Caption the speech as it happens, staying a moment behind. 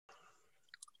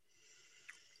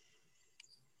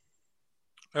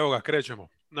Evo ga, krećemo.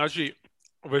 Znači,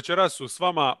 večeras su s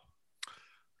vama,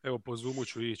 evo po Zoomu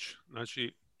ću ići,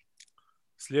 znači,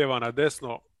 s lijeva na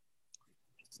desno,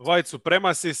 White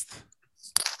Supremacist,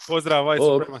 pozdrav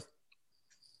White Supremacist,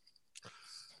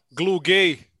 Glue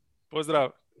Gay,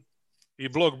 pozdrav, i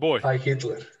Block Boy. Hi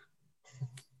Hitler.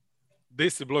 Di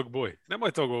si Block Boy?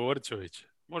 Nemoj to govoriti, čovječe.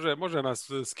 Može nas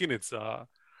skiniti sa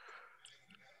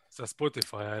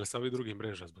Spotify-a ili sa ovih drugih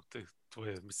mreža zbog te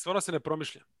tvoje. Mislim, stvarno se ne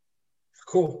promišlja.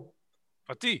 Ko?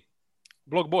 Pa ti,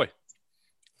 Block Boy.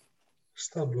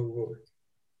 Šta Block Boy?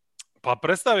 Pa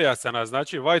predstavlja se nas,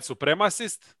 znači, White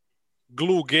Supremacist,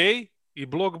 Glue Gay i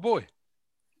Block Boy.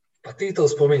 Pa ti to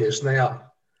spominješ, ne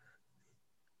ja.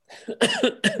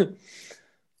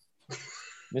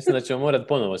 Mislim da ćemo morati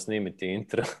ponovo snimiti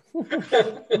intro.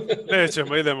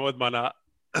 Nećemo, idemo odmah na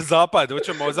zapad.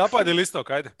 Hoćemo zapad ili istok,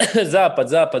 ajde.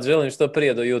 Zapad, želim što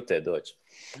prije do Jute doći.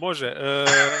 Može.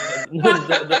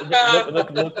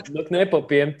 Dok ne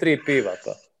popijem 3 piva,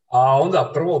 pa. A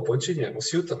onda prvo počinjemo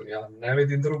s Jutom, ja ne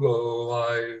vidim drugo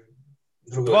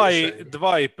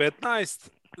 2:15,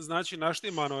 znači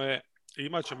naštimano je,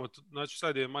 imat ćemo, znači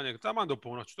sad je manje, taman do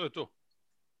ponoći, to je to.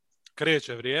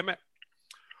 Kreće vrijeme.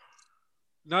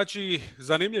 Znači,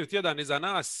 zanimljiv tjedan iza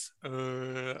nas.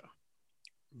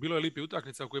 Bilo je lipi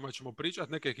utakmica o kojima ćemo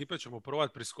pričati, neke ekipe ćemo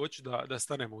probati priskočiti da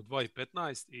stanemo u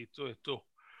 2:15 i to je to.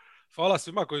 Hvala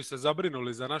svima koji se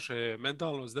zabrinuli za naše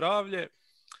mentalno zdravlje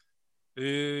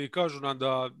i kažu nam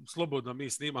da slobodno mi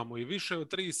snimamo i više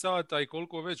od 3 sata i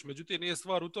koliko već, međutim nije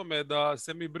stvar u tome da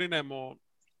se mi brinemo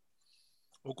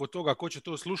oko toga ko će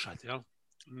to slušati, jel?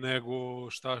 Nego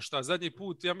šta zadnji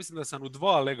put, ja mislim da sam u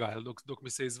 2 lega, dok mi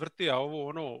se izvrtija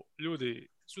ovo, ljudi,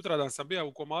 sutradan sam bio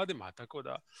u komadima, tako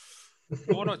da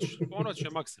ponoć je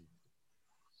maksimum.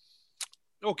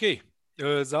 Ok,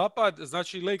 zapad,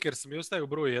 znači Lakers mi ostaju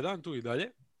broj 1, tu i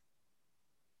dalje.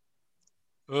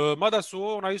 Mada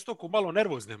su na istoku malo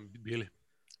nervozni bili.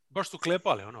 Baš su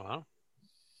klepali, a?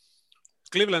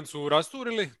 Cleveland su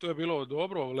rasturili, to je bilo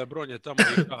dobro, LeBron je tamo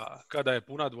kada je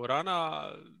puna dvorana,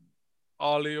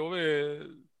 ali ove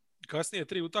kasnije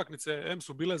 3 utakmice M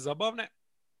su bile zabavne,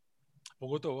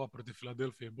 pogotovo ova protiv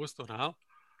Philadelphia i Bostona,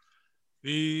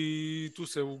 i tu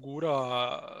se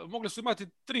ugura, mogli su imati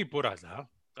 3 poraza,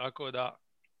 tako da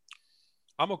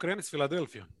ajmo krenuti s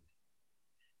Philadelphijom.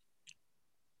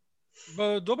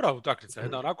 Dobra utakmica,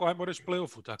 jedna onako, ajmo reći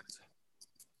playoff utakmica.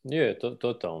 Je,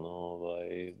 totalno.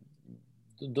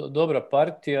 Dobra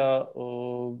partija.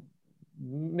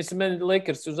 Mislim, meni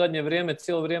Lakers u zadnje vrijeme,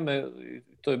 cijelo vrijeme,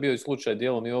 to je bio i slučaj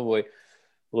dijelom i ovoj,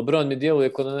 LeBron mi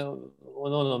djeluje kod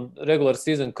onom regular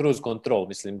season cruise control,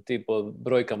 mislim, ti po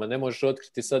brojkama ne možeš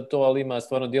otkriti sad to, ali ima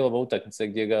stvarno dijelova utakmice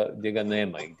gdje ga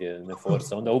nema i gdje ne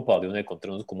forsa. Onda upali u nekom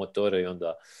trenutku motore i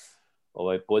onda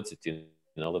podsjeti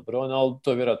na LeBron, ali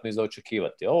to je vjerojatno i za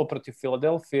očekivati. A ovo protiv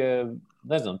Filadelfije,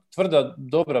 ne znam, tvrda,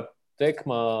 dobra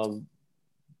tekma,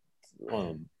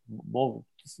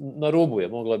 na rubu je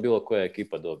mogla bilo koja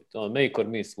ekipa dobiti. Make or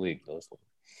miss league, doslovno.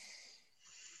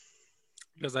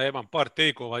 Ja znam, imam par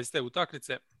take-ova iz te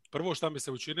utakmice. Prvo što mi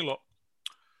se učinilo,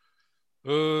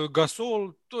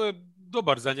 Gasol, to je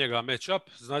dobar za njega match-up,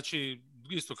 znači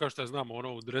isto kao što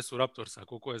znamo u dresu Raptorsa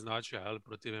koliko je značio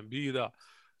protiv Embida.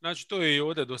 Znači to je i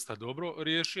ovdje dosta dobro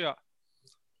riješio.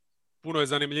 Puno je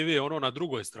zanimljivije na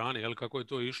drugoj strani, kako je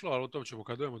to išlo, ali o tom ćemo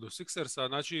kad dojemo do Sixersa.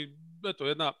 Znači, eto,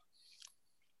 jedna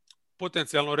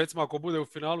potencijalno, recimo, ako bude u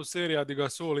finalu serija di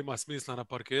Gasol ima smisla na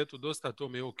parketu, dosta, to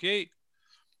mi je ok.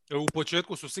 U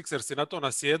početku su Sixersi na to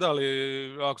nasjedali,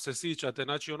 ako se sjećate,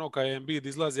 znači kad je Embiid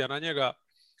izlazija na njega,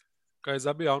 kad je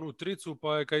zabija onu tricu,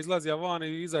 pa je kad izlazija van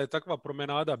i iza je takva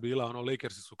promenada bila,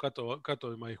 Lakersi su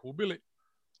katovima ih ubili.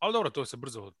 Ali dobro, to se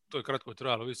brzo, to je kratko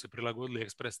trajalo, vi se prilagodili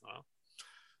ekspresno. A?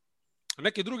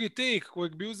 Neki drugi take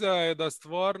kojeg bi uzeo je da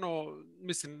stvarno,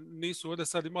 mislim, nisu ovdje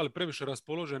sad imali previše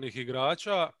raspoloženih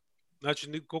igrača,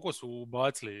 znači koliko su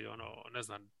ubacili, ne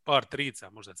znam, par trica,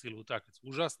 možda cijelu utakmicu,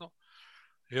 užasno,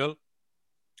 jel?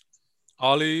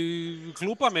 Ali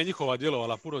klupa mi je njihova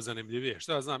djelovala puno zanimljivije,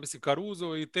 šta ja znam, mislim,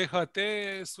 Caruso i THT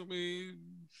su mi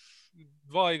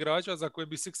 2 igrača za koje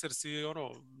bi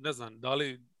Sixersi, ne znam,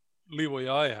 dali livo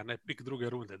jaje, a ne pik druge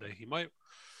runde da ih imaju.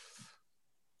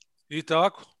 I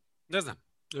tako, ne znam,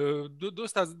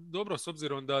 dosta dobro s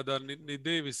obzirom da ni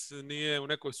Davis nije u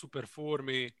nekoj super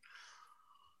formi.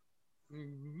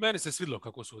 Meni se svidilo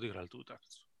kako su odigrali tu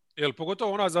utakmicu. Jel,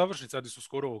 pogotovo ona završnica gdje su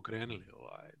skoro okrenuli.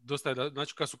 Dosta je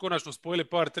znači kad su konačno spojili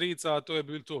par trica, to je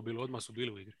bilo, odmah su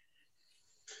bili u igri.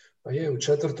 Pa je, u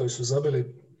četvrtoj su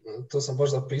zabili, to sam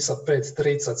baš zapisao, 5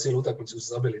 trica, cijelu utakmicu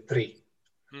su zabili 3.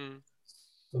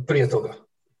 Prije toga.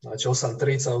 Znači 8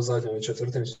 trica u zadnjoj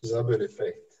četvrtini su zabili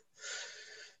 5.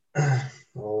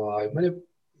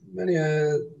 Meni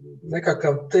je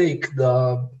nekakav take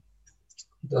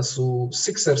da su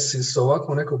Sixersi s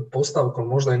ovakvom nekom postavkom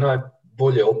možda i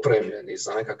najbolje opremljeni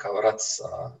za nekakav rat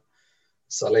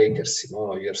sa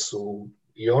Lakersima, jer su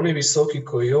i oni visoki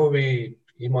koji ovi,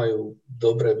 imaju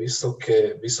dobre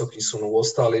visoki su u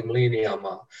ostalim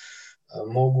linijama,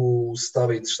 mogu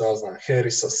staviti,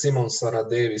 Harrisa, Simonsa na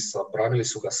Davisa, branili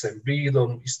su ga s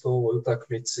Embiidom isto u ovoj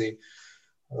utakmici,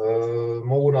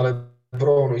 mogu na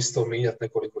LeBronu isto minjati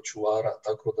nekoliko čuvara,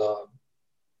 tako da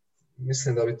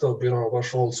mislim da bi to bilo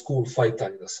baš old school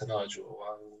fightanje da se nađu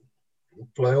u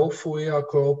play-offu,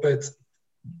 iako opet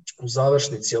u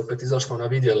završnici opet izašlo na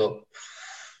vidjelo,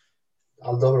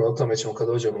 ali dobro, o tome ćemo kad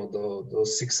dođemo do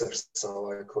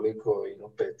Sixersa, koliko im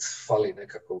opet fali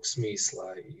nekakvog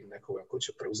smisla i nekoga ko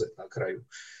će preuzeti na kraju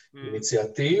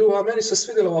inicijativu, a meni se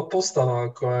svidjela ova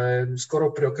postava koja je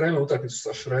skoro preokrenula utakmicu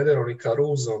sa Schroederom i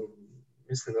Caruzom.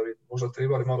 Mislim da bi možda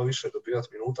trebali malo više dobivati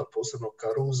minuta, posebno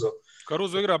Caruso.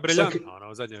 Caruso igra briljantno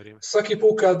u zadnje vrijeme. Svaki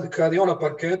put kad je on na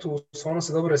parketu, stvarno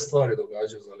se dobre stvari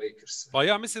događaju za Lakers. Pa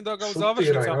ja mislim da ga u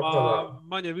završnicama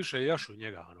manje više jašu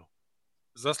njega,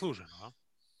 zasluženo, a?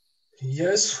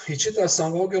 Jesu, i čitao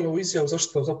sam Vogelovu izjavu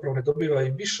zašto zapravo ne dobiva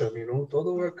i više minuta od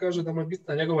ovoga, kaže da mu je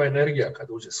bitna njegova energija kad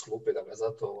uđe s klupe, da ga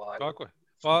zato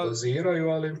doziraju,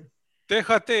 ali...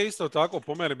 THT isto tako,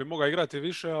 po meni bi mogao igrati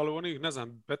više, ali onih,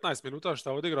 15 minuta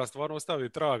što odigra stvarno ostavi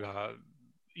traga.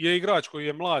 Je igrač koji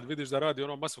je mlad, vidiš da radi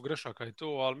masu grešaka i to,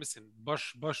 ali mislim,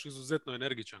 baš izuzetno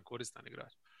energičan, koristan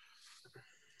igrač.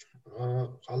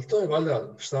 Ali to je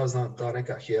valjda, ta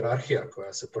neka hijerarhija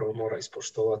koja se prvo mora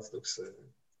ispoštovati dok se...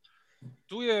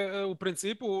 Tu je u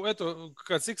principu, eto,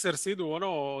 kad Sixers idu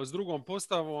s drugom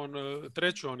postavom,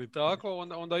 trećom i tako,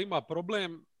 onda ima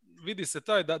problem. Vidi se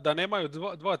taj da nemaju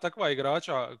dva takva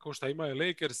igrača kao što imaju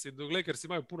Lakersi, dok Lakersi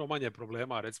imaju puno manje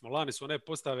problema. Recimo, lani su one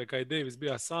postave kad je Davis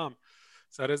bija sam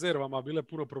sa rezervama bile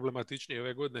puno problematičnije.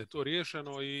 Ove godine je to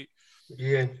riješeno i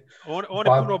oni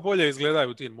puno bolje izgledaju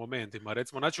u tim momentima.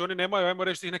 Recimo, znači oni nemaju, ajmo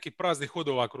reći, tih nekih praznih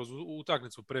hodova kroz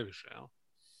utakmicu previše. Jel?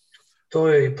 To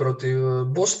je i protiv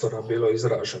Bostona bilo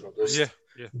izraženo.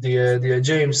 Gdje je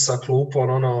James sa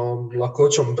klupom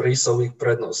lakoćom brisa uvijek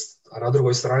prednost. A na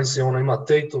drugoj strani se ima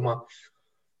Tatuma,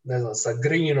 sa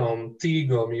Greenom,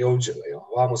 Tigom i Ođele.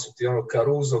 Vamo su ti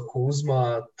Caruso,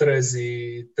 Kuzma,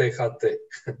 Trezi, THT.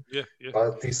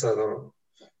 Pa ti sad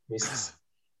misliš.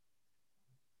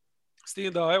 S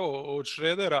tim da, evo, od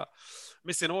Schroedera,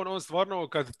 mislim, on stvarno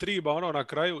kad triba na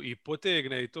kraju i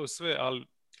potegne i to sve, ali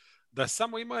da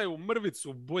samo imaju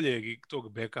mrvicu boljeg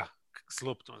tog beka s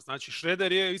loptom. Znači,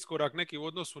 Schroeder je iskorak neki u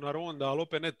odnosu na Ronda, ali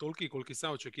opet ne toliki koliki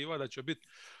sam očekivao da će biti.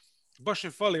 Baš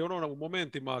im fali u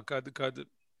momentima kad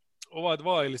ova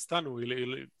dva ili stanu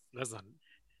ili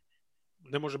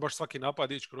ne može baš svaki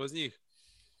napad ići kroz njih,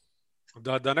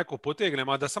 da neko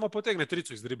potegne, da samo potegne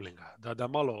tricu iz driblinga, da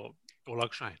malo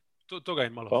olakšaje. Toga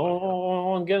im malo fali.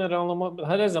 On generalno,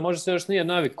 može se još nije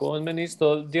navikao, on meni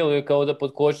isto djeluje kao da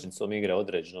pod kočnicom igra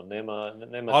određeno, nema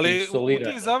ali u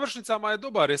tim završnicama je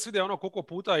dobar, je svidio koliko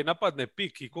puta i napadne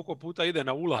pik i koliko puta ide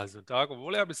na ulaz, tako.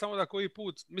 Volio bi samo da koji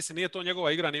put, mislim nije to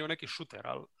njegova igra, nije neki šuter,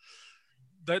 ali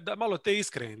da malo te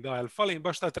iskreni, jer fali im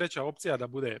baš ta treća opcija da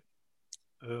bude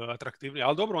atraktivnija,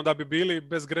 ali dobro, onda bi bili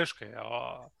bez greške,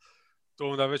 a to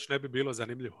onda već ne bi bilo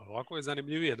zanimljivo. Ovako je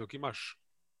zanimljivije dok imaš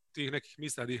tih nekih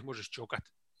mjesta gdje ih možeš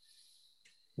čokati.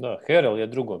 Da, Harrell je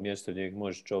drugo mjesto gdje ih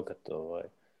možeš čokati.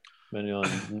 Meni on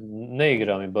ne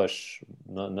igra mi baš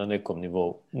na nekom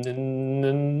nivou.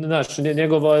 Znaš,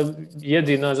 njegova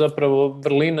jedina zapravo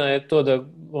vrlina je to da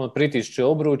on pritišće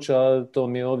obruča, to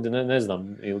mi ovdje ne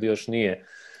znam, ili još nije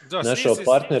našao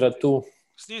partnera tu.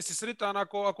 S njim si sritan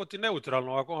ako ti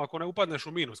neutralno, ako ne upadneš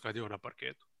u minus kad je on na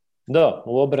parketu. Da,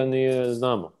 u obrani je,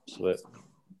 znamo sve.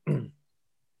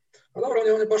 A dobro,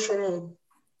 on je baš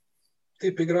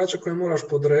tip igrača koji moraš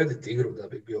podrediti igru da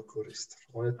bi bio koristan.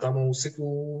 On je tamo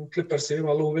u Clippersima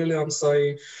ima Lou Williamsa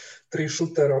i 3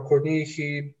 šutera oko njih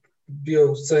i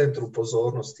bio u centru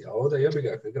pozornosti. A ovdje jebi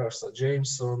ga, ako igraš sa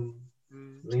Jamesom,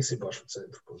 nisi baš u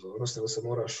centru pozornosti, nego se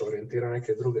moraš orijentirati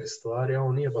neke druge stvari, a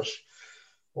on nije baš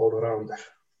all-rounder.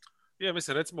 Ja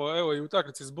mislim, recimo, evo i u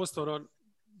utakmici s Bostonom,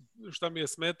 šta mi je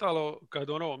smetalo kad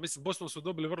mislim, Boston su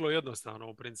dobili vrlo jednostavno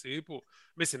u principu,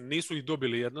 mislim, nisu ih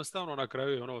dobili jednostavno, na kraju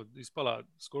je ispala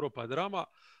skoro pa drama,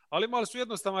 ali imali su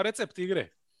jednostavan recept igre.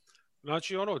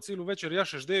 Znači, cijelu večer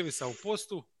jašeš Davisa u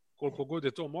postu, koliko god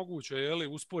je to moguće,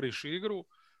 usporiš igru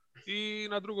i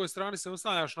na drugoj strani se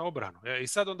oslanjaš na obranu. I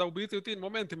sad onda u biti u tim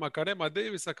momentima kad nema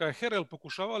Davisa, kad je Harrell,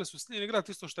 pokušavali su s njim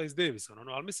igrati isto što i s Davisom,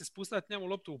 ali mislim spustati njemu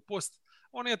loptu u post,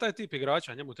 on je taj tip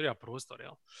igrača, njemu treba prostor,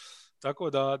 jel? Tako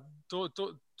da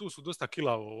tu su dosta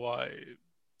kilavo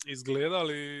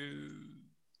izgledali.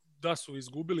 Da su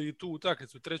izgubili i tu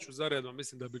utakmicu treću za redom,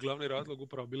 mislim da bi glavni razlog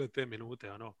upravo bile te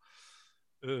minute,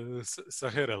 sa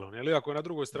Herelom. Jer iako je na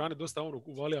drugoj strani dosta on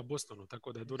uvalija Bostonu,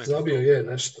 tako da je donekle... Zabio je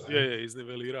nešto. Je,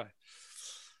 izniveliraj.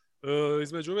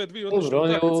 Između ove dvije odlične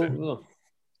utakmice...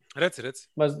 Reci.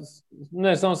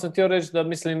 Ne, samo sam htio reći da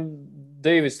mislim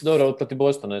Davis dobro protiv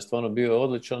Bostona je stvarno bio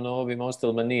odličan, no ovim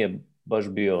ostalima nije baš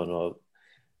bio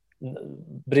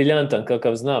briljantan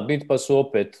kakav zna biti, pa su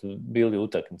opet bili u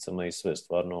utakmicama i sve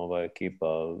stvarno ova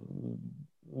ekipa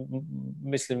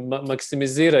mislim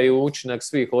maksimiziraju učinak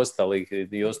svih ostalih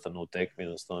i ostanu u tekmi,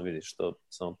 jednostavno vidiš to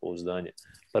samopouzdanje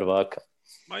prvaka.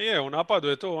 Ma je, u napadu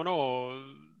je to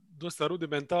dosta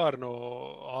rudimentarno,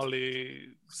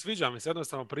 ali sviđa mi se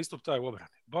jednostavno pristup taj u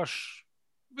obrani. Baš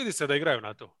vidi se da igraju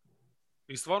na to.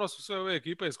 I stvarno su sve ove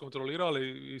ekipe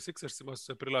iskontrolirali i Sixersima su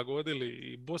se prilagodili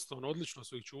i Boston odlično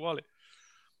su ih čuvali.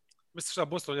 Mislim šta,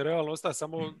 Boston je realno ostao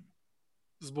samo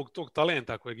zbog tog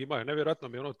talenta kojeg imaju. Nevjerojatno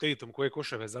mi je Tatum koje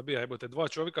koševe zabija. Evo te dva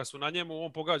čovjeka su na njemu,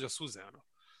 on pogađa suze.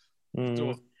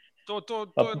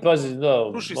 To pazi,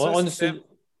 da. Ruši sve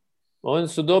Oni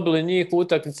su dobili njih u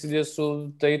utakmici gdje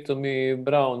su Tatum i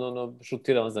Brown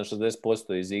šutirali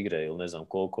 60% iz igre ili ne znam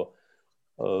koliko.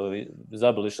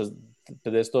 Zabili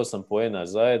 58 poena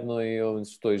zajedno i oni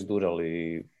su to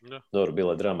izdurali. Dobro,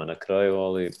 bila drama na kraju,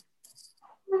 ali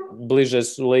bliže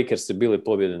su Lakersi bili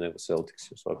pobjede nego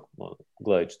Celticsi u svakom,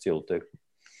 gledajući cijelu tekmu.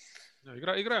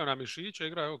 Igraju na mišiće,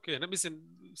 igraju ok. Ne,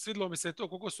 mislim, svidilo mi se to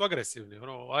koliko su agresivni.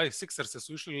 Sixerse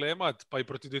su išli lemat, pa i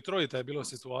protiv Detroita je bilo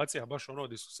situacija, baš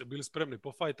gdje su se bili spremni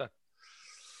pofajtati.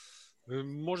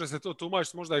 Može se to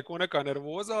tumačiti možda i ko neka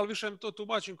nervoza, ali više to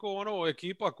tumačim ko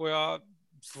ekipa koja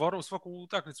stvarno u svaku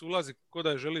utakmicu ulazi ko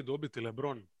da je želi dobiti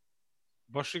LeBron.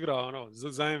 Baš igra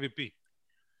za MVP.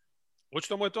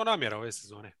 Očito mu je to namjera ove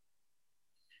sezone.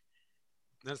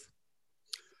 Ne znam.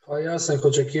 Pa ja sam ih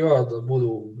očekivao da budu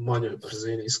u manjoj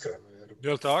brzini, iskreno.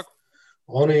 Jel' tako?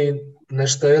 Oni ne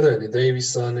štede ni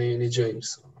Davisa, ni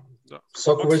Jamesa. Da.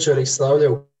 Svaku večer ih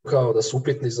stavljaju kao da su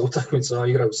upitni za utakmicu, a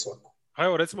igraju svaku. A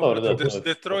evo recimo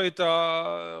Detroita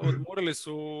odmorili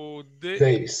su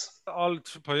Davis. Ali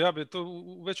pa ja bi to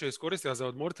već iskoristio za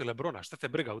odmoriti LeBrona. Šta te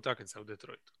briga utakmica u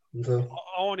Detroitu? Da.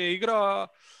 A on je igra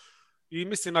i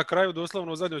mislim na kraju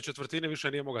doslovno u zadnjoj četvrtini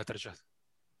više nije mogao trčati.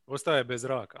 Ostaje bez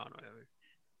zraka.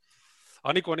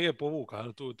 A niko nije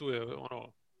povukao. Tu je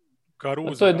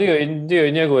Caruso. To je dio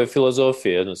i njegove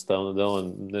filozofije jednostavno, da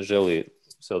on ne želi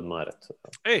se odmarati.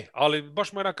 Ali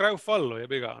baš mu je na kraju falilo, je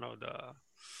bi ga,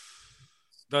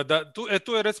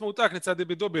 tu je recimo utakmica gdje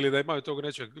bi dobili da imaju tog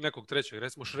nekog trećeg.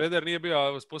 Recimo Schroeder nije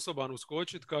bio sposoban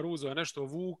uskočiti, Caruso je nešto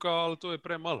vuka, ali to je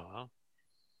premalo.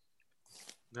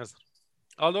 Ne znam.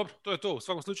 Ali dobro, to je to. U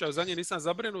svakom slučaju za njih nisam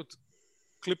zabrinut.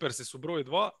 Clippersi su broj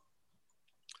 2.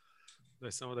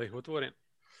 Daj samo da ih otvorim.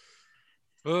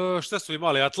 Šta su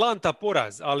imali? Atlanta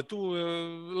poraz, ali tu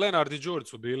Leonard i George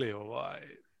su bili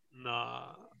na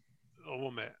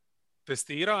ovome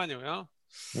testiranju, ja?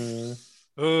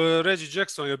 Reggie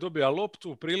Jackson je dobio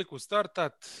loptu, priliku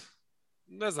startat.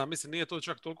 Ne znam, mislim, nije to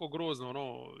čak toliko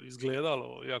grozno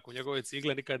izgledalo, iako njegove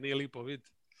cigle nikad nije lipo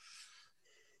vidjeti.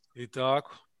 I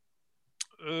tako.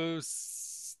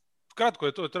 Kratko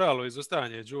je to trajalo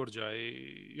izostajanje Đorđa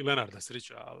i Lenarda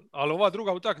Srića, ali ova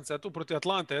druga utakmica tu protiv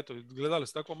Atlante, eto, gledali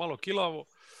su tako malo kilavo,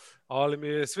 ali mi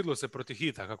je svidlo se protiv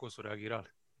Hita kako su reagirali.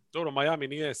 Dobro, Miami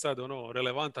nije sad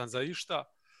relevantan za išta,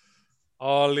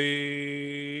 ali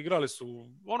igrali su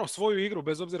svoju igru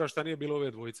bez obzira šta nije bilo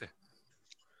ove dvojice.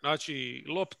 Znači,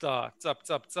 lopta,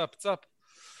 cap.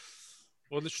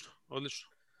 Odlično.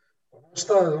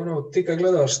 Šta,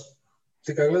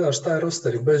 ti kad gledaš taj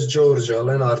roster i bez Georgea,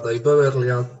 Lenarda i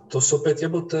Beverlya, to su opet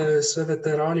jebote sve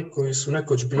veterani koji su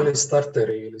nekoć bili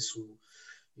starteri ili su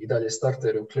i dalje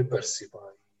starteri u Clippersima.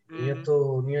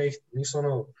 Nisu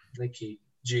neki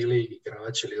G League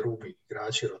igrači ili Ruby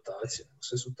igrači rotacije.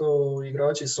 Sve su to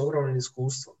igrači s ogromnim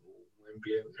iskustvom u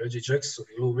NBA. Reggie Jackson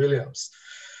i Lou Williams,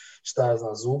 šta ja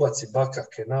znam, Zubac i Baka,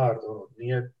 Kennard,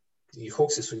 nije... I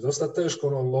Hawksi su ih dosta teško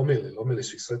lomili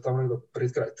su ih sve tamo do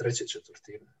pred kraj treće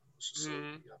četvrtine. Su se,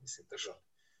 ja mislim, držali.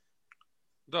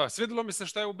 Da, svidjelo mi se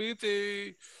šta je u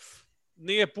biti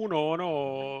nije puno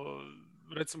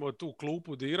recimo tu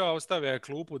klupu dira, ostavio je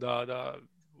klupu da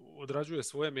odrađuje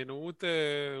svoje minute,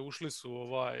 ušli su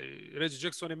Reggie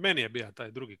Jackson i meni je bio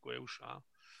taj drugi koji je ušao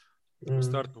u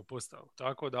startnu postavu.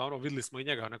 Tako da vidjeli smo i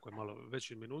njega nekoj malo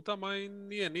većim minutama i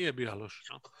nije bio loš.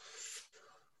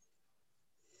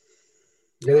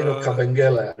 Jedino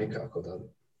Kabengele nikako da...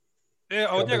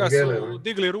 A od njega su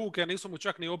digli ruke, nisu mu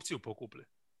čak ni opciju pokupili.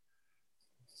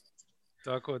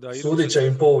 Tako da Sudit će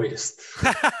im povijest.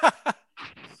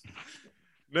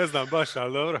 Ne znam baš,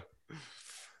 ali dobro.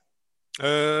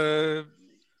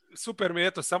 Super mi je,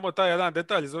 eto, samo taj jedan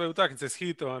detalj iz ove utakmice s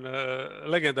Heatom,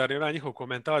 legendarni onaj njihov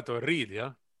komentator Reed,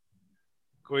 ja?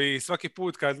 Koji svaki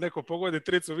put kad neko pogodi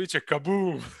tricu viče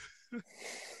kabum.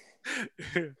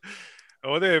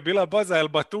 Ovdje je bila baza El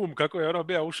Batum, kako je ono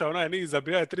bio ušao onaj niz,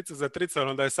 zabija je tricu za tricom,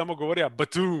 onda je samo govorio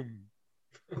Batum.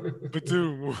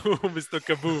 Batum, umjesto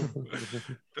kabum.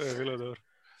 To je bilo dobro.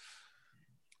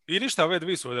 I ništa, ove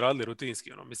dvi su odradili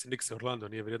rutinski. Ono. Mislim, Knicks Orlando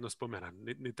nije vrijedno spomena,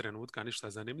 ni trenutka, ništa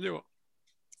zanimljivo.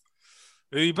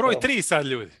 I broj 3 sad,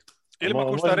 ljudi. Ili ima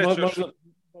ko šta reći još?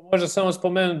 Možda samo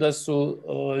spomenuti da su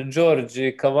George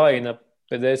i Kawhi na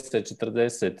 50,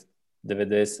 40,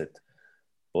 90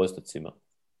 postocima.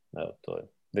 Evo, to je.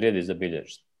 Vrijedi za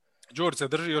bilježiti. George se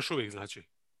drži još uvijek, znači.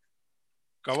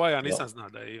 Kawhi, ja nisam znao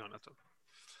da je i on na to.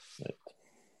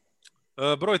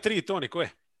 Broj 3, Toni, ko je?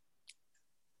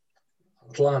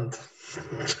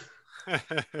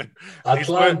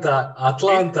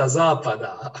 Atlanta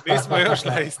zapada. Nismo još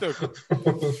na istoku.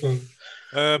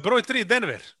 Broj 3,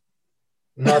 Denver.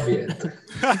 Nabijete.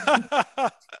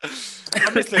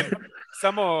 Mislim,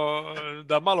 samo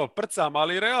da malo prcam,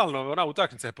 ali realno, ona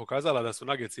utakmica je pokazala da su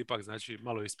Nuggets ipak, znači,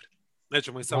 malo ispred.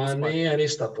 Nećemo i samo spati. Nije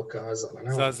ništa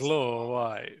pokazala. Za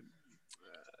zlo,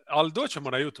 ali doćemo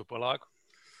na YouTube polako.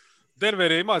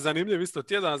 Denver je ima zanimljiv isto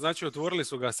tjedan, znači otvorili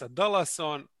su ga sa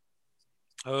Dallasom.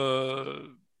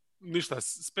 Ništa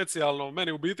specijalno.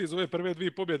 Meni u biti iz ove prve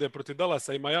dvije pobjede protiv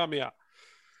Dallasa i Majamija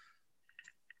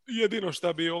jedino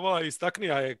što bi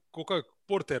istaknija je koliko je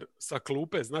Porter sa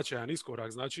klupe značajan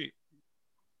iskorak. Znači,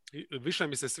 više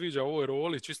mi se sviđa u ovoj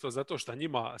roli čisto zato što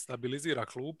njima stabilizira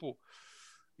klupu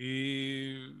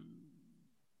i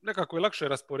nekako je lakše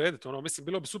rasporediti. Mislim,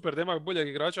 bilo bi super da imaju boljeg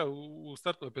igrača u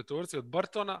startnoj petorci od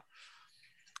Bartona,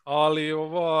 ali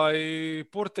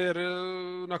Porter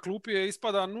na klupi je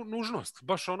ispada nužnost.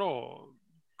 Baš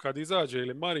kad izađe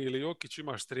ili Mari ili Jokić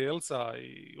imaš strijelca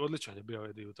i odličan je bio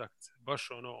ove dvije utakmice. Baš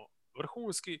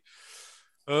vrhunski.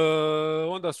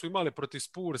 Onda su imali protiv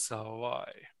Spursa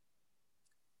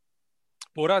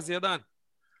poraz jedan.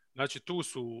 Znači tu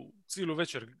su cijelu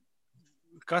večer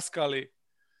kaskali.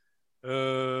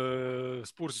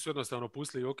 Spursi su jednostavno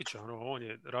pustili Jokića, on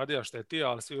je radio šta je tija,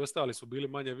 ali svi ostali su bili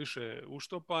manje više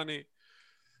uštopani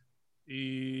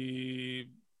i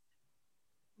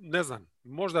ne znam,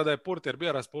 možda da je Porter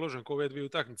bio raspoložen ko ove dvije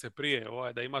utakmice prije,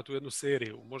 da ima tu jednu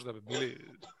seriju, možda bi bili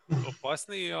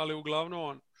opasniji, ali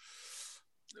uglavnom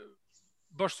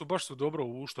baš su dobro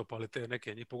uštopali te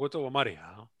neke njih, pogotovo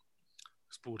Marija,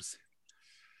 Spursi.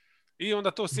 I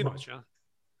onda to sinoć,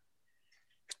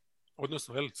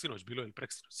 odnosno, sinoć bilo ili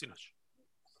preksinoć? Sinoć.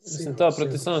 Mislim, ta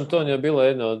protiv San Antonija bila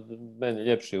jedna od meni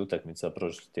ljepših utakmica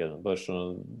prošli tjedan. Baš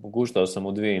guštao sam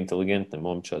u dvije inteligentne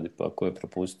momčadi, pa ko je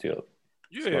propustio.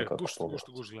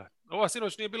 Gušt, gledaj. Ova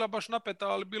sinoć nije bila baš napeta,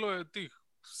 ali bilo je tih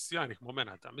sjajnih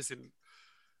momenata. Mislim,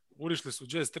 unišli su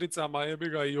Jazz tricama,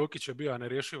 jebiga i Jokić je bio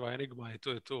nerješiva enigma i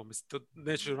to je to. Mislim, to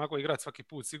neće onako igrati svaki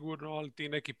put sigurno, ali ti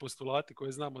neki postulati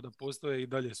koje znamo da postoje i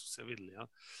dalje su se vidjeli. Ja?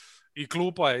 I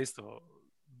klupa je isto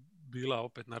bila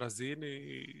opet na razini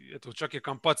i eto, čak je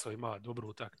Campazzo ima dobru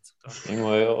utakmicu.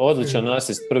 Imao je odličan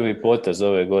asist prvi potez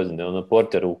ove godine,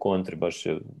 Porter u kontri, baš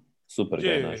je super ga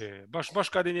je našao. Baš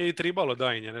kad je i tribalo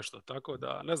da im je nešto, tako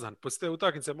da, ne znam, poslije te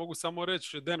utakmice mogu samo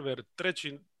reći Denver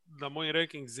treći na mojim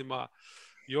rankingsima,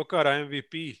 Jokara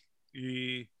MVP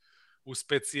i u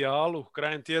specijalu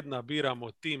krajem tjedna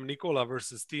biramo Team Nikola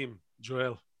vs. Team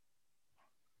Joel.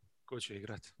 Ko će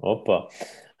igrati? Opa.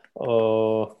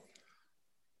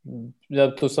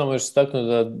 Ja tu samo još istaknuo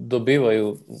da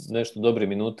dobivaju nešto dobri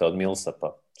minuta od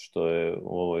Millsapa, što je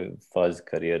u ovoj fazi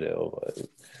karijere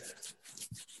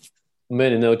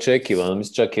meni neočekivano.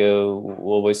 Mislim, čak je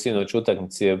u ovoj sinoć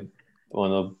utakmici je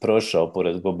prošao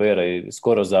pored Gobera i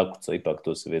skoro zakucao, ipak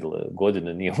to se vidjelo,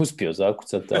 godine nije uspio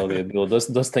zakucati, ali je bilo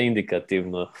dosta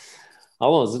indikativno.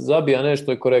 Ali zabija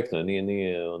nešto je korektno, nije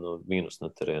minus na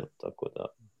terenu, tako da.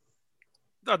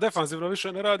 Da, defanzivno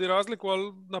više ne radi razliku,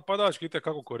 ali napadački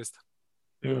itekako koristan.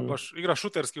 Igra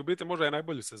šuterski, u biti možda je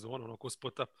najbolju sezonu, ko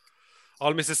spota.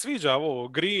 Ali mi se sviđa ovo,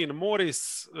 Green,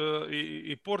 Morris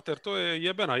i Porter, to je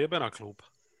jebena klupa.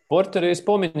 Porter je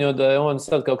spominjao da je on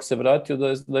sad kako se vratio,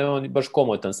 da je on baš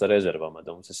komotan sa rezervama,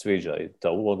 da mu se sviđa i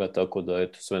ta uloga, tako da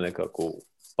eto, sve nekako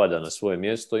pada na svoje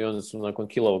mjesto i onda su nakon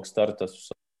kilovog starta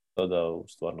su sada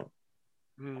stvarno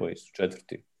koji su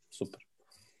četvrti, super.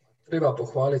 Treba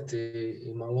pohvaliti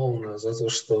i Malone zato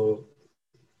što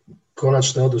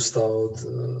konačno je odustao od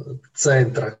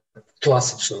centra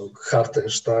klasičnog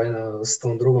Hartensteina s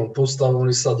tom drugom postavom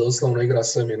i sad doslovno igra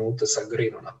sve minute sa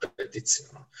Greenom na petici.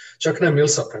 Čak ne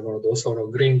Millsap, nego doslovno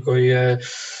Green koji je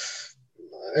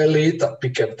elita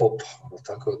pick and pop,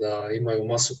 tako da imaju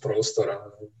masu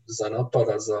prostora za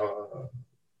napada,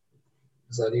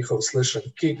 za njihov slash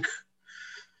and kick.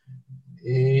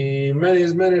 I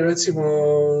meni recimo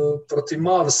protiv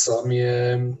Mavsa mi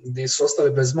je, gdje su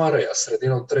ostali bez Mareja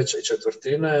sredinom treće i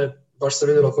četvrtine, baš se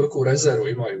vidjelo koliko rezervu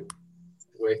imaju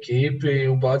u ekipi,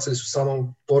 ubacili su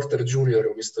samo Porter Jr.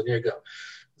 umjesto njega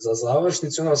za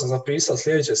završnicu. Onda sam zapisao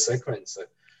sljedeće sekvence.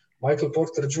 Michael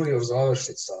Porter Jr.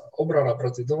 završnica, obrana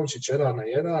protiv Dončića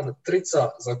 1-1, trica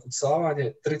za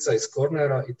kucavanje, trica iz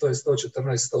kornera i to je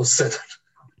 114-107.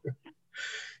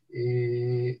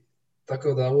 I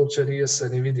tako da uopće nije se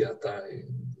ni vidio taj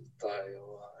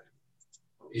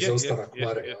izostanak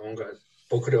Mareja, on ga je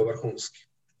pokrio vrhunski.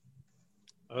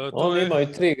 On ima i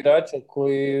 3 igrača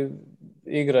koji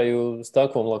igraju s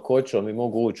takvom lakoćom i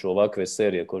mogu ući u ovakve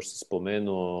serije, kao što si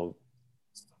spomenuo,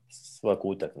 svaku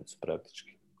utakmicu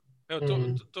praktički. Evo,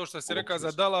 to što si rekao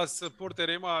za Dallas, Porter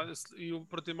ima i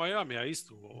protiv Miamija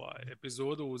istu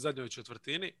epizodu u zadnjoj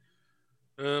četvrtini.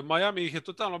 Miami ih je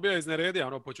totalno bio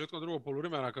izneredio početkom drugog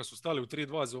poluvremena kad su stali u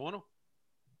 3-2 zonu,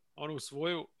 u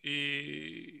svoju,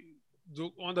 i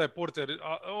onda je Porter,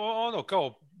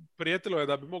 kao prijetilo je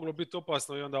da bi moglo biti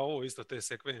opasno i onda ovo isto te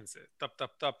sekvence, tap,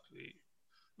 tap, tap. I,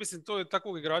 mislim, to je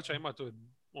takvog igrača ima, to je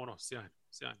sjajno.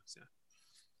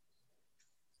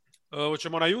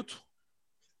 Hoćemo na Jutu?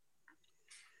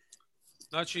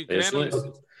 Znači, krenuli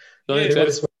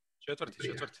smo...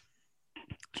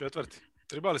 Četvrti.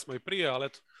 Trebali smo i prije, ali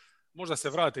eto, možda se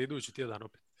vrate idući tjedan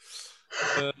opet.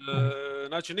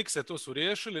 Znači, Knickse to su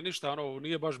riješili, ništa,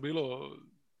 nije baš bilo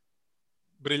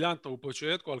briljantno u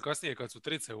početku, ali kasnije kad su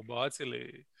trice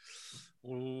ubacili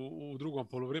u drugom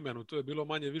poluvremenu, to je bilo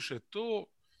manje više to.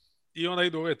 I onda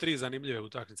idu ove 3 zanimljive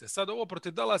utakmice. Sad ovo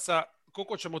protiv Dallasa,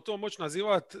 koliko ćemo to moći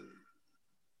nazivati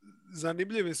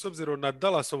zanimljivim s obzirom na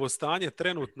Dallasovo stanje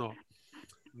trenutno,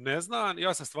 ne znam.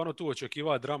 Ja sam stvarno tu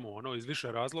očekivao dramu, iz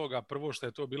više razloga. Prvo što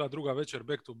je to bila druga večer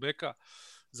back to backa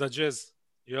za Jazz,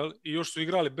 jel? I još su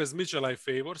igrali bez Mitchella i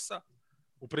Favorsa.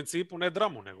 U principu ne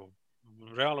dramu, nego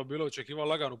realno bilo očekivao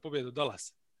laganu pobjedu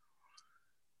Dallasa.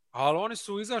 Ali oni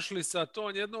su izašli sa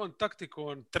tom jednom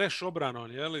taktikom trash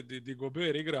obranom, jel? Di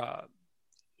Gobert igra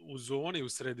u zoni, u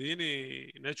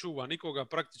sredini, ne čuva nikoga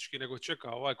praktički, nego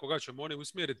čeka koga ćemo oni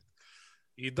usmjeriti.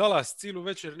 I Dallas cijelu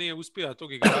večer nije uspio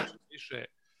tog igrača više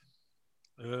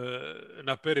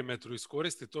na perimetru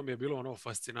iskoristiti. To mi je bilo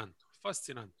fascinantno.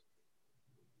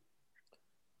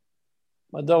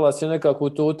 Ma Dallas je nekako u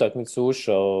tu utakmicu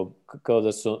ušao kao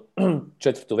da su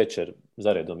četvrtu večer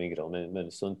zaredom igrali.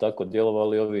 Meni su oni tako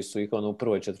djelovali, ovi su ih u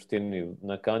prvoj četvrtini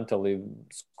nakantali.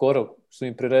 Skoro su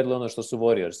im priredili ono što su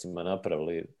Warriorsima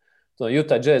napravili. To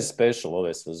Utah Jazz special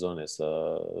ove sezone sa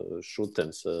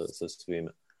šutem, sa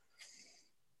svime.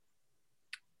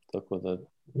 Tako da...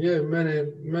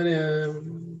 Meni je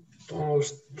ono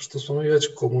što smo mi već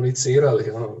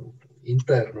komunicirali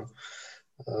interno.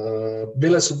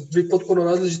 Bile su dvije potpuno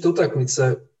različite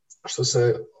utakmice što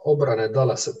se obrane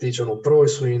Dallasa tiče. U prvoj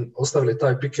su im ostavili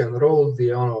taj pick and roll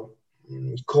gdje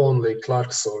Conley,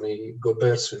 Clarkson i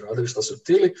Gobert su im radili što su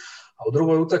htjeli, a u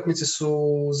drugoj utakmici su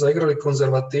zaigrali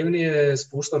konzervativnije,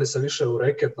 spuštali se više u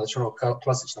reket, znači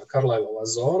klasična Carlisleova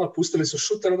zona, pustili su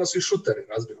šutere, onda su i šuteri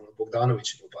razbili.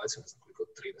 Bogdanović je ubacio, ne znam koliko,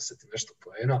 30 i nešto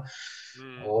poena.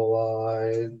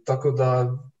 Tako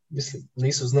da, mislim,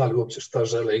 nisu znali uopće šta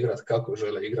žele igrati, kako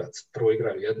žele igrati. Prvo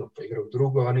igraju jedno, pa igraju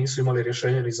drugo, a nisu imali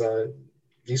rješenje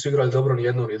nisu igrali dobro ni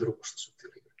jedno ni drugo što su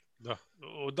htjeli igrati. Da,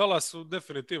 u Dallasu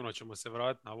definitivno ćemo se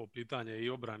vratiti na ovo pitanje i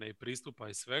obrane i pristupa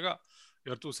i svega,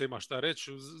 jer tu se ima šta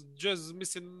reći. Jazz,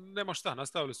 mislim, nema šta,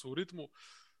 nastavili su u ritmu.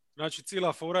 Znači,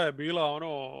 cijela fora je bila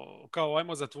kao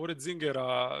ajmo zatvoriti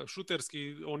Zingera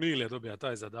šuterski, O'Neal je dobija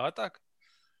taj zadatak.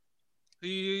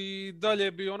 I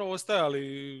dalje bi ostajali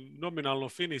nominalno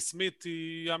Finney Smith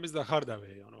i ja mislim da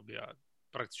Hardaway bi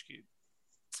praktički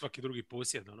svaki drugi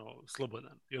posjed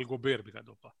slobodan, jer Gobert bi ga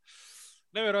dopao.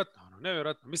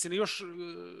 Nevjerojatno. Mislim, još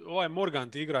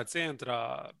Morgan ti igra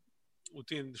centra u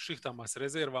tim šihtama s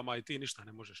rezervama i ti ništa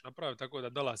ne možeš napraviti, tako da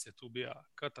Dallas je tu bija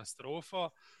katastrofa,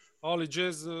 ali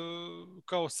Jazz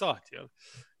kao sat, jel?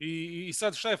 I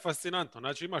sad šta je fascinantno,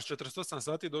 znači imaš 48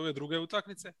 sati do ove druge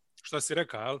utakmice, šta si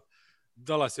rekao, jel?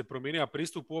 Dallas je promijenio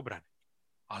pristup u obrani,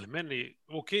 ali meni,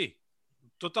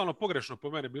 totalno pogrešno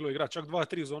po meni bilo igrati, čak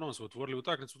 2-3 zonom su otvorili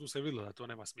utakmicu, tu se vidjelo da to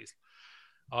nema smisla.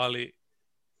 Ali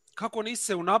kako nisi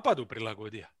se u napadu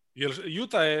prilagodio? Jer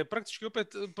Utah je praktički opet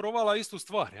provala istu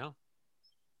stvar, ja?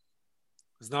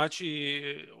 Znači,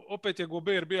 opet je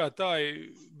Gobert bio taj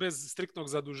bez striktnog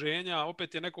zaduženja,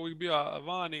 opet je neko uvijek bio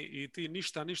vani i ti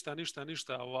ništa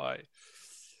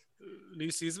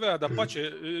nisi izveo. Da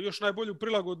pače, još najbolju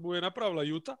prilagodbu je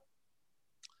napravila Utah.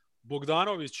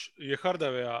 Bogdanović je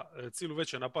Hardavea cijelu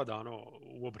večer napada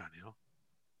u obrani. No?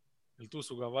 Jer tu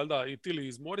su ga valjda i tili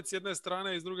izmorit s jedne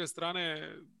strane i s druge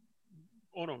strane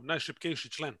najšipkejši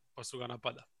člen, pa su ga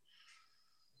napada.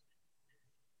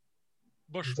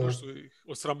 Baš su ih,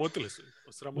 osramotili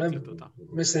to tamo.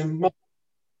 Mislim,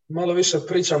 malo više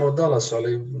pričamo o Dallasu,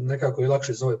 ali nekako je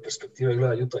lakše iz ove perspektive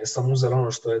gleda Utah je samo uzela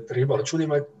ono što je trebalo. Čudi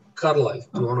me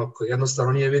Carlisle, tu koji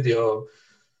jednostavno nije vidio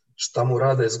šta mu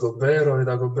rade s Goberom i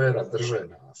da Gobera drže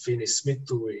na Finney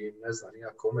Smithu i ne znam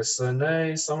kome sve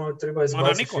ne i samo treba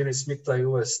izbaciti Finney Smitha i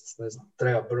uvest, ne znam,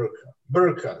 Treja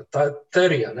Burka,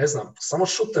 Terija, ne znam, samo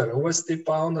šutera uvesti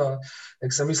pa onda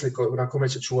nek se misli na kome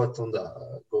će čuvati onda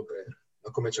Gober,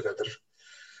 na kome će ga držati.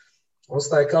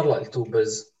 Ostaje Carlisle tu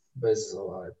bez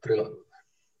prilagodbe.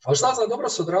 Ali šta znam, dobro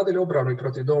su odradili obranu i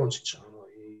protiv Dončića,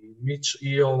 i Mitch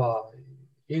i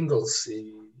Ingles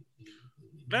i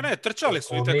Ne, trčali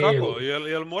su itekako,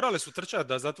 jer morali su trčati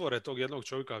da zatvore tog jednog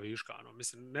čovjeka viška,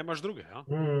 mislim, nemaš druge, ja?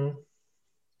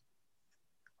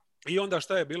 I onda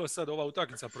šta je bilo sad ova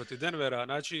utakmica protiv Denvera,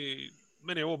 znači,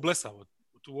 meni je ovo blesavo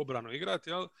tu obranu igrati,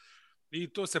 jel?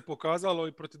 I to se pokazalo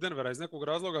i protiv Denvera, iz nekog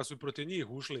razloga su i protiv njih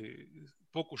ušli,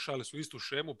 pokušali su istu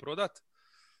šemu prodat,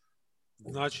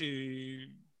 znači,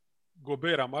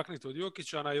 Gobera makniti od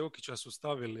Jokića, na Jokića su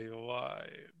stavili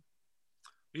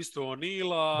isto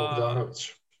O'Neala,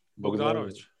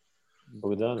 Bogdanović.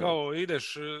 Kao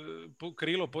ideš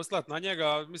krilo poslat na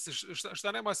njega, misliš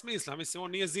šta nema smisla, mislim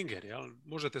on nije zinger, jel?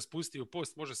 Možete spustiti u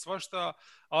post, može svašta,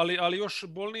 ali još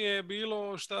bolnije je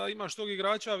bilo šta imaš tog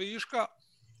igrača viška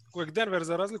kojeg Denver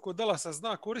za razliku od Dallasa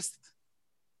zna koristiti.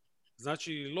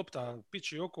 Znači lopta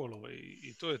piči okolo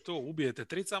i to je to, ubijete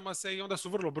tricama se i onda su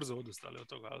vrlo brzo odustali od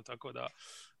toga, ali tako da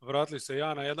vratili se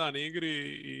 1-1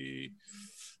 igri i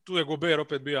tu je Gober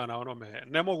opet bio na onome,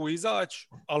 ne mogu izaći,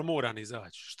 ali moram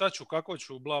izaći. Šta ću, kako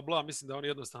ću, bla, bla, mislim da oni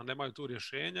jednostavno nemaju tu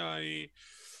rješenja i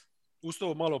uz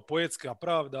to malo poetska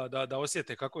pravda da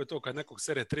osjete kako je to kad nekog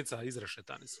sere trica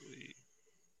izrešetani su i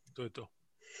to je to.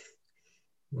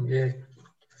 Okay.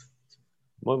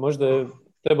 Možda je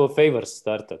trebao Favors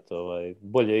startat,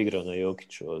 bolje igrao na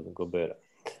Jokiću od Gobera,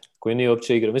 koji nije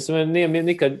uopće igrao. Mislim, nije mi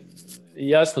nikad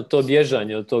jasno to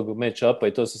bježanje od tog match-upa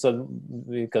i to se sad,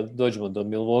 kad dođemo do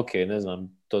Milwaukee, ne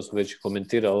znam, to smo već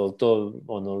komentirali, to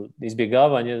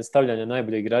izbjegavanje, stavljanje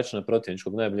najboljeg igrača na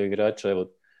protivničkog najboljeg igrača,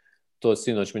 evo, to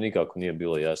sinoć mi nikako nije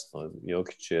bilo jasno.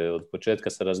 Jokić je od početka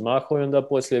se razmahao i onda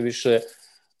poslije više,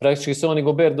 praktički se oni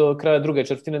Gober do kraja druge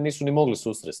četvrtine nisu ni mogli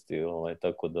susresti,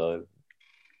 tako da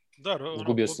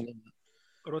izgubio se.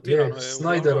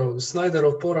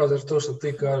 Snyderov poraz, jer to što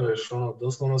ti kažeš,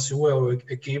 doslovno si uveo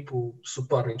ekipu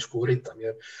suparničku u ritam,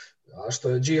 jer a što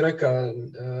je G reka,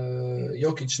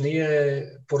 Jokić nije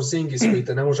Porzingis koji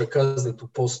te ne može kazniti u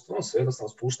postu, on se jednostavno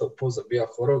spušta u post, zabija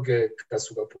horoge, kad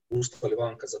su ga puštali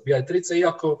vanka, zabija i trice,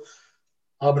 iako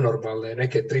abnormalne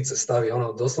neke trice stavi,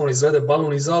 doslovno izvede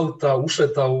balon iz auta,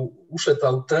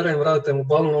 ušeta u teren, vratite mu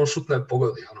balon, on šutne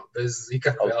pogodi, bez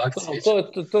ikakve akcije.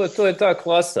 To je ta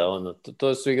klasa,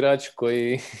 to su igrači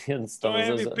koji jednostavno...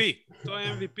 To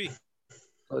je MVP.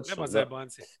 Nema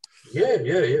zajebanci.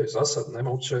 Je, za sad nema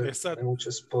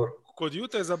uopće spor. Kod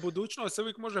Utah za budućnost se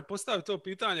uvijek može postaviti to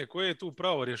pitanje koje je tu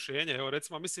pravo rješenje. Evo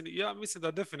recimo, ja mislim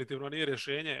da definitivno nije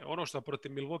rješenje. Ono što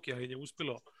protiv Milwaukeea je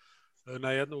uspjelo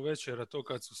na jednu večer, a to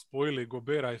kad su spojili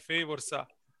Gobera i Favorsa,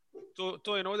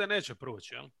 to je ovdje neće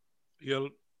proći, jel? Jer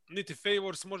niti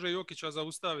Favors može Jokića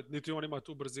zaustaviti, niti on ima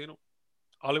tu brzinu.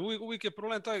 Ali uvijek je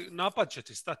problem taj napad će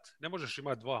ti stati. Ne možeš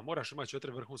imati 2, moraš imati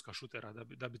 4 vrhunska šutera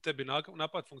da bi tebi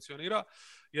napad funkcionira,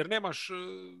 jer nemaš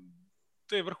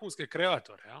te vrhunske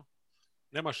kreatore, ja?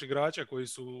 Nemaš igrača koji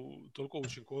su toliko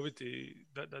učinkoviti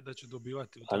da će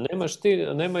dobivati. A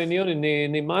nemaju ni oni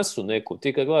ni masu neku.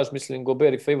 Ti kad gledaš, mislim,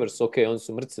 Gober i Favors, ok, oni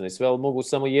su mrceni sve, ali mogu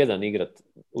samo jedan igrat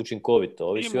učinkovito.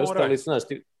 Ovi svi ostali, znaš,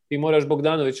 ti moraš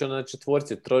Bogdanovića na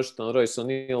četvorci trošiti, Royce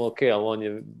O'Neal, ok, ali on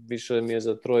je više mi je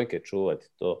za trojke čuvati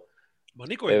to. Ma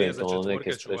niko je nije za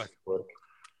četvorke čuvati.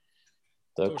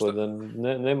 Tako da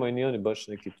nemaju ni oni baš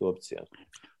neki tu opcija.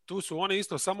 Tu su oni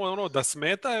isto samo da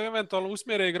smetaju, eventualno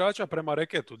usmjere igrača prema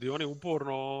reketu, gdje oni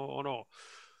uporno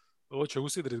hoće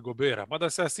usidriti Gobera. Mada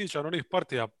se ja sjećam onih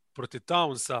partija protiv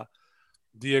Townsa,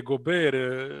 gdje je Gober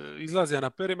izlazio na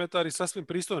perimetar i sasvim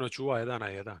pristojno čuva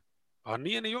 1-1. A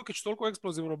nije ni Jokić toliko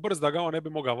eksplozivno brz da ga on ne bi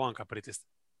mogao vanka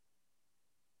pritisnuti.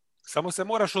 Samo se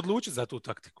moraš odlučiti za tu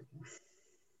taktiku.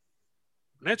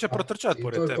 Neće protrčati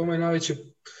pored tebe. To je po meni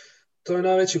To je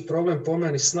najveći problem po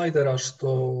meni Snydera, što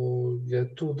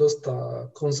je tu dosta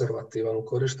konzervativan u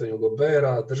korištenju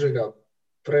Gobera, drži ga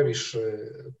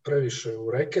previše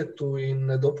u reketu i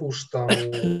ne dopušta mu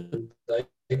da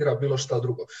igra bilo šta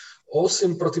drugo.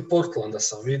 Osim protiv Portlanda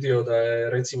sam vidio da je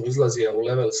recimo izlazio u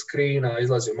level screena,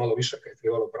 izlazio malo više kad je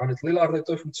trebalo braniti Lillarda i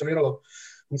to je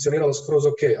funkcioniralo skroz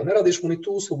ok. A ne radiš mu ni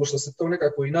tu uslugu što se to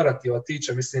nekako i narativa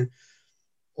tiče, mislim,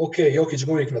 ok, Jokić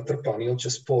ga uvijek natrpa, nije uopće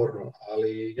sporno,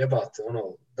 ali jebate,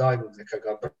 daj mu neka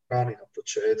ga brani na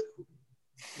početku.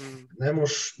 Ne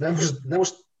moš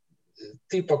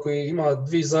tipa koji ima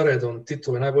 2 zaredom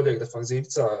titule najboljeg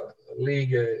defanzivca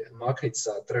lige, maknica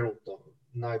trenutno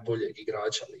najboljeg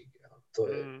igrača lige.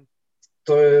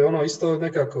 To je isto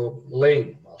nekako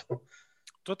lame.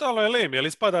 Totalno je lame, jer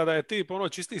ispada da je tip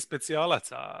čisti specijalac,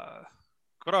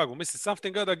 Kragu, mislim,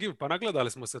 something gotta give, pa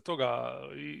nagledali smo se toga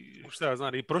i šta ja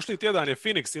znam, i prošli tjedan je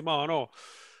Phoenix imao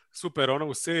super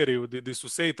u seriju gdje su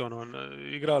Sejtonom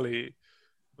igrali,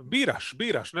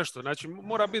 biraš nešto, znači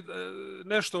mora biti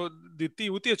nešto gdje ti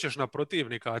utječeš na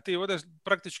protivnika, a ti ovdje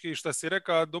praktički, šta si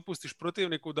rekao, dopustiš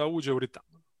protivniku da uđe u ritam.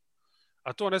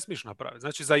 A to ne smiješ napraviti.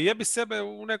 Znači, zajebi sebe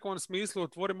u nekom smislu,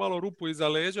 otvori malo rupu iza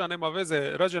leđa, nema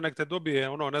veze, rađe nek te dobije,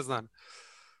 ne znam,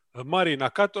 Mari na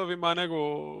katovima, nego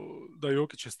da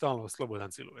Jokić je stalno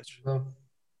slobodan cijelu večer.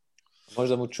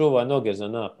 Možda mu čuva noge za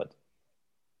napad.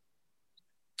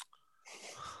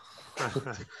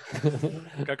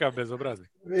 Kakav bezobraznik.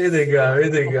 Vidi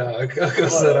ga, kako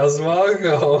se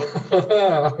razmagao.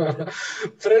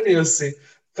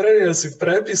 Prenio si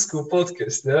prepisku u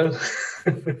podcast, jel?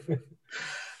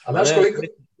 A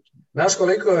znaš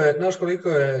koliko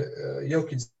je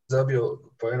Jokić zabio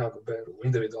poena Goberu u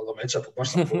individualnom matchupu,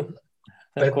 baš sam pogledao.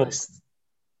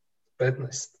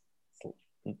 15.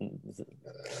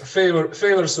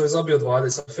 Favors je zabio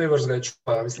 20, Favors ga je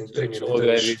čuva, mislim, 3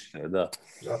 minute više. Da.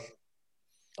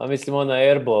 A mislim,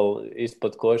 airball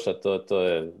ispod koša,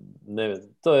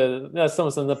 to je ja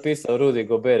samo sam napisao Rudy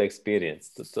Gobert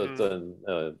experience, to je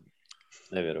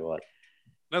nevjerovatno.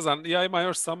 Ne znam, ja imam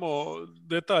još samo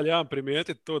detalj, ja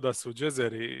primijetiti to da su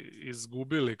Jazzeri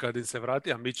izgubili kad im se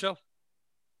vratio Mitchell.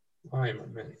 Ajmo,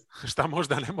 meni. Šta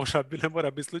možda ne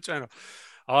mora biti slučajno.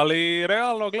 Ali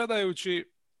realno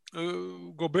gledajući,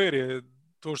 Gobert je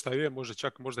to što je, može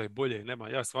čak možda i bolje. Nema,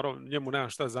 ja stvarno njemu nemam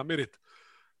šta zamiriti.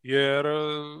 Jer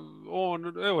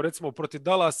on, evo recimo protiv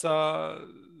Dallasa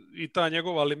i ta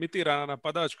njegova limitirana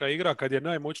napadačka igra kad je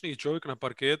najmoćniji čovjek na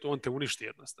parketu, on te uništi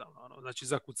jednostavno. Znači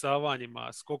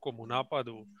zakucavanjima, skokom u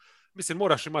napadu. Mislim,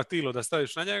 moraš imati tilo da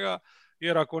staviš na njega,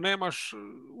 jer ako nemaš,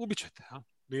 ubićete.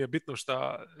 Nije bitno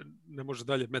šta, ne može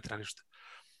dalje metra ništa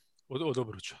od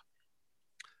obruča.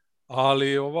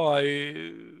 Ali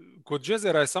kod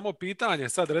Jazzera je samo pitanje,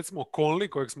 sad recimo Conley,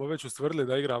 kojeg smo već ustvrdili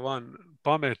da igra van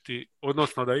pameti,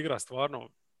 odnosno da igra stvarno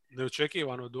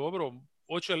neočekivano dobro,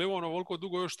 hoće li on ovoliko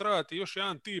dugo još trajati? Još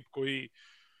jedan tip koji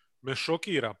me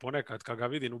šokira ponekad kad ga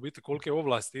vidim u biti kolike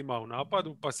ovlasti ima u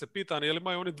napadu, pa se pitam je li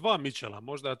imaju oni 2 Mitchella,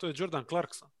 možda to je Jordan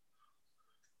Clarkson.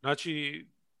 Znači,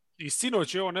 i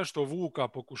sinoć je on nešto vuka,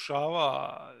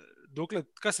 pokušava, dokle,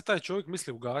 kad se taj čovjek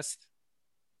misli ugasiti?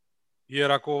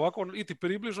 Jer ako ovako iti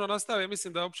približno nastave,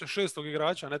 mislim da uopće 6.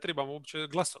 igrača ne trebamo uopće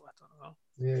glasovati.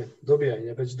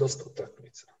 Dobijanje već dosta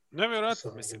utakmica.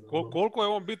 Nevjerojatno, mislim. Koliko je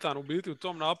on bitan u biti u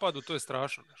tom napadu, to je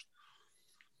strašno nešto.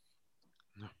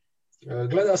 No.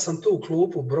 Gledao sam tu u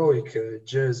klupu brojke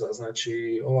Jazza,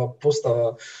 znači ova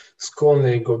postava s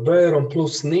Conley i Goberom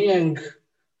plus Niang,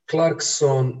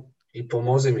 Clarkson i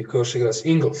pomozi mi ko još igra s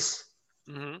Ingles.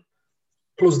 Mm-hmm.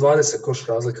 Plus 20 koš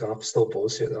razlika na 100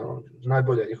 posjeda,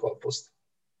 najbolja njihova postava.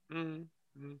 Mm-hmm.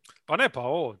 Pa ne, pa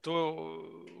to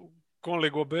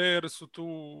Conley Gobert su tu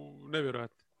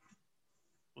nevjerojatni.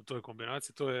 U toj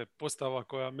kombinaciji, to je postava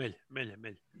koja melje.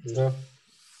 Da.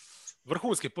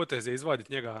 Vrhunski potez je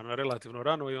izvaditi njega na relativno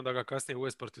rano i onda ga kasnije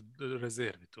uvesti protiv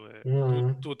rezervi. To je,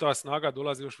 tu ta snaga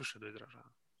dolazi još više do izražaja.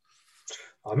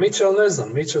 A Mitchell ne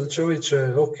znam, Mitchell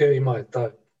čovječe, ok, ima je taj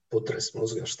potres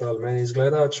mozga, šta, ali meni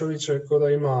izgleda čovječe ko da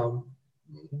ima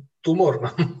tumor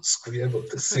na mozgu,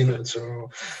 jebote, sinoć.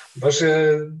 Baš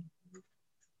je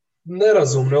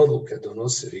nerazumne odluke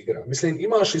donosio igra. Mislim,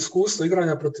 imaš iskustvo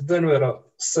igranja protiv Denvera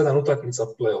 7 utakmica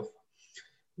play-offa.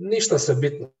 Ništa se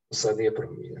bitno sad nije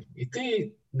promijenilo. I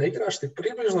ti ne igraš ti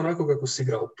približno onako kako si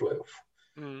igrao u play-offu.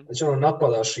 Znači,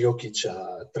 napadaš Jokića,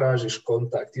 tražiš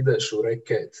kontakt, ideš u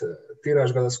reket,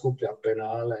 tiraš ga da skuplja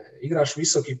penale, igraš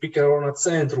visoki pick and roll na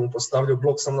centru, mu postavljaju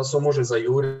blok, samo da se on može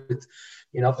zajuriti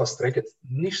i napast reket.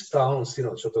 Ništa on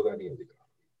sinoć od toga nije odigrao.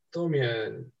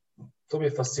 To mi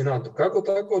je fascinantno. Kako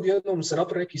tako odjednom se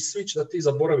napravi neki switch da ti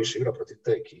zaboraviš igra protiv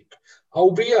te ekipe? A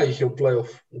ubija ih je u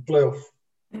play-off.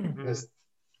 Ne znam.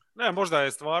 Ne, možda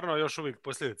je stvarno još uvijek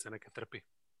posljedice neke trpi.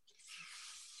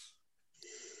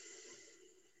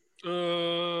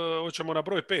 Hoćemo na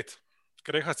broj 5.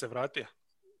 Kreha se vratio.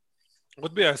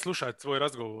 Odbija je slušati svoj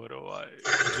razgovor.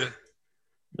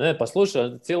 Ne, pa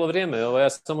sluša cijelo vrijeme. Ja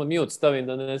samo mute stavim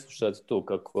da ne slušate tu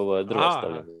kako drva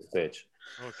stavljam u peć.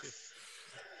 Okay.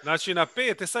 Znači na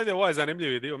 5. sad je ovaj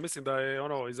zanimljivi dio. Mislim da je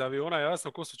iz aviona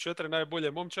jasno ko su 4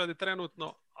 najbolje momčadi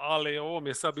trenutno, ali ovo mi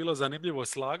je sad bilo zanimljivo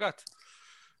slagat.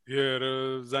 Jer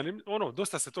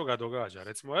dosta se toga događa.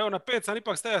 Recimo, evo na 5 sam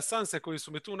ipak staja Sanse koji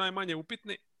su mi tu najmanje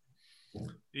upitni.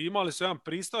 I imali su jedan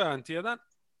pristojan tjedan.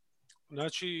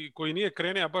 Znači, koji nije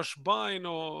krenija baš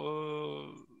bajno.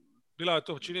 Bila je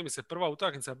to, čini mi se, prva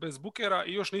utakmica bez Bookera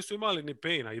i još nisu imali ni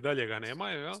Payna i dalje ga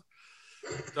nemaju, jel?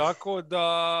 Tako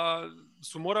da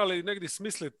su morali negdje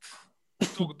smisliti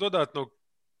tog dodatnog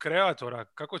kreatora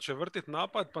kako će vrtiti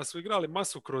napad, pa su igrali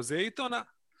masu kroz Aytona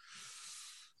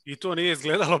i to nije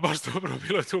izgledalo baš dobro,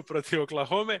 bilo je tu protiv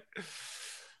Oklahome.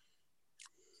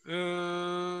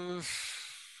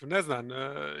 Ne znam,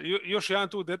 još jedan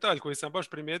tu detalj koji sam baš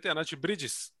primijetio, znači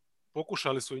Bridges,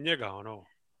 pokušali su i njega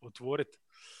otvoriti,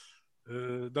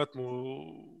 dati mu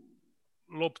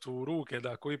loptu u ruke,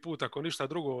 da koji put, ako ništa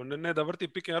drugo, ne da vrti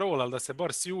pick and roll, ali da se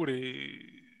bar sjuri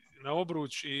na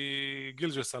obruč i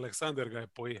Gilgeous Alexander ga je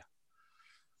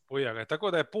pojija ga.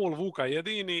 Tako da je Paul Vuka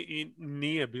jedini i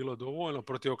nije bilo dovoljno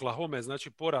protiv Oklahome,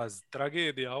 znači poraz,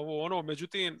 tragedija,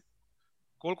 međutim,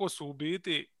 koliko su u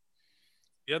biti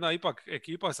jedna ipak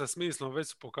ekipa sa smislom već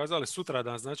su pokazali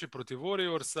sutradan, znači protiv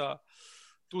Warriorsa,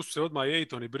 tu su se odmah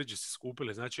Ayton i Bridges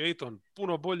skupili. Znači Ayton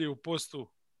puno bolji u postu,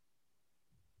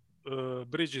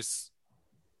 Bridges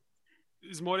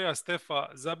izmorija Stefa,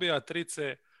 zabija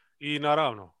trice i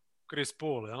naravno Chris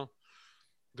Paul, jel?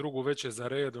 Drugu veće za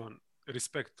redom,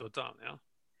 respekt totalni, jel?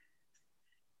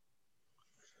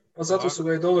 Pa zato su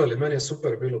ga i doveli, meni je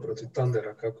super bilo protiv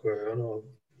Thundera, kako je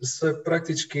sve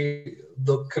praktički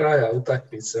do kraja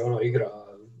utakmice igra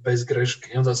bez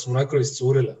greške i onda su onako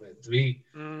iscurile dvi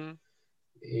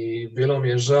i bilo mi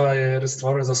je žao jer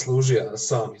stvarno je zaslužio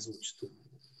sam izvući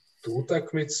tu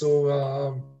utakmicu,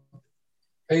 a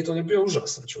Ayton je bio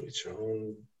užasan čovječ.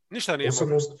 Ništa nije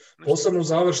posebno u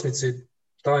završnici,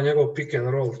 taj njegov pick and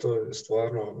roll, to je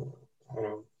stvarno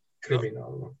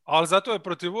kriminalno. No. Ali zato je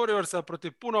protiv Warriorsa,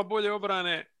 protiv puno bolje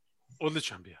obrane,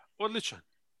 odličan bio. Odličan.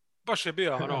 Baš je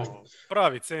bio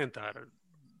pravi centar.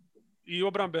 I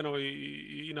obrambeno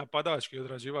i napadački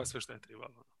odrađiva sve što je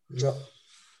trebalo. Da.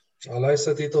 Ali aj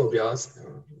sad ti to objasni.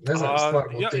 Ne znam stvar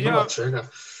motiva čega.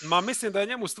 Mislim da je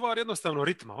njemu stvar jednostavno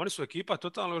ritma. Oni su ekipa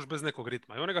totalno još bez nekog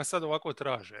ritma. I oni ga sad ovako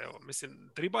traže. Evo,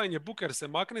 mislim, tribanje Booker se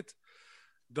maknit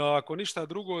da ako ništa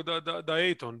drugo da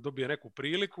Ayton dobije neku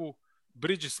priliku.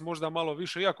 Bridges možda malo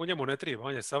više, iako njemu ne treba.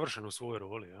 On je savršen u svojoj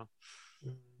roli. Ja.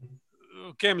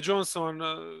 Cam Johnson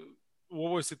u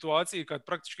ovoj situaciji kad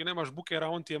praktički nemaš Bookera,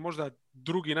 on ti je možda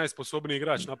drugi najsposobniji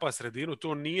igrač na pas sredinu.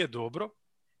 To nije dobro.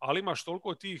 Ali imaš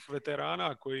toliko tih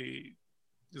veterana koji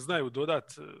znaju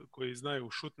dodat, koji znaju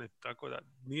šutnet, tako da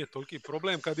nije toliki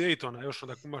problem kad je Aytona još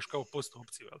onda imaš kao post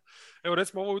opciju. Evo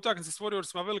recimo u ovoj utakmici s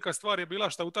Warriorsima velika stvar je bila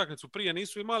što utakmicu prije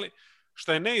nisu imali,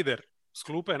 što je Nader s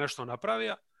klupe nešto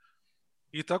napravio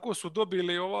i tako su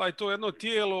dobili to jedno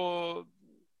tijelo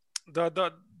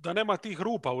da nema tih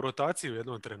rupa u rotaciji u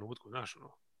jednom trenutku, znaš,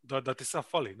 da ti sad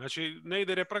fali. Znači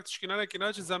Nader je praktički na neki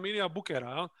način zamijenio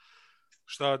Bookera,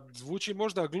 šta zvuči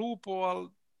možda glupo, ali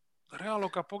realno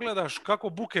kad pogledaš kako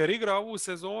Booker igra ovu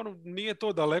sezonu, nije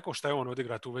to daleko šta je on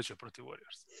odigra tu veće protiv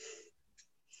Warriors.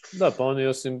 Da, pa oni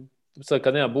osim, sad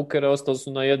kad nema Bookera, ostali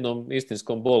su na jednom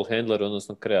istinskom ball handleru,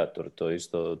 odnosno kreatoru, to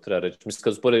isto treba reći. Mislim,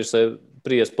 kad usporediš sa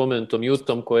prije spomenutom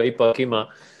Jutom, koja ipak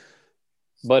ima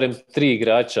barem 3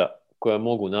 igrača koja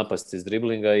mogu napasti iz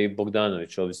driblinga i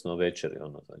Bogdanović, ovisno o večeri,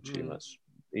 znači imaš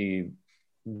i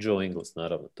Joe Ingles,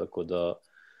 naravno, tako da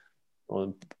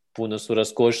puno su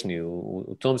raskošniji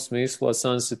u tom smislu, a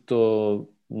sam se to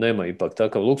nema ipak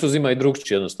takav luksuz, ima i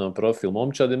drugčiji jednostavno profil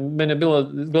momčadi. Mene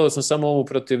gledao sam samo ovu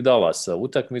protiv Dallasa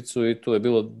utakmicu i tu je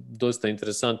bilo dosta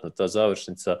interesantna ta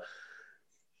završnica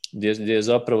gdje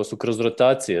zapravo su kroz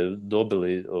rotacije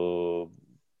dobili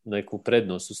neku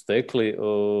prednost su stekli.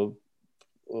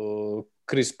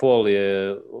 Chris Paul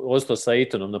je ostao sa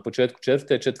Aytonom na početku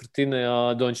četvrtine,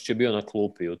 a Dončić je bio na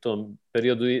klupi. U tom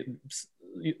periodu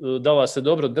Dallas se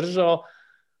dobro držao,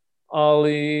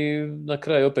 ali na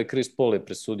kraju opet Chris Paul je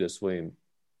presudio svojim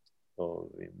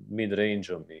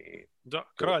mid-rangeom. Da,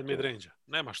 kralj mid-rangea,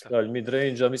 nema šta. Kralj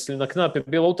mid-rangea, mislim, na knap je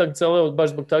bila utakmica, ali baš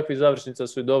zbog takvih završnica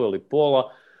su i doveli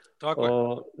Paula. Tako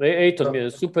je. Ayton mi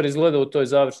je super izgledao u toj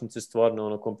završnici,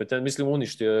 stvarno kompetentno. Mislim,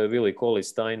 uništio je Willie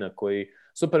Cauley-Steina koji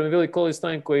super mi je Willie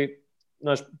Cauley-Stein koji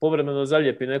povremeno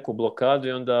zaljepi neku blokadu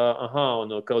i onda,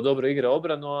 kao dobro igra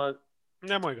obranu, a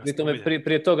nemoj ga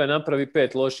prije toga napravi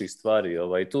 5 loših stvari.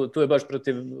 Tu je baš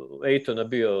protiv Aytona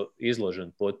bio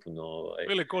izložen potpuno.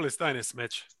 Willie Cauley-Stein je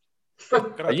smeće.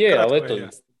 Ali eto,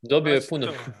 dobio je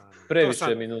puno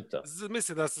previše minuta.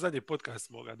 Mislim da se zadnji podcast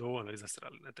smo ga dovoljno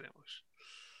izasrali, ne treba više.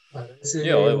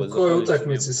 U kojoj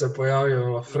utakmici se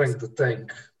pojavio Frank the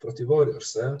Tank protiv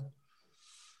Warriorsa?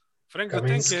 Frank the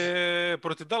Tank je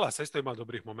protiv Dallasa isto ima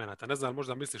dobrih momenata. Ne znam,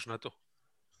 možda misliš na to.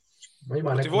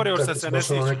 Ima protiv Warriorsa se ne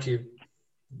sjeća. Neki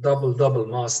double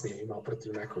masni ima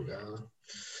protiv nekoga.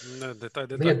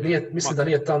 Mislim da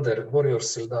nije Thunder,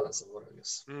 Warriors ili Dallas, zaboravio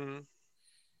sam.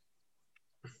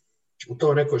 U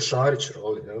to nekoj Šarić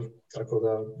roli, jel? Tako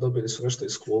da dobili su nešto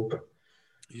iz klupe.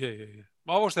 Je.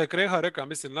 Ma ovo što je Kreha rekao,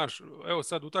 mislim, evo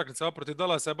sad utakmica protiv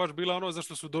Dallasa je baš bila ono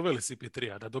zašto su doveli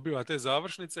CP3-a, da dobiva te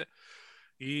završnice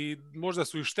i možda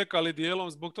su ih štekali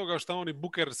dijelom zbog toga što oni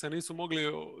Booker se nisu mogli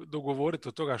dogovoriti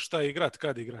od toga šta igrat,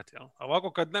 kad igrat. Jel? A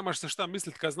ovako kad nemaš se šta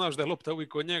misliti, kad znaš da je lopta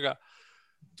uvijek kod njega,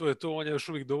 to je to, on je još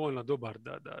uvijek dovoljno dobar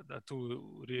da tu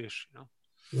riješi. Jel?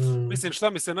 Mislim, šta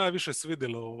mi se najviše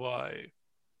svidjelo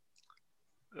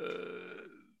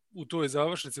u toj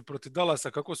završnici protiv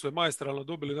Dallasa, kako su je maestralno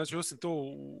dobili, znači osim to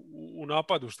u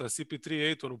napadu što CP3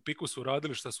 i Ayton u piku su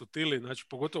radili, što su tili, znači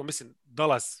pogotovo, mislim,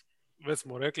 Dallas, već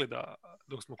smo rekli da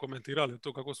dok smo komentirali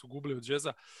to kako su gubili od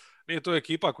Jazza, nije to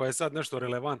ekipa koja je sad nešto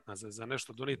relevantna za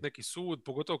nešto donijeti neki sud,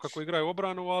 pogotovo kako igraju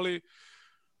obranu, ali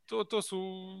to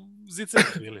su zice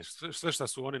bili, sve što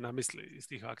su oni namislili iz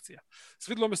tih akcija.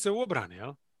 Svidilo mi se u obrani,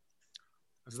 jel?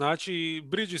 Znači,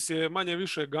 Bridges je manje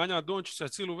više ganja Dončića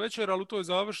cijelu večer, ali u toj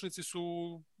završnici su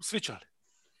svičali.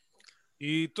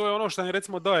 I to je ono što im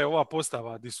recimo daje ova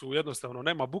postava, gdje su jednostavno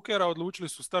nema Bookera, odlučili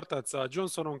su startati sa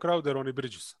Johnsonom, Crowderom i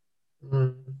Bridgesom.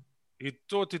 I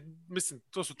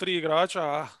to su 3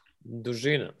 igrača.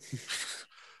 Dužina.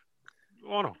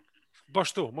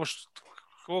 Baš to.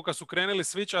 Ovo kad su krenuli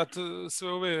svičat, sve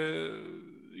ove,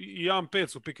 i 1-5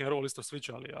 su pick and roll isto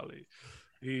svičali, ali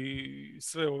i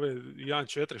sve ove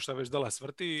 1-4 šta već dala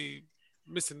svrti,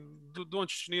 mislim,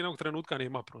 Dončić nijednog trenutka nije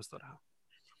ima prostora.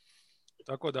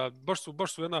 Tako da,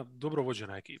 baš su jedna dobro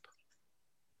vođena ekipa.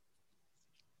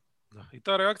 Da. I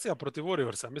ta reakcija protiv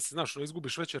Warriorsa, mislim, znaš,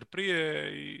 izgubiš večer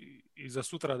prije i za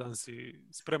sutradan si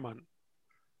spreman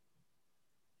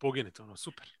poginiti,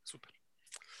 super.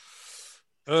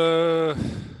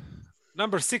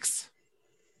 Number 6.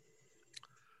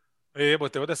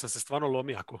 Jebote, ovdje sam se stvarno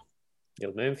lomio ako.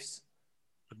 Jel Memphis?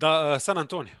 Da, San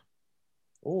Antonio.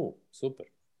 Super.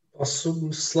 Pa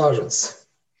slažem se.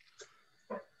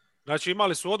 Znači,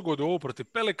 imali su odgodu ovo protiv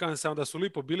Pelicansa, onda su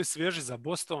lipo bili svježi za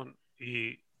Boston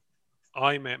i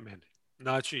ajme meni.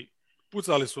 Znači,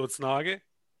 pucali su od snage,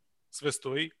 sve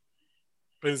stoji,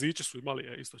 penziće su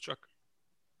imali isto čak.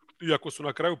 Iako su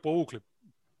na kraju povukli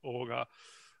ovoga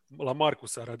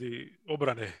Lamarcusa radi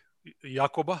obrane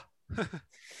Jakoba.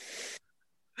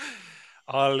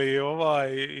 Ali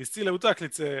iz cijele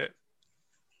utakmice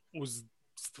uz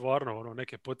stvarno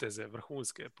neke poteze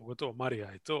vrhunske, pogotovo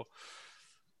Marija i to,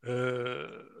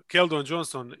 Keldon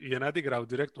Johnson je nadigrao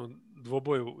direktno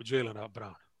dvoboju Jaylena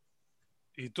Browna.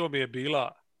 I to mi je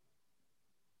bila,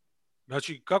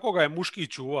 znači kako ga je muški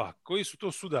čuva, koji su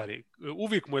to sudari,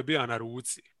 uvijek mu je bio na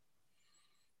ruci.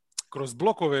 Kroz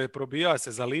blokove probija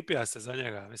se, zalipija se za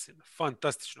njega, mislim,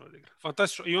 fantastično odigra.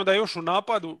 Fantastično. I onda još u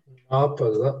napadu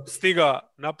stiga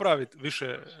napraviti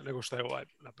više nego što je ovaj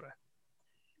napravio.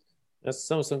 Ja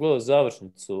samo sam gledao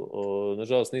završnicu,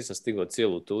 nažalost nisam stigao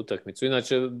cijelu tu utakmicu.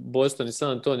 Inače, Boston i San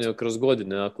Antonio kroz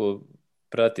godine, ako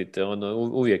pratite,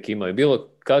 uvijek imaju. Bilo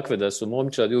kakve da su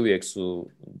momčadi, uvijek su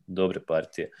dobre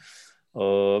partije.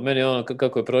 Meni je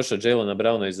kako je prošao Jaylena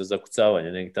Browna iza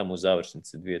zakucavanja negdje tamo u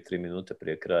završnici 2-3 minute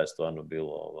prije kraja stvarno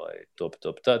bilo top.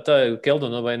 Ta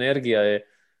Keldonova energija je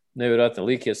nevjerojatna.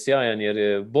 Lik je sjajan jer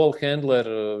je ball handler,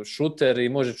 šuter i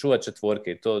može čuvati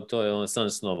četvorke i to je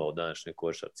san snova u današnjoj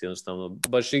košarci. Jednostavno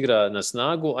baš igra na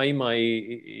snagu, a ima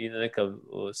i neka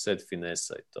set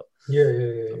finesa i to.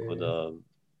 Je. Tako da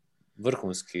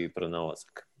vrhunski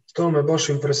pronalazak. To me baš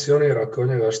impresionira kod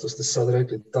njega što ste sad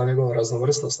rekli, ta njegova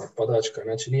raznovrsnost napadačka.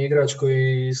 Znači nije igrač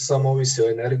koji samo ovisi o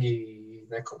energiji i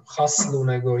nekom haslu,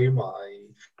 nego ima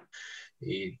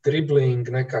i dribling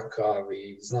nekakav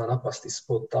i zna napasti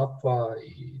spot tapa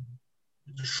i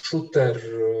šuter,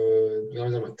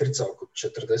 trica oko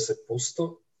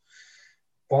 40%.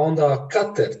 Pa onda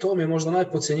cutter, to mi je možda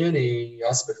najpodcijenjeniji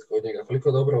aspekt kod njega,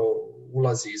 koliko dobro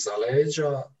ulazi iza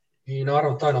leđa i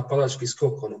naravno taj napadački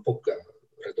skok, Pop ga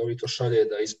redovito šalje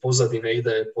da iz pozadine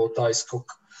ide po taj skok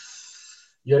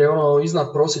jer je ono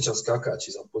iznad prosječan skakač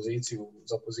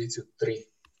za poziciju 3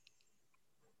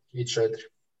 i 4.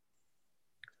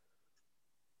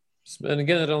 Meni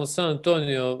generalno San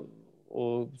Antonio,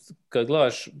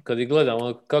 kad ih gledam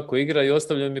kako igra, i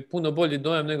ostavlja mi puno bolji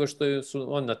dojam nego što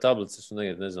su on na tablici su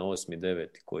negdje, ne znam, 8. 9.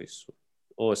 koji su.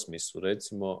 8. su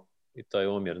recimo, i taj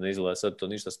omjer ne izgleda sad to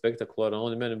ništa spektakularno,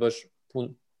 oni meni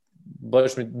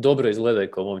baš mi dobro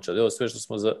izgledaju kao momčad. Evo sve što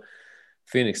smo za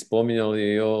Phoenix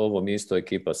spominjali, ovo mi isto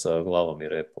ekipa sa glavom i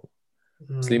repom.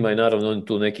 Slima i naravno on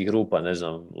tu nekih grupa, ne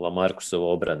znam, Lamarcusova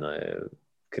obrana je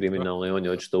kriminalna i on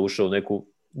je očito ušao u neku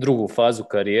drugu fazu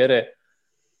karijere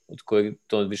od kojeg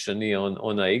to više nije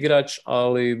onaj igrač,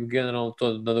 ali generalno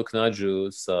to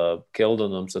nadoknađuju sa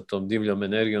Keldonom, sa tom divljom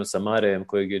energijom, sa Marejem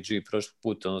kojeg je G prošli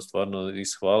put stvarno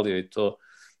ishvalio i to.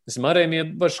 Mislim, Marej mi je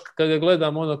baš, kad ga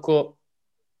gledam, ko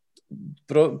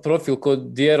profil kod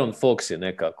De'Aaron Fox je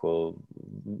nekako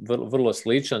vrlo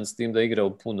sličan, s tim da igra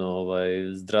u puno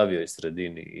zdravijoj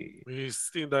sredini. I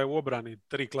s tim da je u obrani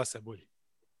 3 klase bolji.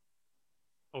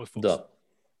 Da,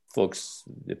 Fox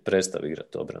je prestao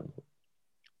igrati obranu.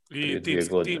 I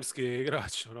timski je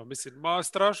igrač. Mislim,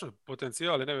 strašno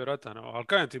potencijal je nevjerojatan. Ali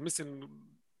kajem ti, mislim,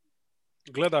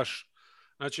 gledaš,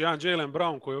 znači jedan Jaylen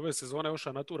Brown koji ove sezone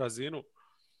ušao na tu razinu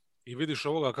i vidiš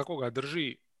ovoga kako ga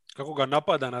drži, kako ga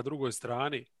napada na drugoj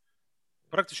strani,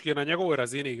 praktički je na njegovoj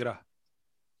razini igra.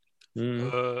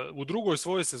 U drugoj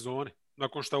svojoj sezoni,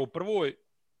 nakon što u prvoj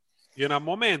je na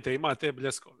momente ima te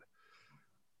bljeskove.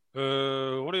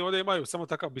 Oni ovdje imaju samo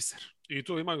takav biser i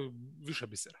tu imaju više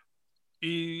bisera.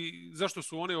 I zašto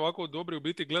su oni ovako dobri u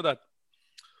biti gledat?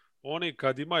 Oni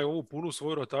kad imaju ovu punu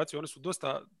svoju rotaciju, oni su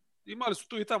dosta, imali su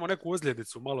tu i tamo neku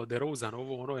ozljedicu, malo DeRozan,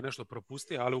 ono je nešto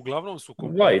propustio, ali uglavnom su...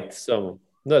 White samo.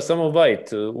 Da, samo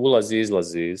White ulazi,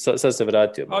 izlazi. Sad se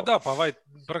vratio. A da, pa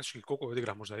White praktički koliko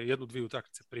odigra, možda 1-2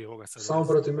 utakmice prije ovoga. Samo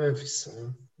protiv Memphisa.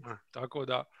 Tako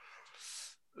da,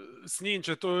 s njim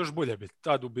će to još bolje biti.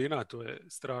 Ta dubina, to je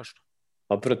strašno.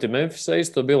 A protiv Memphisa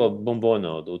isto bilo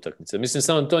bombona od utakmice. Mislim,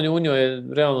 San Antonio Unio je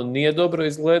realno nije dobro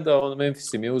izgledao,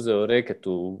 Memphis im je uzeo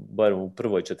reketu, barem u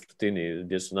prvoj četvrtini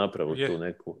gdje su napravili tu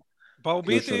neku pa u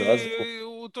biti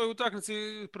u toj utakmici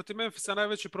protiv Memphisa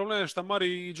najveći problem je što Murray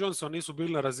i Johnson nisu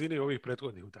bili na razini ovih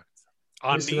prethodnih utakmica.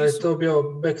 Mislim da je to bio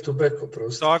back to back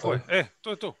oprosti. Tako je. To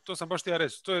je to. To sam baš htio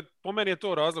reći. Po meni je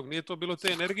to razlog. Nije to bilo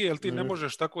te energije, jer ti ne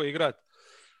možeš tako igrati.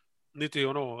 Niti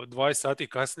 20 sati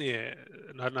kasnije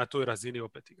na toj razini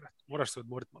opet igrati. Moraš se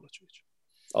odmoriti malo, čovječe.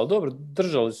 Ali dobro,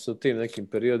 držali su se u tim nekim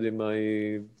periodima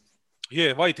i...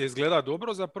 White je izgleda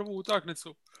dobro za prvu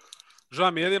utakmicu.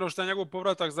 Žao mi jedino što je njegov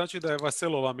povratak znači da je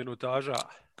Vaselova minutaža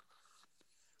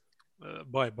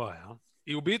bye. Ja?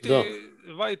 I u biti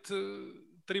White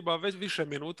treba već više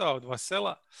minuta od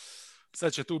Vasela.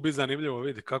 Sad će tu biti zanimljivo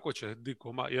vidjeti kako će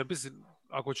Dikoma. Jer mislim,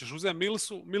 ako ćeš uzeti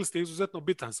Mills je izuzetno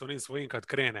bitan sa onim svojim kad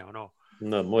krene.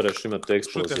 Da, moraš imati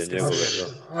eksplozije njegove.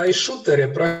 A i šuter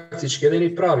je praktički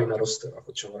jedini pravi na rosteru,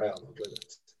 ako ćemo realno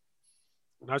gledati.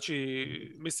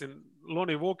 Znači, mislim,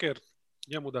 Lonnie Walker,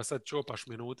 njemu da sad čopaš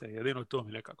minute, jedino to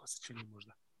mi nekako se čini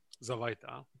možda za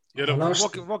White. Jer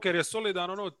Walker je solidan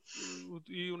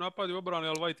i u napadu i obrani,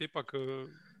 ali White je ipak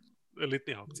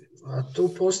elitnija opcija. A tu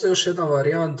postoji još jedna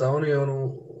varijanta, oni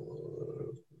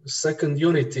second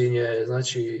unity je,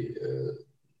 znači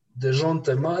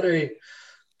Dejounte Murray,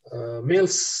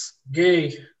 Mills,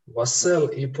 Gay, Vassell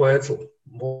i Poeltl.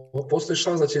 Postoji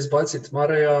šans da će izbaciti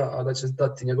Murraya, a da će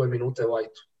dati njegove minute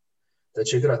Whiteu. Da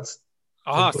će igrati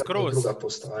druga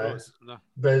postava.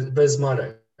 Bez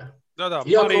Murraya. Da,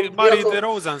 Murray i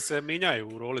DeRozan se minjaju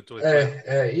u roli toj.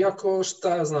 Iako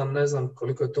ne znam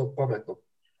koliko je to pametno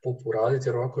Pupu raditi,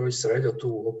 jer ovako je već sredio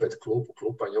tu opet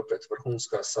klupanje opet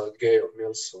vrhunska sa Gayom,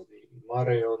 Millsom i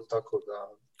Murrayom, tako da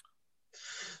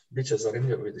bit će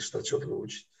zanimljivo vidjeti šta će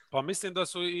odlučiti. Pa mislim da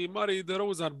su i Murray i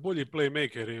DeRozan bolji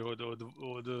playmakeri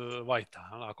od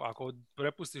Whitea. Ako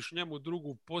prepustiš njemu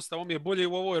drugu postavu, on je bolji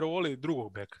u ovoj roli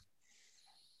drugog beka.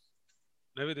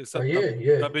 Ne vidi sad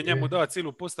da bi njemu dao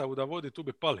cijelu postavu da vodi, tu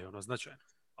bi pali značajno.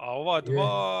 A ova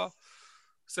dva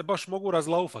se baš mogu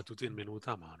razlaufati u tim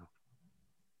minutama.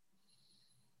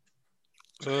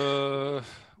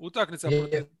 Utakmica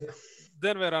protiv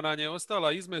Denvera nam je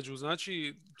ostala između,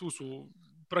 znači tu su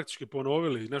praktički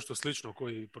ponovili nešto slično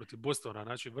koji protiv Bostona,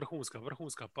 znači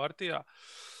vrhunska partija.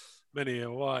 Meni je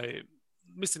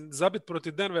mislim, zabit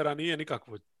protiv Denvera nije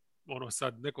nikakvo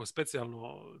sad neko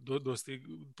specijalno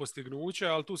postignuće,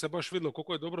 ali tu se baš vidjelo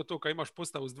koliko je dobro to kad imaš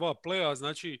postavu s 2 playa,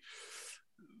 znači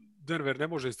Denver ne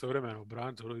može istovremeno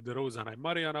braniti DeRozana i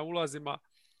Murraya na ulazima.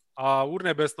 A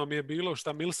urnebesno mi je bilo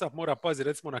šta Millsap mora paziti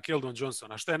recimo na Keldon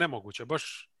Johnsona, što je nemoguće.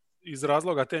 Baš iz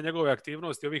razloga te njegove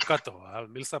aktivnosti, ovih katova.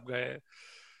 Millsap ga je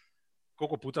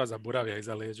koliko puta zaboravio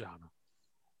iza leđa. Ono.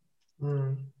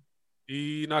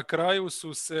 I na kraju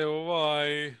su se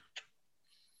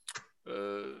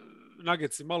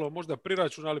Nuggetsi malo možda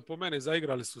priračunali, po meni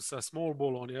zaigrali su sa small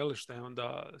ballom, jel, što je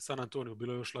onda San Antonio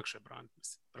bilo još lakše braniti.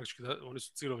 Praktički oni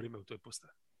su cijelo vrijeme u toj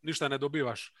postavi. Ništa ne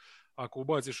dobivaš ako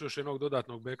ubaciš još jednog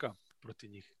dodatnog beka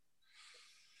protiv njih.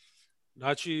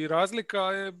 Znači, razlika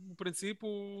je u principu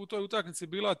u toj utakmici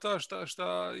bila ta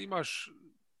šta imaš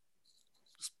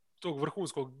tog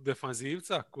vrhunskog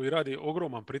defanzivca koji radi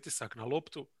ogroman pritisak na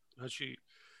loptu. Znači,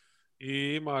 i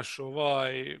imaš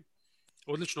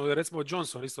odlično je recimo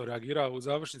Johnson isto reagirao u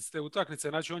završnici te utakmice.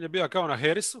 Znači, on je bio kao na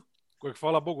Harrisu, kojeg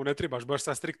hvala Bogu ne trebaš baš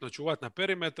sad striktno čuvati na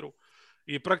perimetru.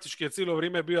 I praktički je cijelo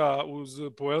vrijeme bio uz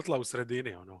Poeltla u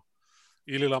sredini,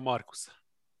 ili Lamarcusa.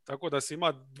 Tako da si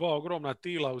ima dva ogromna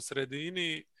tila u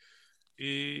sredini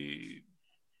i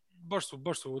baš su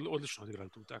odlično odigrali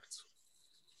tu utakmicu.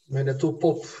 Mene tu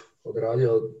Pop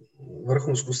odradio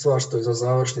vrhunsku stvar što je za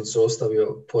završnicu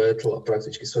ostavio Poeltla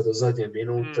praktički sve do zadnje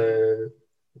minute.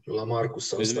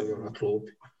 Lamarcusa ostavio na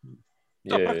klupi.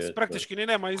 Da, praktički ni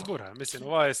nema izbora. Mislim,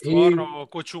 je stvarno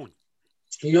ko čunj.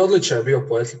 I odličan je bio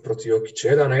Poeltl protiv Jokića.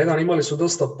 1-1, imali su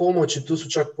dosta pomoći, tu su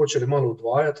čak počeli malo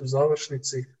udvajati u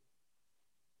završnici.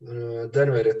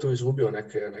 Denver je tu izgubio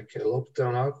neke lopte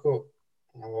onako.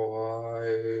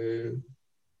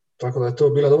 Tako da je to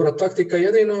bila dobra taktika.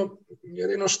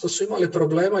 Jedino što su imali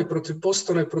problema i protiv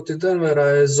Bostona i protiv Denvera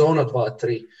je zona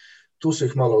 2-3. Tu su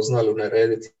ih malo znali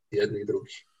unerediti jedni i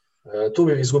drugi. Tu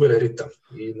bi izgubili ritam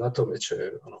i na tome će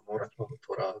morati malo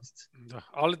poraditi. Da,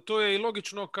 ali to je i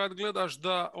logično kad gledaš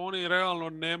da oni realno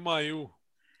nemaju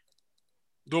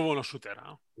dovoljno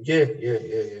šutera.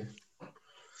 Je.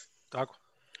 Tako.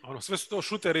 Sve su to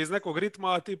šuteri iz nekog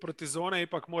ritma, a ti protiv zone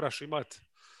ipak moraš imati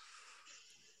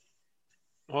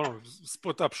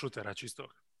spot-up šutera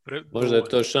čistog. Možda je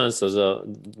to šansa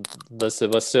da se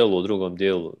Vaselu u drugom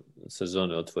dijelu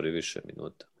sezone otvori više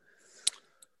minuta.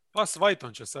 Pa s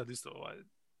Whiteom će sad isto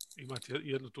imati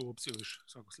jednu tu opciju više, u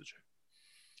svakom slučaju.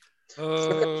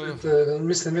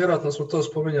 Mislim, vjerojatno smo to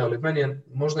spominjali. Meni je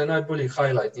možda i najbolji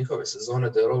highlight njihove sezone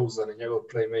DeRozan i njegov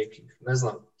playmaking. Ne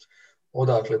znam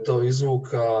odakle to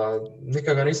izvuka.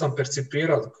 Nikad ga nisam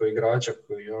percipirao kao igrača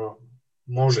koji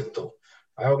može to.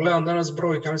 A evo gledam danas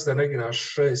brojka, mislim da je neki na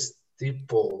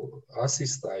 6,5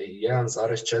 asista i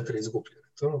 1,4 izgubljene.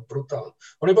 To je brutalno.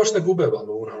 Oni baš ne gube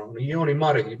baluna. I oni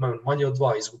Murray imaju manje od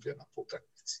 2 izgubljena po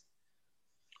utakmici.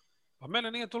 Pa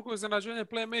mene nije toliko iznenađenje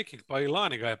playmaking, pa i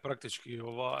lani ga je praktički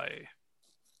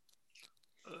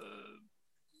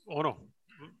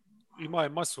ima je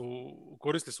masu,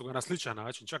 koristili su ga na sličan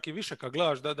način, čak i više kad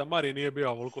gledaš da Murray nije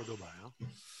bio ovoliko dobar. Ja?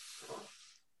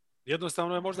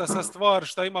 Jednostavno je možda sa stvar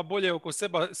šta ima bolje oko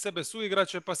sebe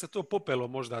suigrače, pa se to popelo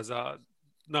možda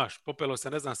popelo se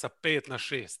ne znam sa 5 na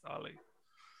 6, ali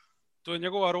to je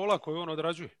njegova rola koju on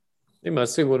odrađuje. Ima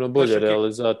sigurno bolje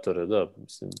realizatore, da.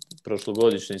 Mislim,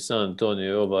 prošlogodišnji San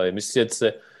Antonio mislim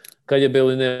se kad je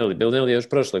Bellinelli. Bellinelli je još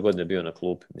prošle godine bio na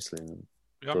klupi, mislim.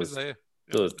 Ja mislim da je.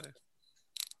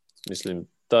 Mislim,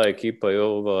 ta ekipa i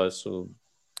ova su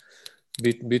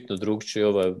bitno drugčije,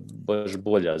 ova je baš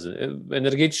bolja,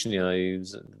 energičnija i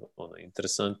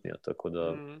interesantnija, tako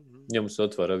da njemu se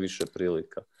otvara više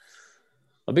prilika.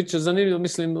 A bit će zanimljivo,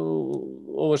 mislim,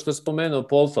 ovo što je spomenuo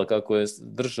Polfa, kako je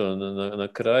držao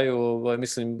na kraju,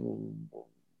 mislim,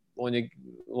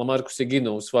 Lamarcus je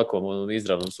ginuo u svakom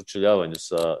izravnom sučeljavanju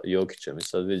sa Jokićem i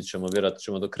sad vidjet ćemo, vjerojatno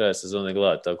ćemo do kraja sezone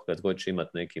gledati, tako kad hoće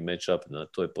imati neki match-up na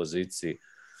toj poziciji,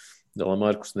 da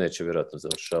Lamarcus neće vjerojatno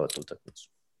završavati utakmicu.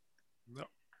 Da.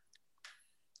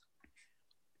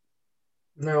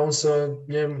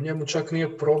 Ne, njemu čak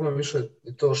nije problem više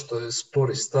i to što je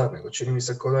spor i star, nego čini mi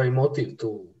se kao da je i motiv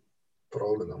tu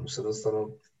problem, da mu se jednostavno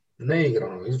ne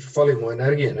igra, fali mu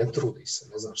energije, ne trudi se,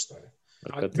 ne znam šta je.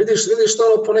 Vidiš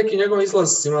to po nekim njegovim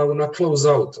izlazicima na close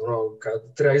out,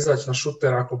 kad treba izaći na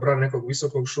šutera, ako brani nekog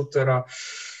visokog šutera,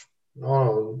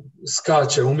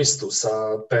 skače u mistu sa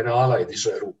penala i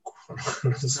diže ruku.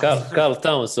 Karl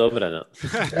Towns obrana.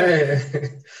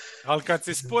 Ali kad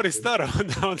si spori staro,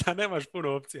 onda nemaš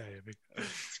puno opcija.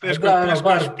 Teško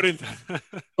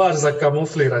baš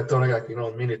zakamuflira to nekakvi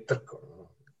mini trko.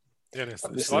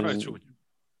 Stvarno je čudno.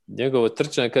 Njegovo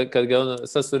trčanje, kad ga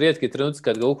sad su rijetki trenuci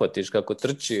kad ga uhvatiš kako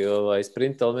trči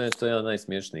sprinta, ali mene to je jedan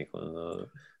najsmiješnijih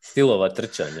stilova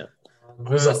trčanja.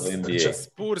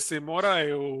 Spursi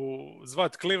moraju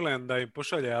zvat Cleveland da im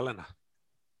pošalje Allena.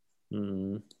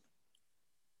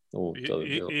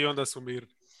 I onda su mirni.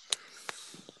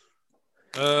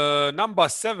 Number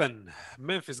 7,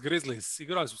 Memphis Grizzlies.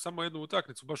 Igrali su samo jednu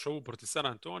utakmicu, baš ovu protiv San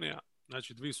Antonija.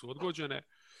 Znači, 2 su odgođene.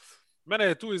 Mene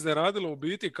je tu iznenadilo u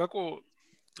biti kako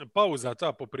pauza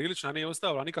ta poprilična nije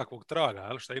ostavila nikakvog traga,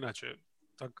 jel, što inače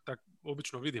tak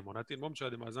obično vidimo na tim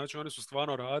momčadima. Znači, oni su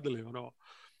stvarno radili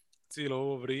cijelo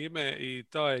ovo vrijeme i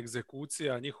ta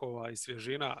egzekucija njihova i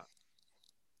svježina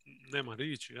nema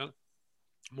riječi, jel?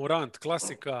 Morant,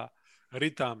 klasika,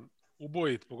 ritam,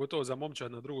 ubojit, pogotovo za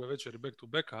momčad na drugoj večeri back to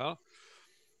backa, jel?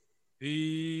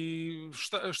 I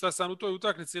šta sam u toj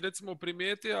utakmici recimo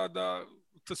primijetio, da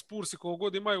Spursi koliko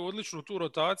god imaju odličnu tu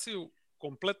rotaciju,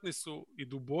 kompletni su i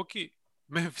duboki,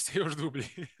 Memphis je još dublji.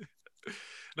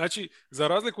 Znači, za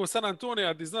razliku od San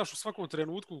Antonija, gdje znaš u svakom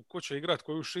trenutku ko će igrati,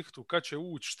 koju šihtu, kad će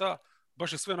ući, šta,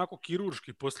 baš je sve onako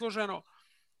kirurški posloženo.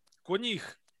 Kod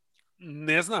njih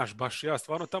ne znaš baš, ja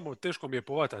stvarno tamo teško mi je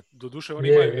povatati. Doduše oni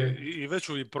imaju i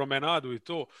veću i promenadu i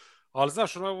to, ali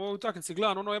znaš, u ovoj utakmici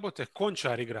gledam, jebote,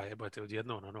 Končar igra, jebote,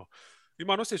 odjednom,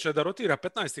 Imam osjećaj da rotira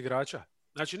 15 igrača.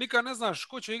 Znači, nikad ne znaš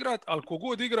ko će igrati, ali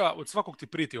kogod igra, od svakog ti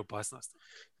priti opasnost.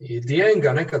 I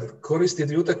Dienga nekad koristi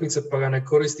 2 utakmice, pa ga ne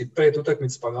koristi 5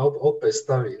 utakmica, pa ga opet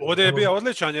stavi. Ovdje je bio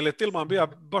odličan, jer je Tillman bio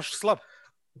baš slab.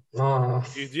 A.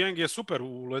 I Dieng je super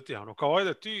uletio. Kao,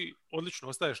 ajde, ti odlično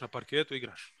ostaješ na parketu,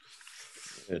 igraš.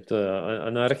 To je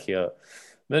anarhija.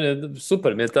 Mene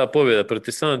super mi je ta pobjeda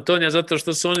protiv San Antonija, zato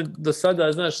što su oni do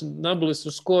sada, znaš, nabili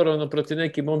su skoro protiv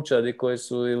nekih momčadi koji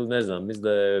su, ili ne znam, mislim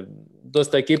da je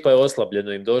dosta ekipa je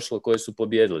oslabljeno im došlo koji su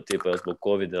pobjedili, tipa zbog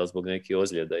COVID-a, zbog nekih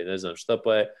ozljeda i ne znam šta,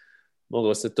 pa je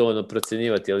moglo se to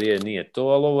procjenjivati, ali nije to,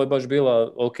 ali ovo je baš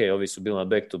bila, ovi su bila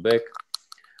back to back.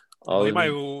 Ali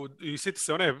imaju, i sjeti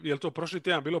se one, je li to prošli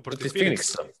tjedan bilo protiv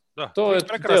Phoenixa? Da, to je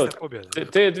prekrasne pobjede.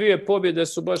 Te 2 pobjede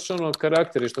su baš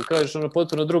karakteri, što kažeš,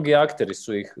 potpuno drugi akteri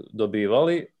su ih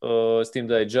dobivali, s tim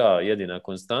da je Ja jedina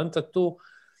konstanta tu.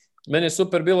 Mene je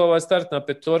super bila ova startna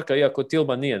petorka, iako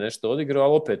Tillman nije nešto odigrao,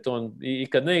 ali opet on i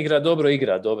kad ne igra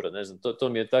dobro, ne znam, to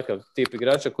mi je takav tip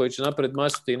igrača koji će napred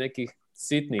masiti nekih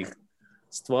sitnih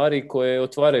stvari koje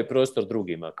otvaraju prostor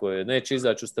drugima, koje neće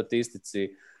izaći u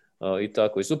statistici i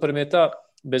tako. I super mi je ta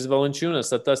bez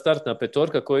Valanciunasa, ta startna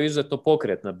petorka koja je izuzetno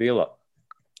pokretna bila.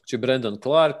 Znači Brandon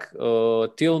Clark,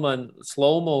 Tillman,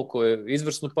 Slow-Mo koji je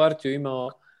izvrsnu partiju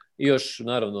imao i još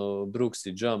naravno Brooks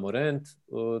i Ja Morant.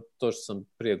 To što sam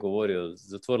prije govorio,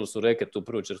 zatvorili su reket u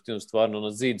prvu četvrtinu, stvarno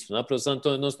na zid su. Napravo sam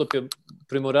to non stop je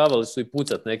primoravali su i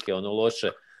pucat neke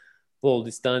loše pol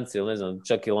distancije, ili ne znam,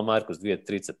 čak i Lamarcus 2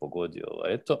 trice pogodio.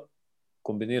 Eto,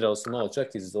 kombinirali su malo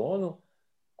čak i zonu.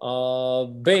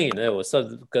 Bane, evo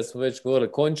sad kad smo već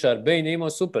govorili Končar, Bane je imao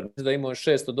super, mislim da je imao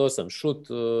 6 od 8 šut,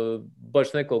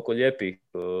 baš nekoliko lijepih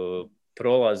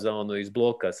prolaza, iz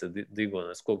bloka se digao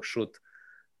na skok šut,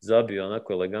 zabio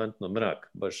onako elegantno mrak,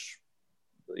 baš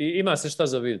ima se šta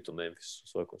za vidjeti u Memphisu u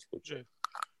svakom slučaju.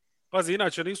 Pazi,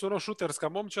 inače nisu šuterska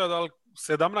momčad, ali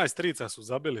 17 trica su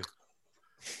zabili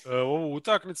ovu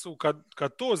utakmicu.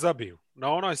 Kad to zabiju,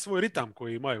 na onaj svoj ritam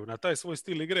koji imaju, na taj svoj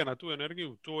stil igre, na tu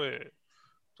energiju, to je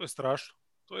strašno.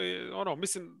 To je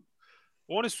mislim,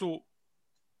 oni su,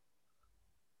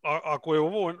 ako je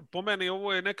ovo, po meni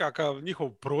ovo je nekakav njihov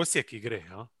prosjek igre,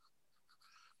 ja?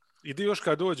 I još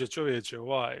kad dođe čovječe,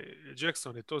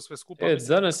 Jackson i to sve skupa.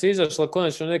 Danas je izašla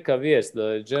konačno neka vijest da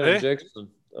je Jaren Jackson,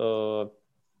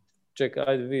 čekaj,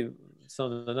 ajde vi,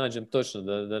 samo da nađem točno,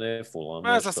 da ne fulam.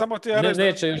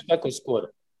 Neće još tako skoro.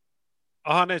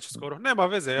 Aha, neće skoro. Nema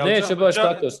veze. Neće baš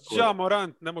tako skoro. Ja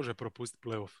Morant ne može propustiti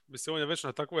play-off. Mislim, on je već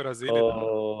na takvoj razini.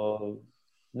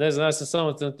 Ne znam, ja sam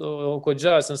samo, kod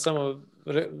Ja sam samo,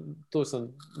 tu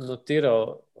sam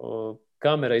notirao,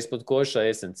 kamera ispod koša je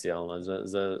esencijalna.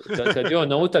 Kad je on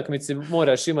na utakmici,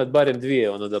 moraš imati barem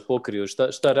 2 da pokriju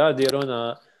šta radi, jer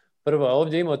ona prva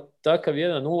ovdje imao takav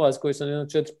jedan ulaz koji sam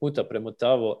 4 puta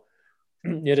premotavao,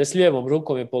 jer je s lijevom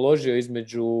rukom je položio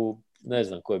između, ne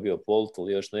znam ko je bio, Poltul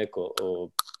ili još neko,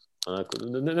 onako,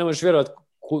 ne možeš vjerovati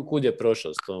kud je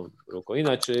prošao s tom rukom.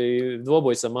 Inače i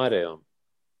dvoboj sa Marejom,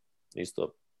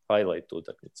 isto highlight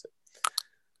utakmice.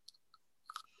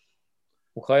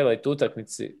 U highlight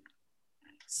utakmici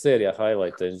serija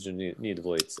highlighta između njih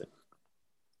dvojice.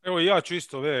 Evo ja ću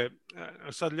isto,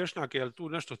 sad Lješnjak, je li tu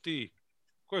nešto ti,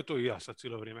 ko je to i ja sad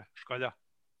cijelo vrijeme, Škalja?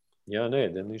 Ja ne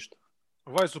idem ništa.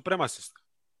 Ovaj su premasist.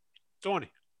 Toni.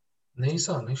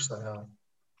 Nisam ništa, ja.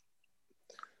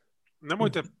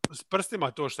 Nemojte s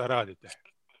prstima to što radite.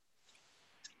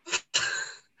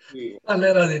 A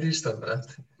ne radi ništa,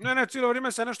 brate. Ne, cijelo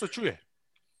vrijeme se nešto čuje.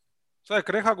 Sad je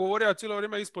Kreha govorio, a cijelo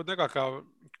vrijeme ispod nekakav,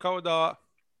 kao da...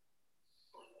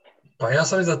 Pa ja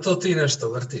sam da to ti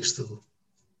nešto vrtiš tu.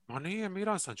 Ma nije,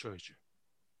 miran sam čovječe.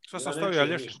 Šta sam stavio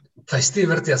Lješnjak? Pa i ti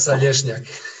vrtija sa Lješnjak.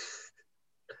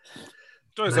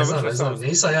 To je Ne znam, završio ne samo. znam.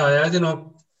 Nisam ja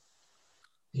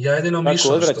jedino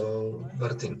mišam odvrać što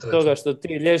vrtim. To je toga to. što ti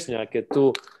lješnjake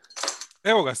tu...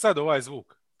 Evo ga, sad ovaj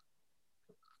zvuk.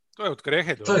 To je od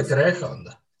Krehe To je dolazi. Kreha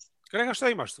onda. Kreha, šta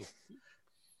imaš tu?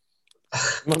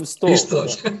 Imam 100. Pištolj.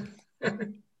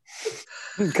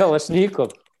 Kalašnikov.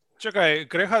 Čekaj,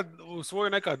 Kreha u svojoj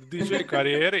nekad DJ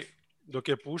karijeri, dok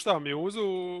je puštao mjuzu,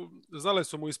 znale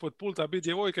su mu ispod pulta biti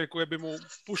djevojke koje bi mu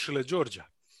pušile Đorđa.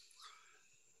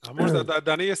 A možda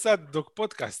da nije sad dok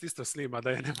podcast isto snima, da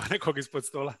je nema nekog ispod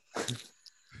stola.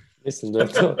 Mislim da je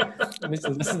to...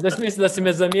 Mislim da si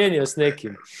me zamijenio s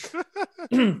nekim.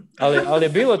 Ali je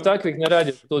bilo takvih na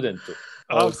Radio Studentu.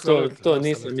 To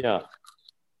nisam ja.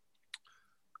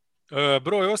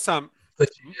 Broj 8.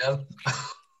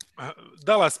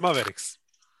 Dallas Mavericks.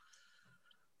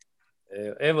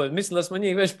 Evo, mislim da smo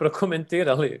njih već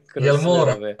prokomentirali. Jel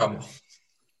moramo?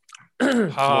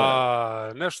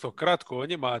 Nešto kratko o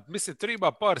njima. Mislim,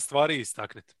 treba par stvari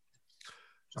istaknuti.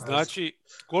 Znači,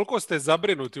 koliko ste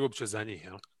zabrinuti uopće za njih?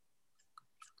 Jel?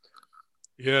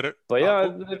 Jer pa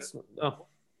ja,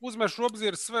 uzmeš u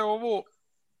obzir sve ovo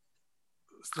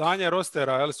stanje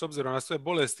rostera, jel, s obzirom na sve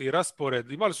bolesti i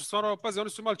raspored. Imali su stvarno, pazi, oni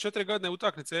su imali 4 godine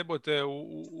utakmice jebote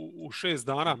u 6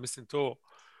 dana. Mislim, to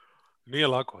nije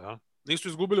lako. Jel? Nisu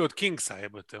izgubili od Kingsa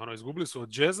jebote. Izgubili su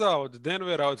od Jazza, od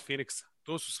Denvera, od Phoenixa.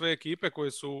 To su sve ekipe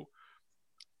koje su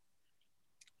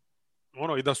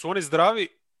i da su oni zdravi,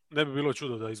 ne bi bilo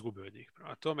čudo da izgube od njih.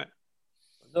 Prema tome.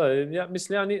 Da,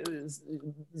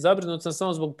 zabrinut sam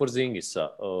samo zbog Porzingisa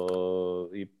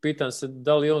i pitam se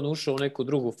da li je on ušao u neku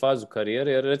drugu fazu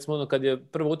karijere, jer recimo kad je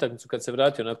prvu utakmicu kad se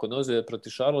vratio nakon ozljede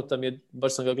protiv Charlotta,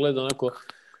 baš sam ga gledao onako,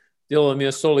 djelovalo mi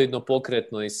je solidno,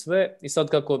 pokretno i sve, i sad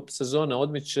kako sezona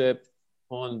odmiče,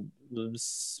 on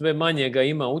sve manje ga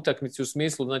ima u utakmici, u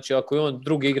smislu, znači ako je on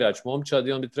drugi igrač momčad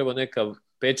i on bi trebao nekav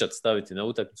pečat staviti na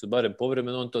utakmicu, barem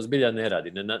povremeno, on to zbilja ne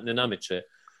radi, ne nameće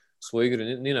svoju igru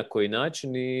ni na koji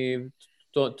način i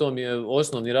to mi je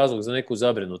osnovni razlog za neku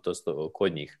zabrinutost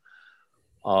kod njih.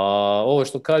 A ovo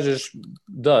što kažeš,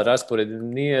 da, raspored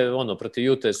nije,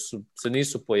 protiv Ute se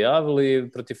nisu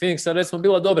pojavili, protiv Phoenixa recimo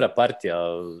bila dobra partija,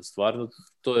 stvarno,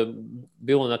 to je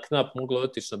bilo na knap, moglo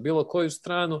otići na bilo koju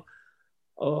stranu.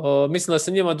 Mislim da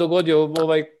se njima dogodio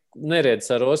ovaj nered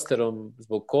sa rosterom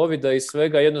zbog covida i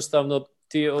svega, jednostavno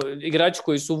ti igrači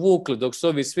koji su vukli dok su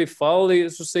ovi svi falili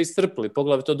su se iscrpili,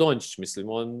 poglavito Dončić, mislim,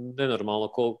 on nenormalno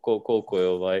koliko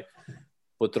je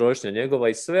potrošnja njegova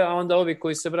i sve, a onda ovi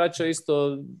koji se vraćaju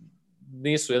isto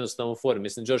nisu jednostavno u formi.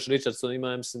 Mislim, Josh Richardson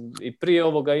ima, mislim, i prije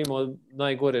ovoga imao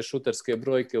najgore šuterske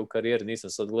brojke u karijeri, nisam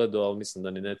sad gledao, ali mislim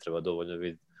da ni ne treba dovoljno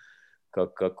vidjeti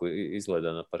kako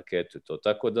izgleda na parketu i to.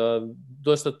 Tako da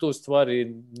dosta tu stvari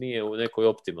nije u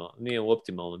nekoj nije u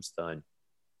optimalnom stanju.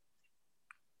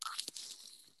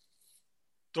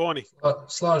 Toni.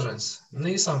 Slažem se.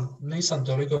 Nisam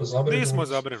toliko zabrinut. Nismo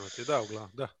zabrinuti, da,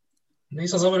 uglavnom, da.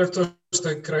 Nisam zabrinut to što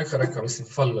je Kreha rekao, mislim,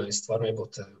 falilo je stvarno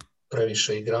jebote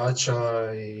previše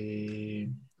igrača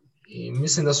i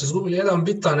mislim da su izgubili jedan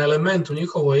bitan element u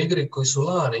njihovoj igri koji su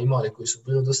lani imali, koji su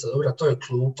bili dosta dobri, a to je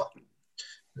klupa.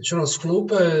 Znači s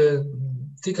klupe,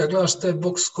 ti kad gledaš te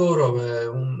box skorove,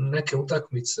 neke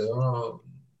utakmice,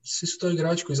 svi su to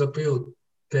igrači koji zapiju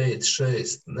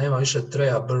 5-6, nema više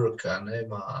Treja Burka,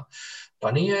 nema...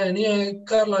 Pa nije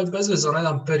Carlisle bezvezan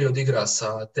jedan period igra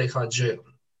sa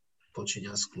THG-om,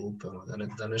 počinja s klupe,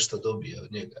 da nešto dobije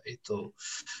od njega i to.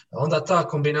 Onda ta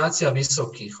kombinacija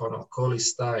visokih, Coli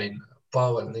Stein,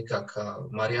 Powell nikakav,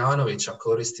 Marjanovića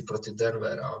koristi protiv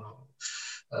Denvera,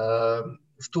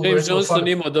 James Johnson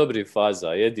imao dobri faza.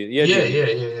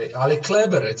 Je, ali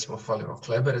Kleber recimo falimo.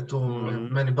 Kleber je tu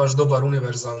meni baš dobar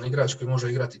univerzalni igrač koji može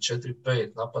igrati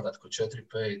 4-5, napadat ko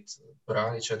 4-5,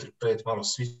 brani 4-5, malo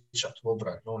svičat u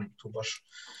obrani. On tu baš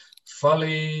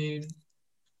fali.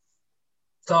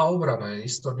 Ta obrana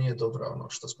isto nije dobra,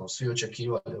 što smo svi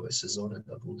očekivali ove sezone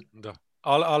da bude. Da.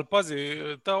 Ali pazi,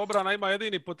 ta obrana ima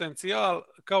jedini potencijal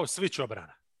kao switch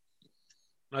obrana.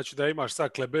 Znači da imaš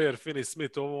sad Kleber,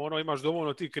 Finney-Smith, imaš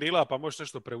dovoljno tih krila pa možeš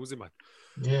nešto preuzimati.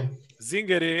 Yeah.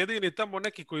 Zinger je jedini tamo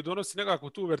neki koji donosi nekakvu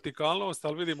tu vertikalnost,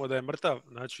 ali vidimo da je mrtav.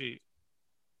 Znači,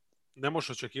 ne možeš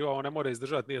očekivati, on ne mora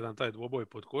izdržati nijedan taj dvoboj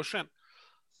pod košen,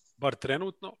 bar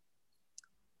trenutno.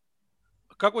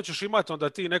 Kako ćeš imati onda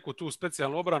ti neku tu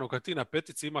specijalnu obranu kad ti na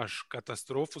petici imaš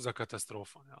katastrofu za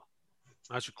katastrofom? Ja?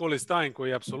 Znači, Coli Stein koji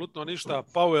je apsolutno ništa,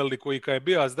 Powell koji kad je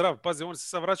bio zdrav, pazi, on se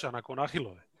sad vraća nakon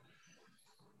Ahilove.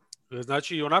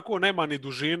 Znači, onako nema ni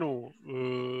dužinu,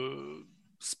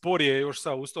 spor je još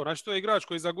sad uz to. Znači, to je igrač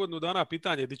koji za godinu dana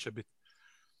pitanje di će biti.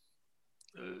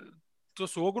 To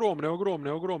su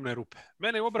ogromne rupe.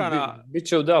 Mene obrana...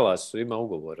 Biće u Dallasu, ima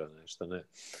ugovora, nešto ne.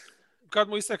 kad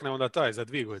mu istekne onda taj za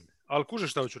 2 godine. Ali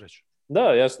kužiš šta hoću reći? Da,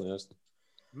 jasno.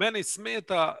 Meni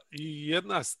smeta i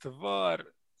jedna stvar,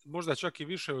 možda čak i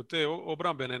više od te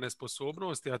obrambene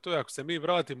nesposobnosti, a to je ako se mi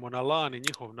vratimo na lani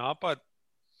njihov napad,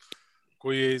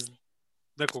 koji je iz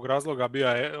nekog razloga bio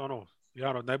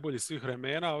jedan od najboljih svih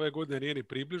vremena, ove godine nije ni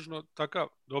približno takav.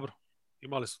 Dobro,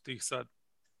 imali su tih sad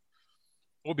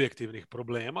objektivnih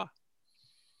problema,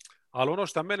 ali ono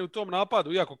što meni u tom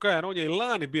napadu, iako kajan, on je i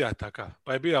lani bio takav,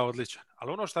 pa je bio odličan,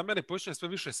 ali ono što meni počne sve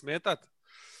više smetat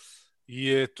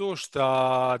je to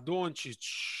što Dončić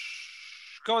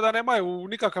kao da nemaju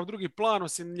nikakav drugi plan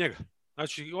osim njega.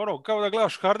 Znači, kao da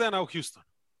gledaš Hardena u Houstonu.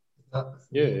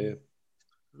 Je.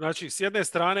 Znači, s jedne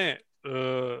strane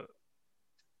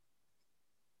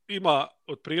ima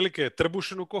otprilike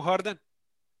trbušinu ko Harden.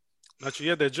 Znači,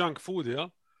 jede junk food, jel?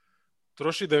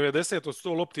 Troši 90 od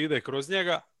 100 lopti, ide kroz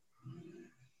njega.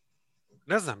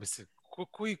 Ne znam, mislim,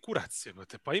 koji kurac je.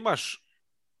 Pa imaš,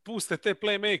 puste te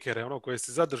playmakere, koje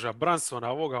se zadrža,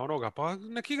 Bransona, onoga, pa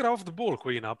nek igra off the ball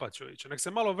koji napad, čovječe. Nek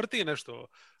se malo vrti nešto.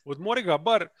 Odmori ga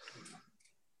bar.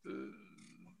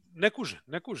 Ne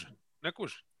kuže.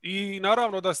 I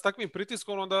naravno da s takvim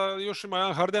pritiskom onda još ima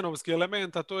jedan hardenovski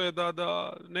element, a to je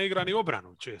da ne igra ni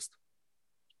obranu često.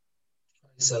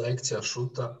 Selekcija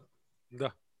šuta.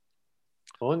 Da.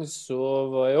 Oni su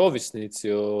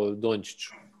ovisnici o Dončiću.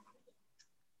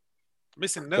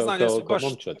 Mislim, ne znam jesu baš...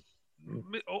 Momčad.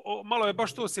 Malo je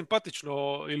baš to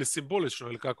simpatično ili simbolično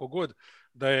ili kako god,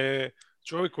 da je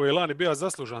čovjek koji je lani bio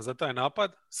zaslužan za taj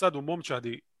napad, sad u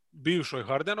momčadi bivšoj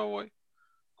Hardenovoj,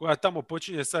 koja tamo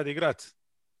počinje sad igrat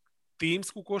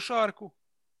timsku košarku,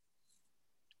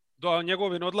 do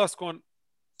njegovim odlaskom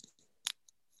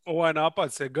ovaj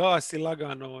napad se gasi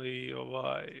lagano i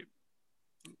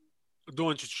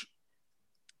Dončić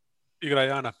igra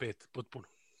 1-5 potpuno.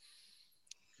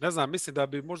 Ne znam, mislim da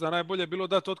bi možda najbolje bilo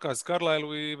dati otkaz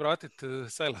Carlisle i vratiti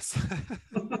Silas.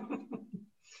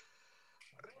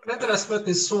 Ne treba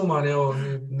smetni suman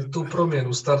ni tu promjenu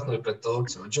u startnoj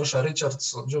petovci.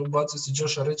 Bacio si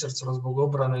Josha Richardsona zbog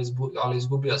obrane, ali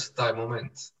izgubio si taj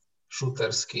moment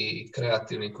šuterski,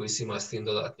 kreativni koji si ima s tim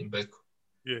dodatnim bekom.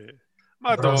 Je.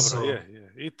 Ma Branson, dobro,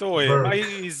 je. I to je. Ma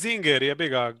i Zinger je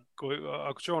biga,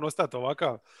 ako će on ostati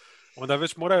ovakav, onda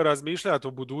već moraju razmišljati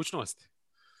o budućnosti.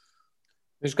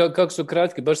 Viš kako su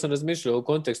kratki, baš sam razmišljao u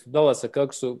kontekstu Dallasa,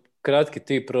 kako su kratki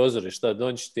ti prozori, šta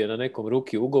Dončić ti je na nekom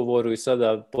ruki ugovoru i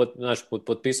sada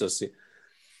potpisao si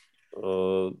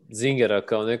Zingera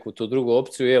kao neku tu drugu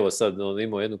opciju i evo sad on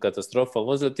imao jednu katastrofalnu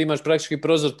ozljedu, ti imaš praktički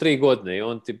prozor 3 godine i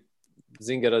on ti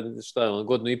Zingera, šta je on,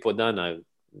 1,5 dana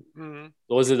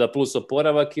ozljeda plus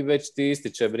oporavak i već ti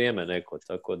ističe vrijeme neko,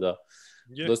 tako da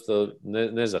dosta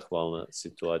nezahvalna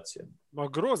situacija. Ma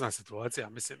grozna situacija,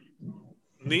 mislim.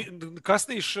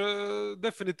 Kasniš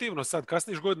definitivno sad,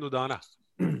 kasniš 1 godinu dana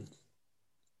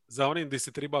za onim gdje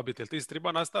si treba biti. Ti si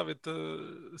treba nastaviti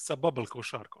sa bubble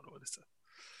košarkom ovdje sad.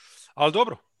 Ali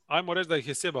dobro, ajmo reći da ih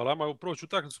je sjebalo. Ajmo proći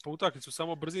utakmicu po utakmicu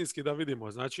samo brzinski da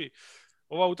vidimo. Znači,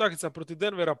 ova utakmica protiv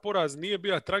Denvera poraz nije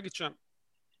bio tragičan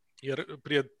jer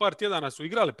prije par tjedana su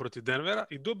igrali protiv Denvera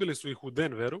i dobili su ih u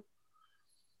Denveru.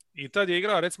 I tad je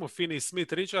igrao recimo Finney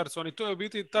Smith Richardson i to je u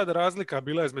biti tad razlika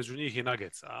bila između njih i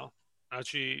Nuggetsa.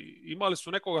 Znači, imali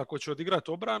su nekoga ko će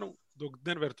odigrati obranu, dok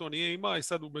Denver to nije ima i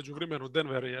sad u međuvremenu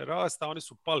Denver je rasta, oni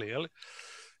su pali, jel?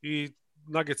 I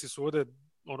Nuggetsi su ovdje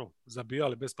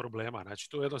zabijali bez problema. Znači,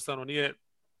 to jednostavno nije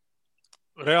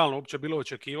realno uopće bilo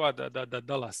očekivati da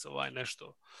Dallas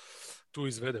nešto tu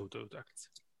izvede u toj utakmici.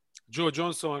 Joe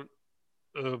Johnson,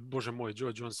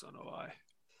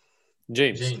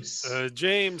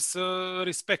 James,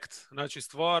 respekt. Znači,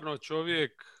 stvarno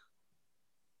čovjek.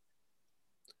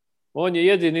 On je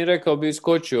jedini, rekao bi,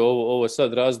 iskočio ovo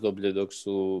sad razdoblje dok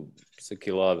su se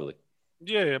kilavili.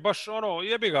 Je, baš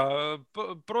jebi ga,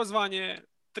 prozvanje,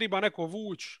 treba neko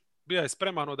vuć, bio je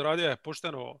spreman, odradio je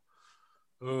pošteno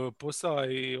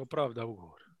posao i opravda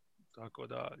ugovor. Tako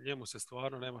da njemu se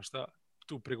stvarno nema šta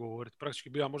tu prigovoriti. Praktički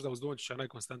bio možda uz Dončića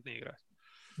najkonstantniji igrač.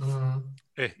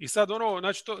 I sad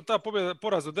znači ta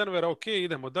poraz od Denvera, ok,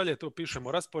 idemo dalje, to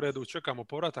pišemo rasporedu, čekamo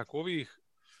povratak ovih.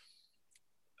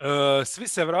 Svi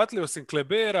se vratili osim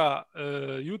Klebera,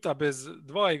 Utah bez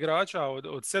 2 igrača od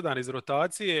 7 iz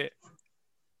rotacije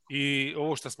i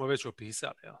ovo što smo već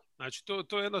opisali. Ja. Znači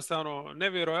to je jednostavno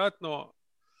nevjerojatno.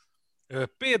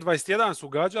 5-21 su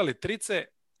gađali trice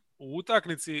u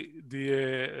utakmici gdje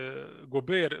je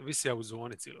Gober visio u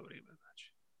zoni cijelo vrijeme.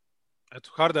 Znači.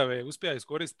 Eto, Hardaway uspija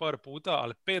iskoristiti par puta,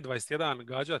 ali 5-21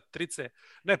 gađa trice.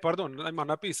 Ne, pardon, ima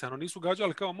napisano, nisu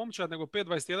gađali kao momčad, nego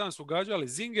 5-21 su gađali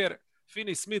Zinger,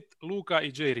 Finney Smith, Luka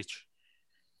i J. Rich.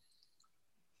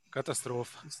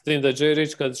 Katastrofa. S tim da Jay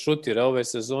Rich kad šutira ove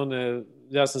sezone,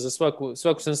 ja sam za svaku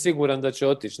sam siguran da će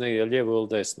otići negdje lijevo ili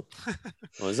desno.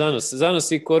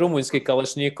 Zanosi ko rumunjski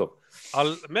kalašnjikov.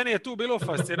 Ali meni je tu bilo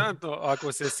fascinantno,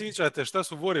 ako se sjećate šta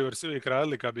su Warriors uvijek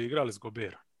radili kad bi igrali s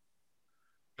Goberom.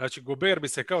 Znači, Gober bi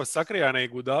se kao sakrijao na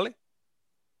Igudali,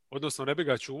 odnosno ne bi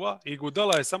ga čuva, i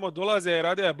Igudala je samo dolazio i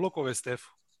radio je blokove Stefu.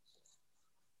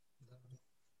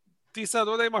 Ti sad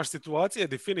ovdje imaš situacije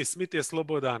gdje Finney Smith je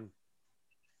slobodan.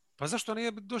 Pa zašto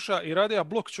nije došao i radio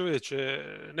blok čovječe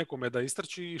nekome da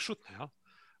istrči i šutne, ja?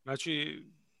 Znači,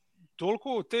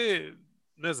 toliko te,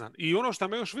 ne znam, i ono što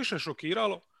me još više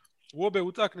šokiralo u obe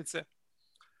utakmice,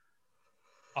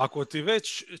 ako ti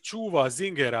već čuva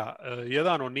Zingera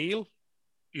jedan O'Neal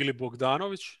ili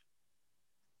Bogdanović,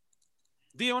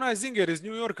 di je onaj Zinger iz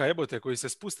New Yorka, jebote, koji se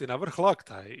spusti na vrh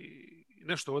lakta i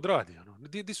nešto odradi, ono.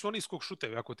 Di su oni skok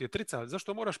šutevi? Ako ti je trica,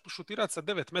 zašto moraš šutirati sa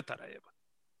 9 metara, jebote?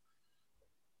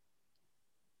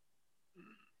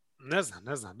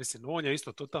 Ne znam, mislim, on je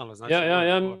isto totalno, znači...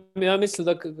 Ja mislim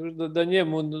da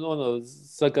njemu, ono,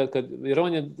 sad jer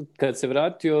on je, kad se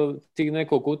vratio tih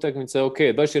nekog utakmica, ok,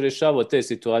 baš je rješavao te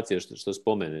situacije što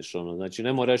spomeneš, ono, znači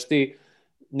ne moraš ti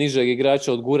nižeg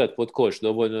igrača odgurat pod koš,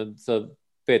 dovoljno sa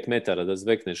 5 metara da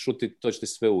zvekneš šuti, to će ti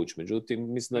sve ući,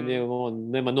 međutim, mislim da njemu on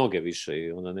nema noge više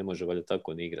i ona ne može valjda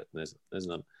tako ni igrat, ne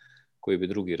znam koji bi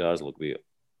drugi razlog bio.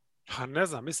 Pa ne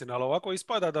znam, mislim, ali ovako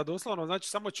ispada da doslovno, znači,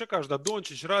 samo čekaš da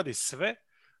Dončić radi sve,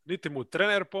 niti mu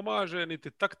trener pomaže,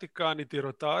 niti taktika, niti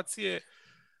rotacije,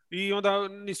 i onda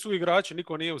ni su igrači,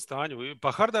 niko nije u stanju.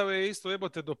 Pa Hardaway je isto,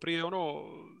 jebote, do prije ono,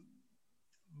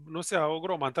 nosija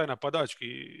ogroman taj napadački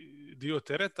dio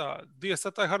tereta, di je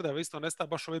sad taj Hardaway isto nesta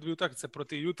baš ove dvije utakmice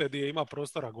protiv Ute gdje ima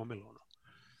prostora gomilu, ono.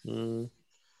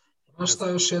 Znaš šta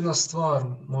je još jedna stvar,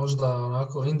 možda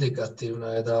onako indikativna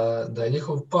je da je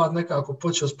njihov pad nekako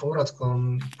počeo s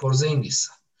povratkom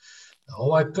Porzingisa.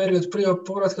 Ovaj period prije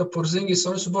povratka Porzingisa,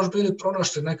 oni su baš bili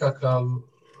pronašli nekakav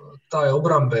taj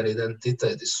obrambeni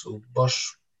identitet, su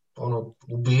baš ono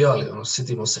ubijali, ono,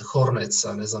 sjetimo se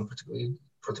Hornetsa, ne znam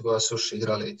protiv koga su još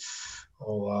igrali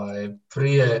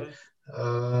prije.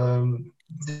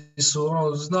 Su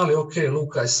ono, znali, ok,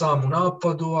 Luka je sam u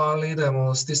napadu, ali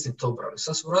idemo stisniti obranu.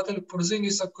 Sad su vratili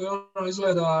Porzingisa koji ono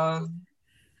izgleda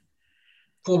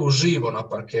poluživo na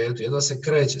parketu, jedva se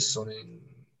kreće s onim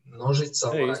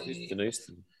nožicama.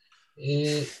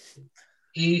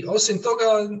 I osim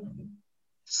toga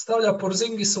stavlja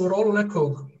Porzingisa u rolu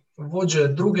nekog vođe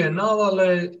druge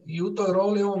navale i u toj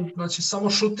roli on, znači, samo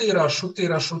šutira.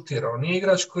 On nije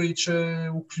igrač koji će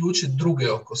uključiti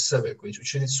druge oko sebe, koji će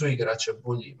učiniti su igrače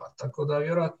boljima. Tako da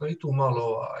vjerojatno i tu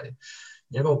malo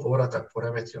njegov povratak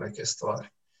poremetio neke stvari.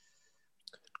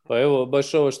 Pa evo,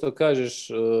 baš ovo što kažeš,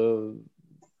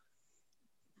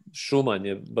 Šuman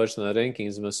je baš na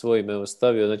rankingsima svojim evo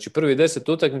stavio. Znači, prvi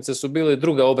 10 utakmica su bile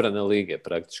druga obrana lige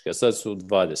praktički, a sad su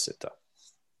 20.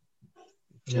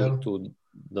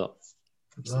 Da.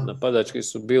 Napadački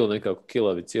su bili nekako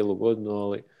kilavi cijelu godinu,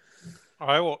 ali...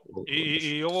 A evo,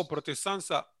 i ovo protiv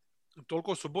Sansa,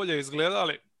 toliko su bolje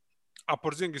izgledali, a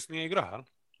Porzingis nije igrao.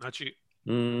 Znači,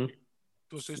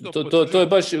 to je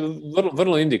baš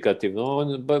vrlo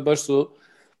indikativno. Baš su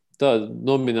ta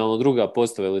nominalno druga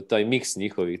postavili taj miks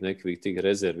njihovih nekih tih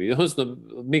rezervi. Odnosno,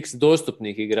 miks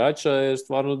dostupnih igrača je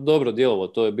stvarno dobro djelovo.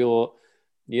 To je bilo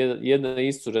jedna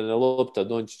iscurena lopta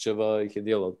Dončićeva ih je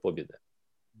djela od pobjede.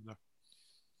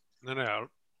 Ne, ali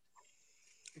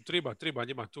treba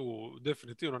njima tu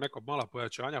definitivno neka mala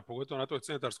pojačanja, pogotovo na toj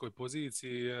centarskoj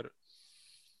poziciji, jer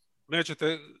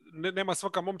nema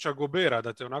svaka momča Gobera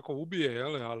da te onako ubije,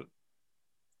 jel, ali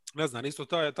ne znam, isto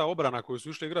ta obrana koju su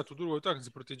išli igrati u drugoj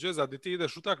utakmici protiv Jazza, gdje ti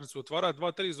ideš utakmicu otvarati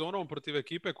 2-3 zonom protiv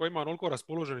ekipe koja ima onoliko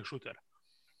raspoloženih šutera.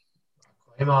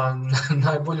 Ima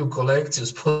najbolju kolekciju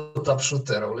spot-up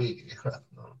šutera u ligi.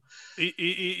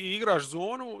 I igraš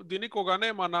zonu gdje nikoga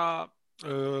nema na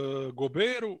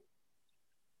Goberu,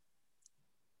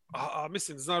 a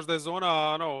mislim, znaš da je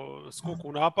zona skok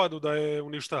u napadu da je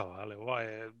uništava, ali ova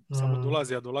je samo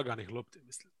dolazija do laganih lopti,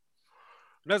 mislim.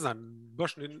 Ne znam,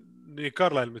 baš ni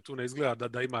Carlisle mi tu ne izgleda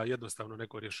da ima jednostavno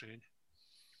neko rješenje.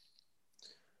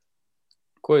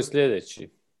 Ko je sljedeći?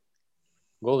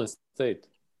 Golden State?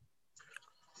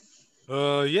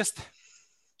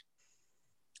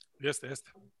 Jeste.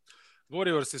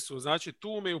 Warriorsi su, znači,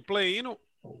 tu mi u play-inu,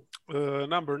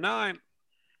 number 9.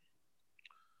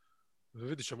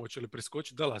 Vidit ćemo hoće li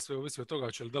preskočiti Dallas, sve ovisi od toga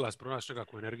hoće li Dallas pronaći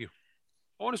nekakvu energiju.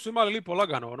 Oni su imali lipo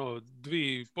lagano,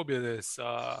 2 pobjede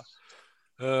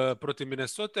protiv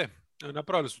Minnesota.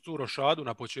 Napravili su tu rošadu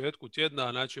na početku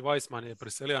tjedna, znači Weissman je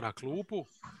preselio na klupu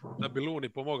da bi Luni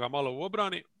pomogao malo u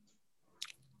obrani.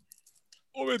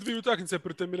 ove dvije utakmice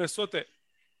protiv Minnesota,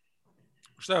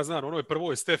 šta ja znam, ono je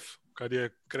prvo je Steph, kad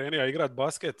je krenio igrat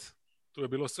basket, tu je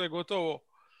bilo sve gotovo.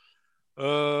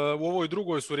 U ovoj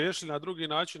drugoj su riješili na drugi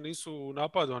način, nisu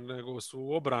napadom, nego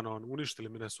su obranom uništili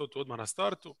Minnesota odmah na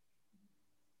startu.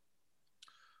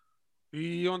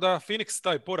 I onda Phoenix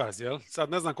taj poraz, jel? Sad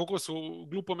ne znam koliko su,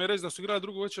 glupo mi je reći da su igrali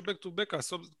drugo veće back to backa,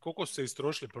 koliko su se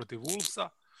istrošili protiv Wolvesa,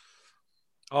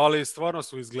 ali stvarno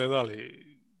su izgledali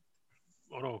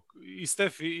ono, i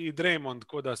Steph i Draymond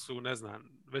ko da su, ne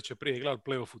znam, već je prije igrali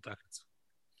playoff utakmicu.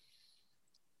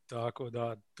 Tako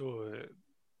da to je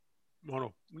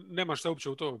ono, nema šta uopće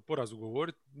u tom porazu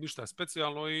govoriti, ništa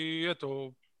specijalno i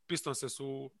eto, Pistonse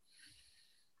su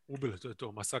ubili, to je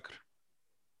to, masakr.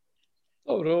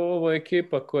 Dobro, ovo je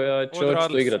ekipa koja će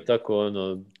očito igrati tako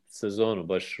ono, sezonu,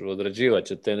 baš odrađivat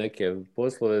će te neke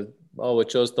poslove, a ovo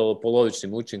će ostalo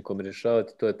polovičnim učinkom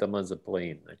rješavati, to je taman za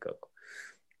play-in nekako.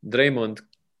 Draymond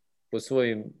po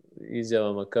svojim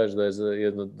izjavama kaže da je za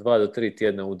 2 do 3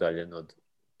 tjedna udaljen od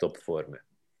top forme.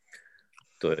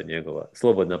 To je njegova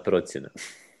slobodna procjena.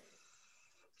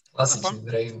 Klasični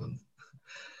Draymond.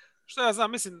 Šta ja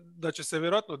znam, mislim da će se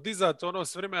vjerojatno dizati ono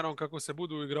s vremenom kako se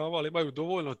budu igravali, imaju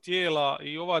dovoljno tijela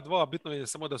i ova dva, bitno je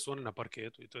samo da su oni na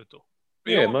parketu i to je to.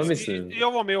 I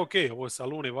ovo mi je ok, ovo sa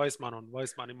Looney Weissmanom,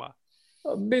 Weissman ima.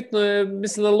 Bitno je,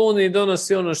 mislim da Looney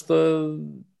donosi ono što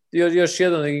još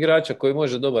jedan igrača koji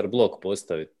može dobar blok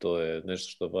postaviti, to je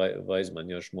nešto što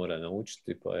Weissman još mora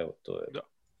naučiti, pa evo,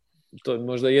 to je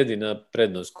možda jedina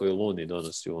prednost koju Looney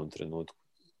donosi u ovom trenutku.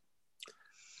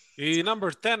 I number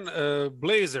 10,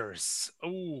 Blazers,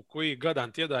 koji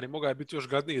gadan tjedan i mogao je biti još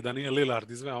gadniji da nije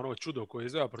Lillard izveo ono čudo koje je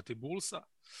izveo protiv Bullsa.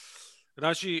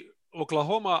 Znači,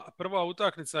 Oklahoma, prva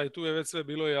utakmica i tu je već sve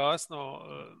bilo jasno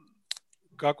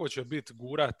kako će biti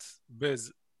gurat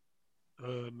bez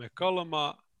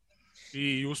McColluma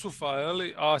i Jusufa,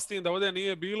 a s tim da ovdje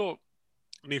nije bilo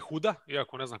ni Huda,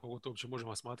 iako ne znam koliko to uopće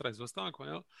možemo smatrati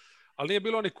izostankom, ali nije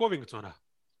bilo ni Covingtona.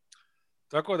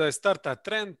 Tako da je starta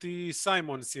Trent i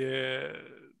Simons je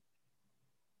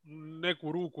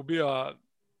neku ruku bio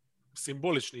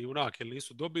simbolični junak jer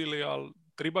nisu dobili, ali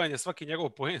tribanje svaki njegov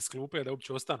poen s klupe da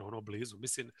uopće ostanu ono blizu.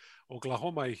 Mislim,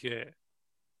 Oklahoma ih je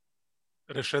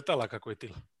rešetala kako je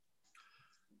tila.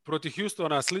 Protiv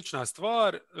Houstona slična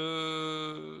stvar.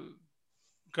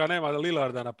 Kad nema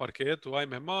Lillarda na parketu,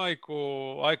 ajme majko,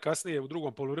 kasnije u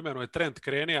drugom poluvremenu je Trent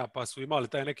krenija pa su imali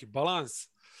taj neki balans.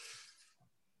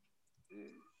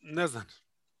 Ne znam.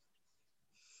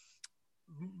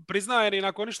 Priznajem i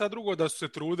nakon ništa drugo da su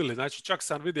se trudili. Znači čak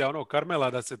sam vidio ono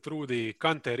Carmela da se trudi,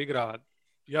 Kanter igra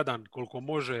jadan koliko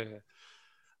može,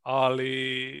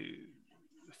 ali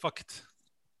fuck it.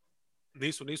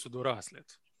 Nisu dorasli.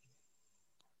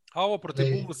 A ovo protiv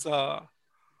Bullsa...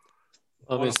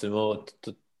 Mislim,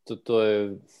 to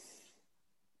je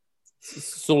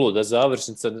suluda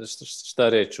završnica, šta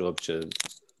reći uopće.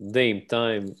 Dame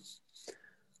time,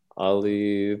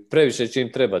 ali previše će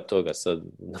im treba toga sad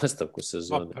u nastavku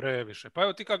sezone. Pa previše. Pa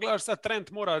evo ti kad gledaš sad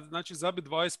Trent mora znači zabiti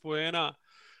 20 poena,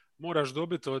 moraš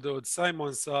dobiti od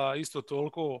Simonsa isto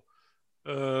toliko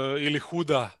ili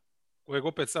Huda, kojeg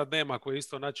opet sad nema, koji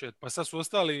isto načet. Pa sad su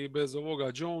ostali bez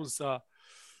ovoga Jonesa.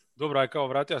 Dobra je kao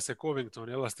vratio se Covington,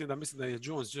 jel? S tim da mislim da je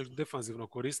Jones defanzivno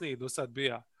korisniji do sad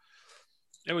bija.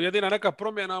 Evo jedina neka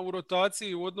promjena u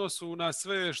rotaciji u odnosu na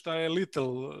sve šta je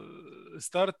Little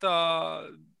starta,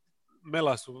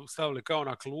 Mela su stavili kao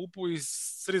na klupu i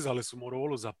srizali su mu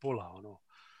rolu za pola. Ono.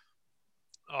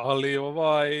 Ali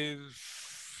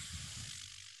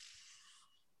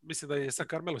mislim da je sa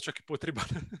Carmelo čak i potreban.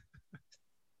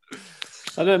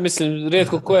 A ne, mislim,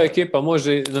 rijetko koja ekipa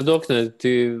može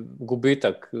nadoknaditi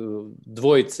gubitak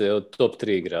dvojice od top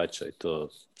 3 igrača i to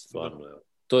stvarno je.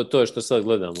 To je što sad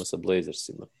gledamo sa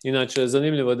Blazersima. Inače,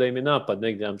 zanimljivo da im je napad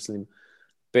negdje, ja mislim,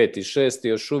 5. i 6.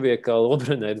 još uvijek, ali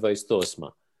obrana je 28.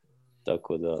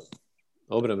 Tako da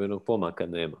obrambenog pomaka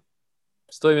nema.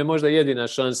 To im je možda jedina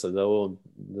šansa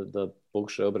da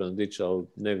pokušaju obranu dići, ali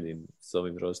ne vidim s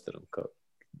ovim rosterom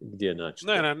gdje naći.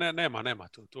 Nema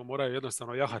to. To moraju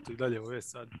jednostavno jahati i dalje ove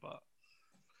sad. Pa...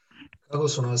 Kako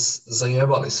su nas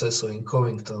zajebali sve s ovim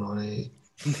Covingtonom i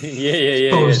je.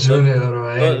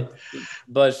 Juniorom,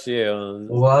 baš je.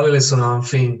 Uvalili su nam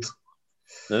fintu.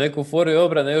 Na neku foru je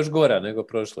obrana još gora nego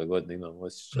prošle godine, imam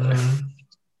osjećaj.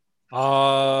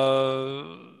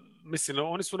 Mislim,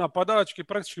 oni su napadački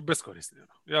praktički beskorisni.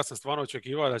 Ja sam stvarno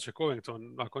očekivao da će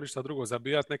Covington, ako ništa drugo,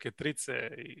 zabijati neke trice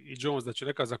i Jones da će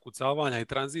neka zakucavanja i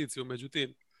tranziciju,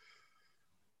 međutim,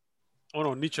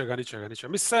 ničega.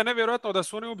 Mislim, sad je nevjerojatno da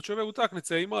su oni uopće ove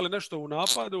utakmice imali nešto u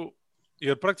napadu,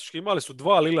 jer praktički imali su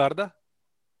 2 Lillarda,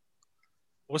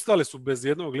 ostali su bez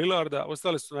jednog Lillarda,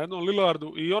 ostali su na jednom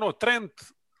Lillardu i ono Trent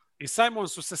i Simon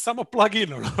su se samo plug-in,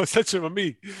 sad ćemo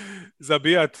mi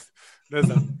zabijati, ne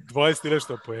znam, 20 i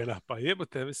nešto poena. Pa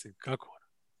jebote, mislim, kako?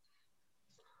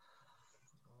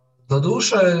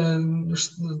 Doduše,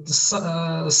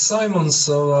 Simons,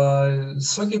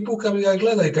 svaki put kad bi ga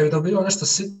gledao i kad bi dobio nešto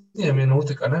sitnije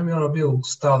minute, kad ne bi ono bio u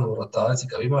stalnu rotaciji,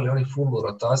 kad bi imali onih fullu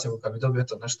rotaciju, kad bi dobio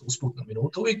to nešto usputnu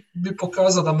minutu, uvijek bi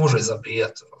pokazao da može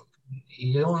zabijati.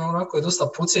 I on onako je dosta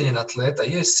podcijenjen atleta,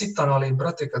 je sitan, ali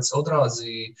brate kad se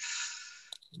odrazi,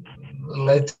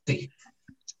 leti.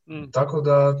 Tako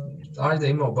da, ajde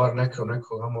imao bar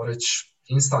neko, ajmo reći,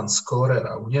 instant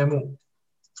scorera u njemu.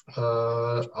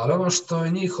 Ali ono što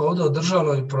je njih ovdje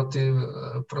održalo i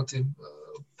protiv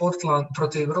Portland,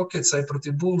 protiv Rocketsa i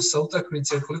protiv Bullsa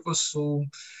utakmice, koliko su,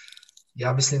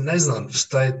 ja mislim, ne znam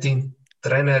šta je tim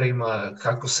trenerima,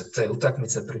 kako se te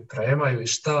utakmice pripremaju i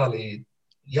šta, ali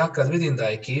ja kad vidim da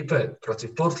ekipe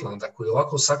protiv Portlanda koji je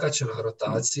ovako sakaćeno na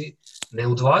rotaciji ne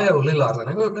udvajaju Lillarda,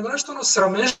 nego nešto ono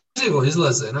sramežljivo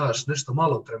izlaze, nešto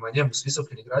malo prema njemu s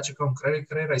visokim igračima, kao on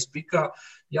kreira iz pika,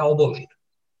 ja obolim.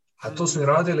 A to su i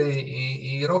radili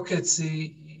i Rockets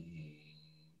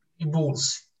i Bulls.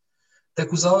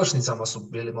 Tek u završnicama su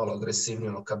bili malo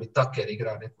agresivni, kad bi Tucker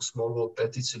igrao neku small ball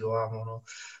peticu ili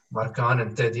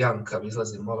Markkanen, Ted Young, kad bi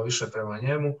izlazili malo više prema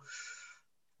njemu.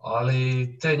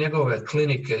 Ali te njegove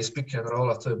klinike iz pick and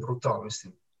rolla, to je brutalno,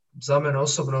 mislim. Za mene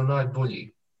osobno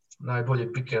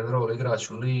najbolji pick and roll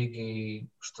igrač u ligi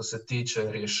što se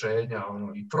tiče rješenja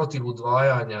i protiv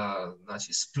udvajanja,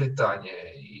 znači splitanje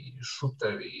i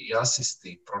šutevi i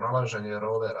asisti, pronalaženje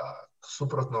rolera,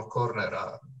 suprotnog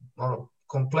kornera,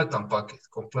 kompletan paket,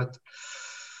 kompletan.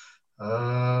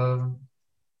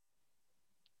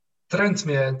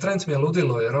 Trent mi je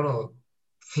ludilo jer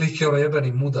Flick je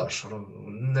jebeni mudaš,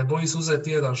 ne boji se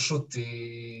uzeti jedan šut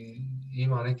i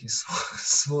ima neki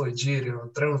svoj džir,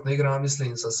 trenutno igra,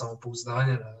 mislim, sa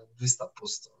samopouzdanje na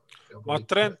 200%. Ma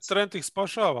Trent ih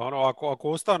spašava, ako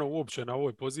ostanu uopće na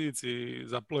ovoj poziciji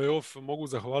za play-off, mogu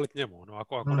zahvaliti njemu,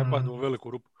 ako ne padnu u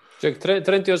veliku rupu. Ček,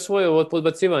 Trent je osvojio od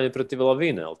podbacivanja protiv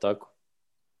Lavine, ali tako?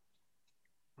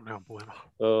 Nemam pojma.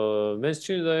 Meni se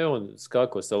čini da je on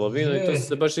skakao sa Lavinom i to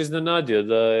se baš iznenadio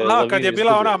da je Lavin kad je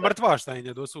bila ona mrtva šta im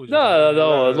je dosuđena. Da,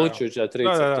 odlučujuća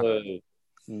trica, to je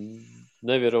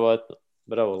nevjerovatno.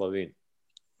 Bravo, Lavin.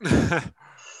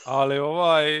 Ali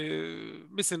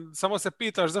mislim, samo se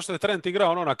pitaš zašto je Trent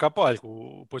igrao na kapaljku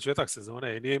u početak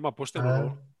sezone i nije imao poštenu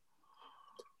rolu.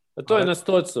 A to je na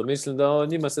stocu. Mislim da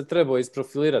njima se trebao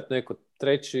isprofilirati neko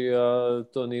treći, a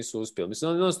to nisu uspjeli.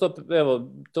 Mislim, non stop,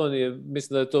 evo,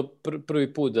 mislim da je to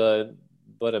prvi put da je,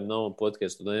 barem na ovom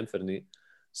podcastu, da Anthony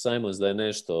Simons da je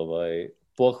nešto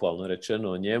pohvalno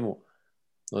rečeno o njemu,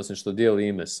 osim što dijeli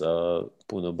ime sa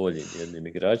puno boljim jednim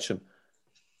igračem.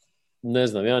 Ne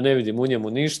znam, ja ne vidim u njemu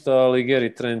ništa, ali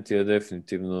Gary Trent je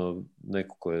definitivno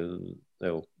neko ko je,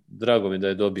 evo, drago mi da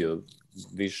je dobio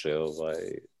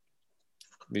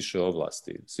više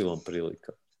ovlasti, silom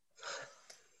prilika.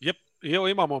 Jep, i evo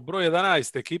imamo broj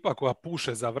 11 ekipa koja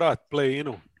puše za vrat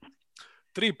play-inu.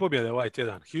 3 pobjede ovaj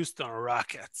tjedan. Houston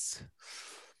Rockets.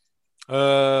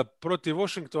 Protiv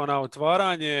Washingtona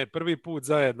otvaranje prvi put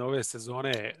zajedno ove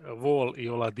sezone Wall i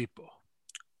Oladipo.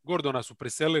 Gordona su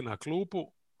preselili na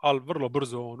klupu, ali vrlo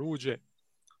brzo on uđe.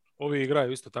 Ovi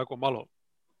igraju isto tako malo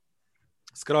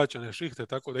skraćene šihte,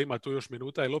 tako da ima tu još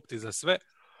minuta i lopti za sve.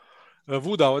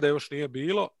 Vuda ovdje još nije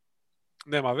bilo,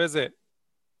 nema veze.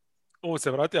 On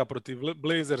se vratio protiv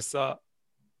Blazersa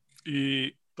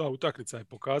i ta utakmica je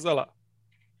pokazala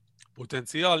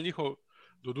potencijal njihov.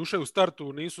 Doduše u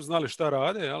startu nisu znali šta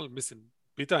rade, ali mislim,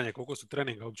 pitanje koliko su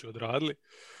treninga uopće odradili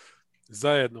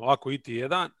zajedno, ako iti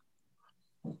jedan.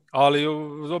 Ali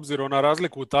obzirom na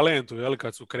razliku u talentu,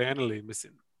 kad su krenuli,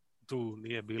 mislim, tu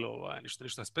nije bilo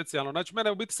ništa specijalno. Znači,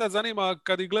 mene u biti sad zanima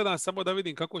kad ih gledam samo da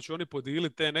vidim kako će oni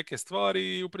podijeliti te neke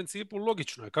stvari i u principu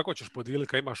logično je kako ćeš podijeliti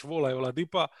kad imaš Vola i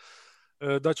Oladipa,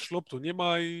 da ćeš loptu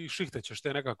njima i šihte ćeš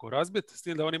te nekako razbiti. S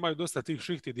tim da oni imaju dosta tih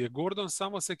šihti gdje je Gordon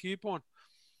samo s ekipom.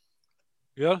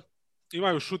 Jel?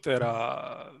 Imaju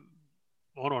šutera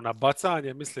na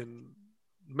bacanje, mislim,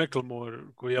 McLemore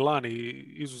koji je lani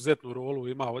izuzetnu rolu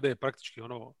ima, ovdje je praktički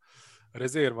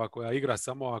rezerva koja igra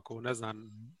samo ako, ne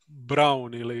znam,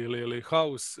 Brown ili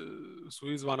House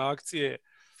su izvan akcije.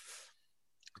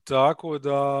 Tako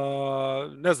da,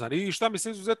 ne znam, i šta mi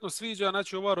se izuzetno sviđa,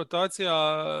 znači ova rotacija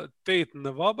Tate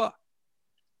Nwaba,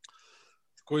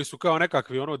 koji su kao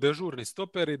nekakvi dežurni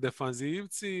stoperi,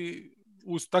 defanzivci,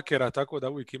 uz Takera, tako da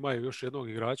uvijek imaju još jednog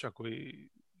igrača koji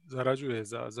zarađuje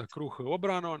za kruh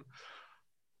obranom.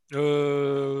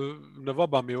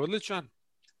 Nwaba mi je odličan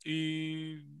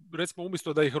i recimo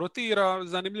umjesto da ih rotira,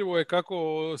 zanimljivo je kako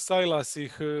Silas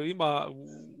ih ima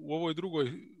u ovoj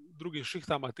drugim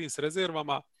šihtama, tim s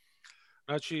rezervama.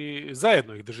 Znači,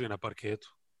 zajedno ih drži na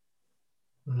parketu.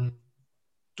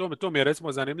 To mi je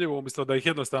recimo zanimljivo, umjesto da ih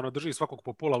jednostavno drži svakog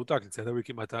po pola utakmice, da uvijek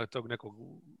ima tog nekog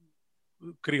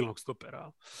krilnog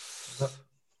stopera. Da.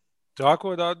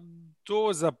 Tako da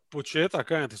to za početak,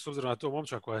 kažem ti, s obzirom na to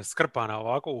momča koja je skrpana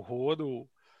ovako u hodu,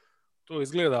 to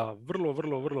izgleda vrlo,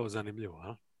 vrlo, vrlo zanimljivo.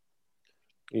 A?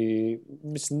 I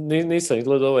mislim, nisam ih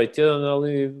gledao ovaj tjedan,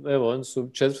 ali evo, oni su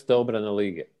 4. obrana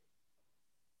lige.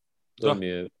 To mi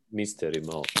je misteri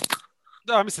malo.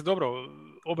 Da, mislim, dobro,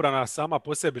 obrana sama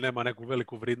po sebi nema neku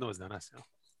veliku vrijednost danas. Ja.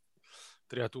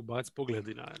 Treba tu baciti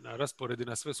pogledi na rasporedi,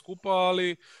 na sve skupa,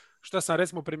 ali šta sam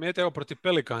recimo primijetio, evo protiv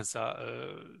Pelikansa,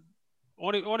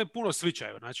 oni puno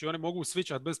svičaju, znači oni mogu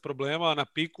svičati bez problema na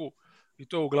piku i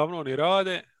to uglavnom oni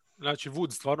rade, znači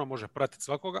Wood stvarno može pratiti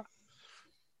svakoga.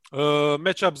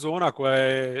 Matchup zona koja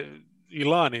je i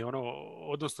lani,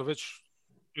 odnosno već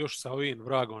još sa ovim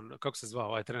vragom, kako se zvao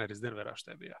ovaj trener iz Denvera,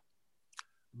 šta je bio?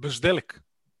 Bždelik,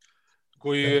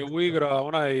 koji je u igra,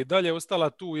 ona je i dalje ostala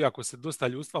tu, iako se dosta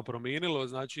ljudstva promijenilo,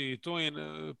 znači to im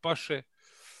paše.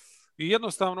 I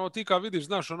jednostavno ti kad vidiš,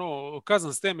 znaš,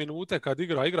 Kazan s te minute kad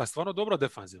igra stvarno dobro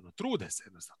defanzivno. Trude se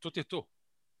jednostavno, to ti je to.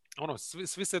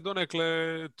 Svi se donekle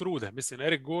trude. Mislim,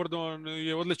 Eric Gordon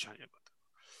je odličan.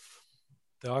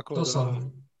 Tako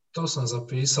to sam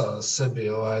zapisao sebi,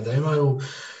 da imaju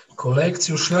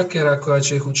kolekciju šljakera koja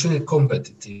će ih učiniti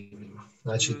kompetitivnima.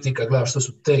 Znači ti kad gledaš što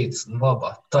su Tate,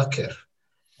 Nwaba, Tucker,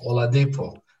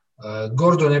 Oladipo,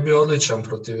 Gordon je bio odličan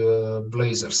protiv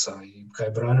Blazersa i kad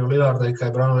je branio Lillarda i kad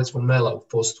je branio recimo Mela u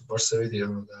postu, baš se vidi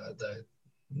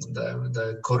da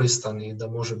je koristan i da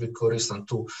može biti koristan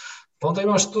tu. Pa onda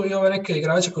imaš tu i ove neke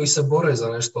igrače koji se bore za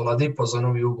nešto, Oladipo za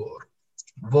novi ugovor.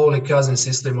 Wall i Cousins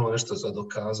isto imao nešto za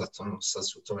dokazati, sad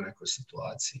su u toj nekoj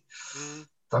situaciji.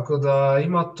 Tako da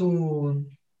ima tu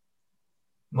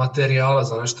materijala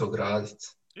za nešto graditi.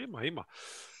 Ima.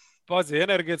 Pazi,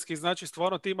 energetski, znači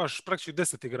stvarno ti imaš praktički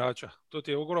 10 igrača. To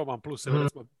ti je ogroman plus.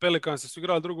 Recimo, Pelikansi su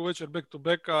igrali drugu večer back to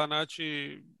backa,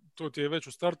 znači to ti je već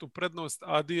u startu prednost,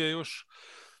 a di je još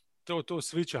to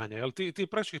svičanje. Jel ti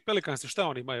praktički Pelikansi šta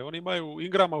oni imaju? Oni imaju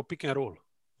Ingrama u pick and roll.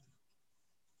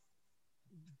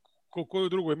 Koju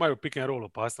drugu imaju pick and roll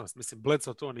opasnost? Mislim,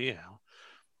 Bledsoe to nije. Jel?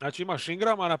 Znači imaš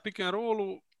Ingrama na pick and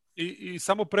rollu i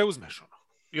samo preuzmeš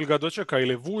Ili ga dočeka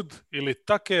ili Wood, ili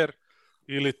Tucker,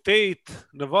 ili Tate,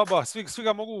 Nwaba, svi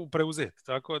ga mogu preuzeti.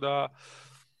 Tako da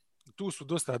tu su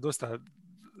dosta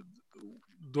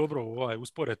dobro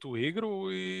uspore tu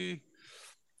igru i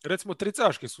recimo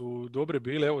tricaški su dobri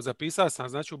bili. Evo, zapisao sam,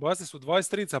 znači u basi su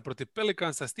 23 protiv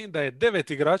Pelikansa s tim da je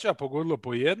 9 igrača pogodilo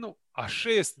po jednu, a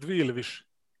 6 2 ili više.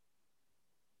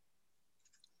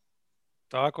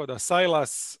 Tako da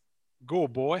Silas, go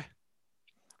boy.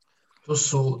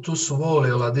 Tu su Wall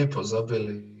i Oladipo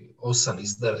zabili 8 iz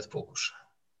 9 pokušaja.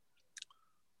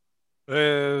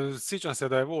 Sjećam se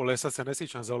da je Wall, sad se ne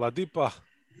sjećam za Oladipa.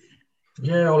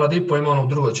 Oladipo ima u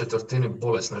drugoj četvrtini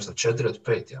bolest, nešto 4 od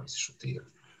 5, ja mislim, šutira.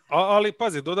 Ali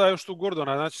pazi, dodaj još tu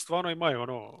Gordona, znači stvarno imaju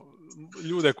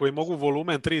ljude koji mogu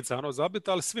volumen trica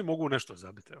zabiti, ali svi mogu nešto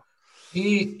zabiti.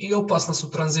 I opasna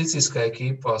su tranzicijska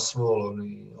ekipa s Wallom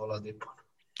i Oladipom.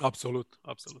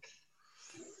 Apsolutno.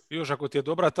 I još ako ti je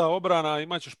dobra ta obrana,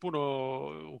 imat ćeš puno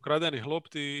ukradenih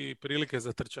lopti i prilike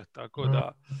za trčati. Tako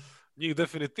da njih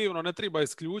definitivno ne treba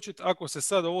isključiti ako se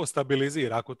sad ovo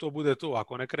stabilizira, ako to bude to,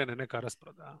 ako ne krene neka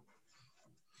rasprodaja.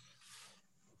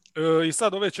 I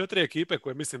sad ove 4 ekipe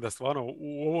koje mislim da stvarno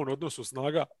u ovom odnosu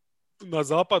snaga na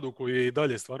zapadu, koji je i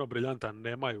dalje stvarno briljantan,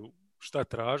 nemaju šta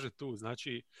tražiti tu.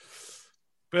 Znači,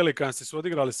 Pelikansi su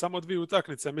odigrali samo 2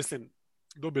 utakmice, mislim,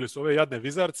 dobili su ove jadne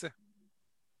Vizarce.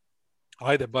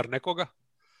 Ajde, bar nekoga.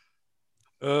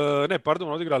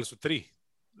 Odigrali su 3.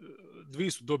 2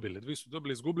 su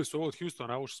dobili, izgubili su ovo od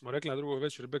Houstona, ovo što smo rekli na drugoj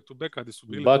večeri, back to back, kada su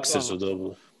bili Buckse su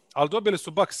dobili. Ali dobili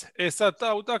su Buckse. Sad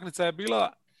ta utakmica je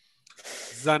bila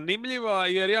zanimljiva,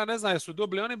 jer ja ne znam jesu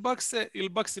dobili oni Buckse ili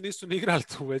Buckse nisu ni igrali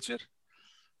tu večer.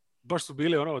 Baš su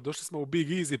bili došli smo u Big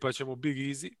Easy, pa ćemo Big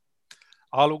Easy.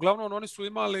 Ali uglavnom oni su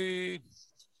imali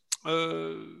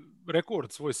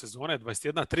rekord svoje sezone,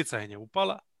 21 tricanje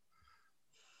upala.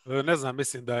 Ne znam,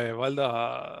 mislim da je valjda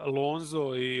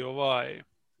Lonzo i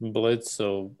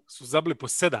Bledsoe su zabili po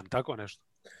 7, tako nešto.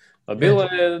 A bila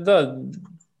je,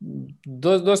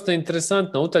 dosta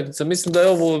interesantna utakmica. Mislim da je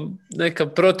ovo neka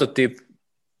prototip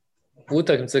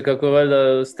utakmice kako je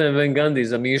valjda Stan Van Gundy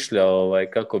zamišljao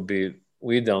kako bi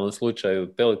u idealnom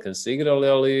slučaju Pelicans igrali,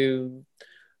 ali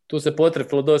tu se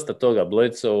potrefilo dosta toga.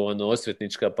 Bledsoe,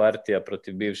 osvetnička partija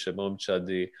protiv bivše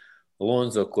momčadi,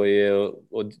 Lonzo koji je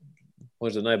od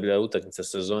možda najbolja utakmica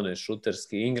sezone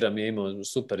šuterski. Ingram je imao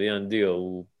super jedan dio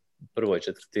u prvoj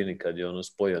četvrtini kad je ono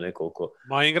spojio nekoliko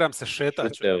Ingram se šeta.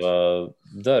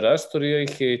 Da, rastorio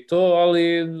ih je i to,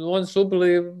 ali oni su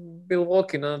ubili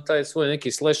Milwaukee na taj svoj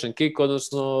neki slash and kick,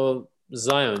 odnosno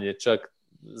Zion je čak,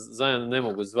 Zion ne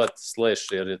mogu zvati slash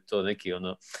jer je to neki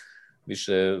ono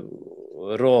više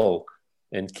roll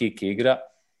and kick igra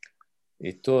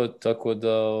i to tako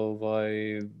da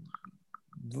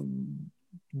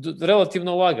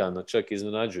relativno lagano, čak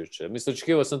iznenađujuće. Mislim,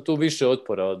 očekivao sam tu više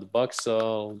otpora od Bucksa.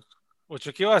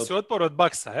 Očekivao si otpor od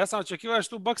Bucksa. Ja sam očekivao da će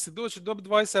tu Bucksi doći do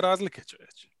 20 razlike,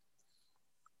 čovječe.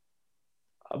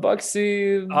 A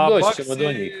Bucksi doćemo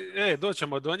do njih.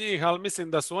 Doćemo do njih, ali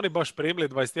mislim da su oni baš primili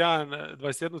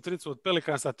 21 tricu od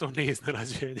Pelicansa, to nije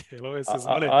iznenađenje. Ove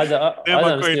sezone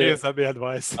nema koji nije zabija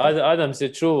 20. Adam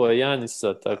se čuvao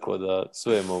Janisa, tako da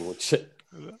sve je moguće.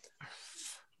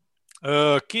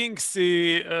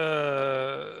 Kingsi,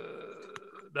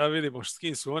 da vidimo s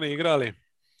kim su oni igrali.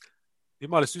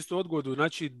 Imali su isto odgodu,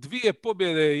 znači 2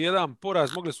 pobjede i 1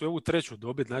 poraz, mogli su ovu 3.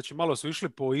 dobiti, znači malo su išli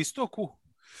po istoku.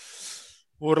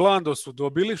 Orlando su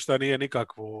dobili, što nije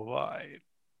nikakvo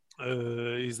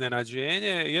iznenađenje.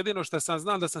 Jedino što sam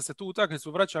znao da sam se tu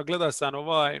utakmicu vraćao, gleda sam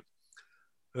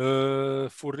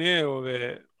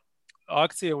Fournierove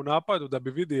akcije u napadu da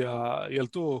bi vidio je li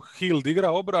to Hield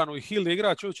igra obranu i Hield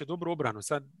igra čovječe dobru obranu.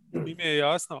 Sad mi je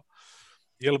jasno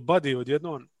je li Buddy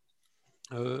odjednom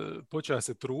počeo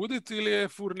se truditi ili je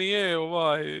Fournier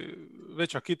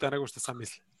veća kita nego što sam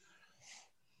mislio.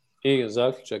 I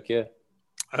zaključak je?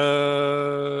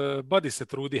 Buddy se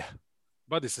trudija.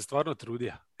 Buddy se stvarno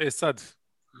trudija. Sad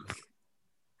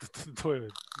to je,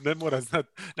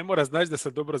 ne mora znati da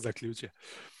se dobro zaključuje.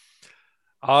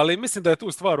 Ali mislim da je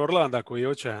tu stvar Orlanda koji je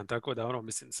očajan, tako da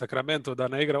mislim Sacramento da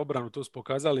ne igra obranu, to su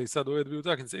pokazali i sad ove 2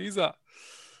 utakmice iza.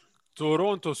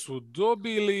 Toronto su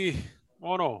dobili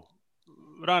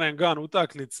run and gun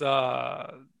utakmica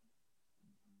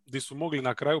gdje su mogli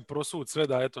na kraju prosut sve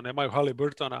da nemaju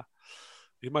Haliburtona,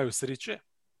 imaju sriće.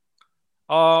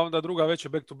 A onda druga već je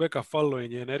back-to-backa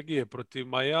following energije protiv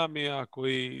Miamija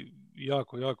koji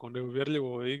jako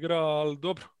neuvjerljivo igra, ali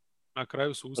dobro. Na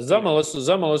kraju su uspjeli.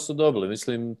 Zamalo su dobili.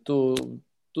 Mislim,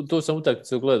 tu sam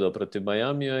utakmicu gledao protiv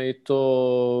Miamija i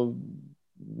to,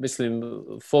 mislim,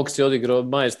 Fox je odigrao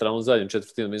maestralno u zadnjem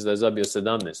četvrtinu, mislim da je zabio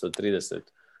 17 od 30.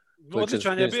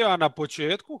 Odličan je bio na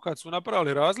početku, kad su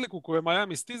napravili razliku koju je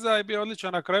Miami stiza i bio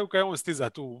odličan na kraju kad je on stiza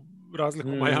tu razliku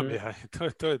Miamija.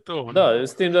 To je to. Da,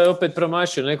 s tim da je opet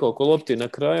promašio nekoliko lopti na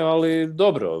kraju, ali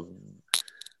dobro.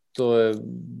 To je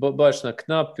baš na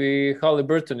knap i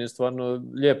Haliburton je stvarno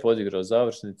lijepo odigrao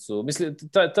završnicu. Mislim,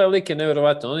 taj lik je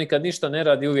nevjerovatno. On nikad ništa ne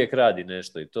radi, uvijek radi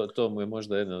nešto i to mu je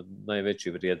možda jedna od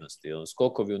najvećih vrijednosti.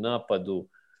 Skokovi u napadu,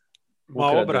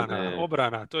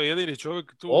 obrana. To je jedini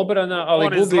čovjek tu. Obrana,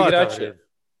 ali gubi igrače.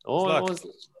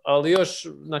 Ali još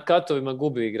na katovima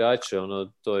gubi igrače.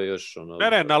 To je još...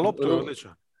 na loptu je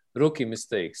odličan. Rookie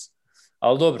mistakes.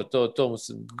 Ali dobro, to mu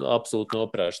se apsolutno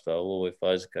oprašta u ovoj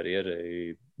fazi karijere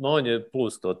i on je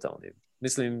plus totalni.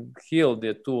 Mislim, Hield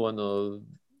je tu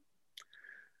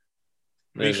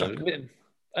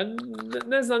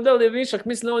ne znam da li je višak,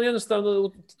 mislim on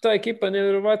jednostavno, ta ekipa je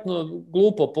nevjerovatno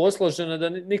glupo posložena da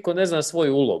niko ne zna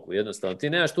svoju ulogu, jednostavno. Ti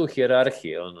nemaš tu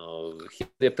hijerarhije,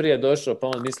 Hield je prije došao pa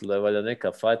on misli da je valjda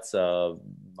neka faca,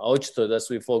 a očito je da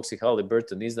su i Fox i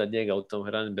Haliburton iznad njega u tom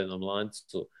hranidbenom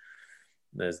lancu,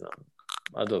 ne znam.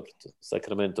 A dobro,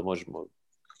 Sacramento možemo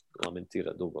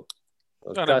lamentirati dugo.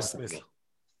 Da, nema smisla.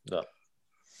 Da.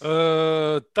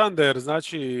 Thunder,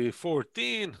 znači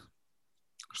 14.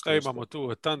 Šta imamo tu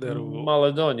u Thunderu?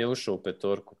 Maledon je ušao u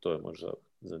petorku, to je možda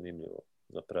zanimljivo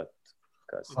za pratiti.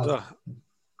 Da.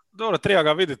 Dobro, treba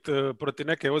ga vidjeti protiv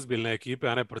neke ozbiljne ekipe,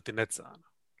 a ne protiv Netsa.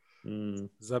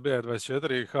 Zabija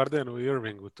 24, Hardenu i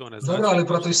Irvingu, to ne znači. Dobro, ali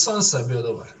protiv Sansa je bio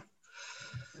dobar.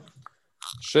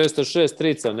 6-6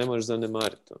 trica, ne možeš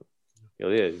zanemariti.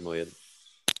 Jel je imao jedno?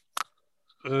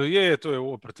 Je, to je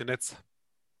ovo protiv Netsa.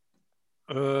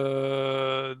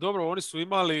 Dobro, oni su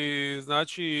imali,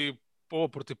 znači, ovo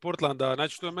protiv Portlanda,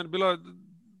 znači to je meni bila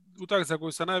utakmica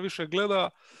koju sam najviše gleda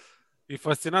i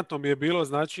fascinantno mi je bilo,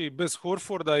 znači, bez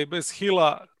Horforda i bez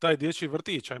Hilla, taj dječji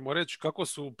vrtić, ajmo reći, kako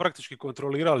su praktički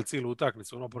kontrolirali cijelu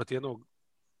utakmicu, protiv jednog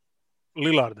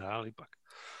Lillarda, ali ipak.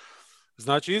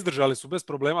 Znači, izdržali su bez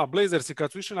problema. Blazersi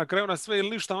kad su išli na kraju na sve ili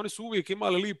ništa, oni su uvijek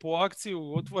imali lipu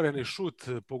akciju, otvoreni šut,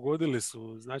 pogodili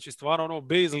su. Znači, stvarno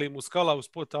Bazley, Muscala u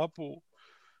spot-upu,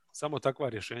 samo takva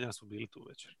rješenja su bili tu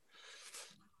večer.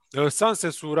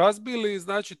 Sanse su razbili,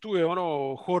 znači tu je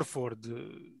Horford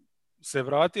se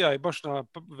vratio i baš na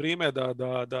vrijeme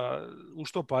da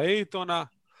uštopa Ejtona.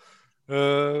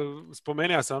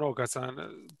 Spomenuo sam ono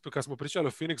kad smo pričali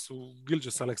o Phoenixu,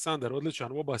 Gilgeous Alexander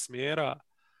odličan u oba smjera,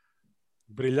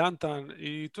 briljantan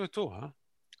i to je to. A?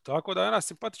 Tako da je jedna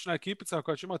simpatična ekipica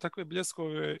koja će imati takve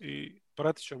bljeskove i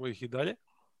pratit ćemo ih i dalje.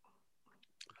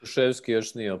 Kuševski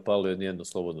još nije opalio nijedno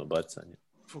slobodno bacanje.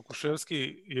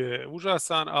 Kuševski je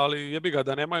užasan, ali jebi ga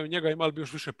da nemaju njega, imali bi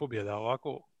još više pobjeda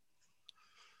ovako.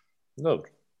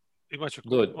 Dobro. Imaće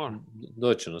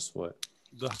doći na svoje.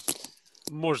 Da,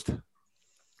 možda.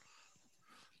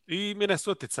 I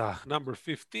Minnesotica, number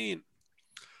 15.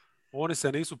 Oni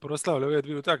se nisu proslavili ove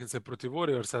dvije utakmice protiv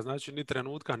Warriorsa, znači ni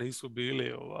trenutka nisu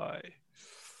bili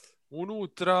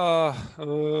unutra.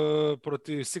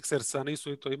 Protiv Sixersa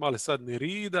nisu to imali sad ni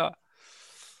Rida.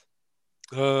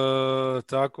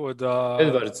 Tako da...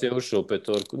 Edwards je ušao u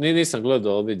petorku. Nisam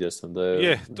gledao, ali vidio sam da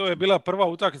je... To je bila prva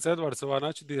utakmica Edwardsova,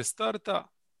 znači gdje je starta.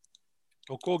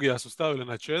 Okogija su stavili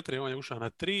na 4, on je ušao na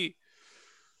 3.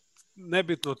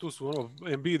 Nebitno, tu su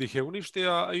Embiid ih je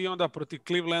uništio i onda protiv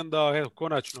Clevelanda,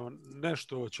 konačno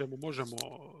nešto o čemu možemo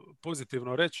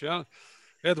pozitivno reći. Ja?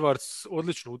 Edwards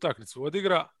odličnu utakmicu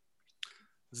odigra.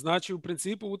 Znači, u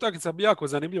principu utakmica bi jako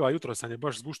zanimljiva. Jutro sam je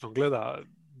baš s guštom gleda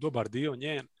dobar dio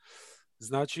njen.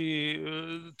 Znači,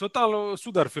 totalno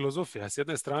sudar filozofija. S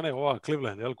jedne strane ova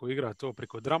Cleveland koji igra to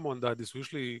preko Drummonda gdje su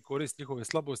išli koristiti njihove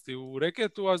slabosti u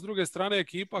reketu, a s druge strane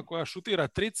ekipa koja šutira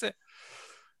trice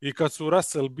i kad su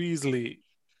Russell, Beasley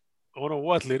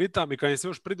uvatili ritam i kad im se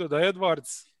još pridoda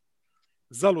Edwards,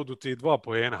 zaluduti 2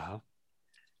 poena.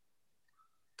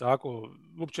 Tako,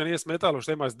 uopće nije smetalo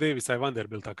što imaš Davisa i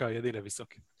Vanderbilta kao jedine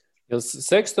visoke. Jel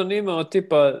Sexton imao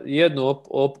tipa jednu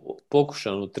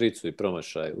pokušanu tricu i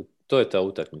promašaj? To je ta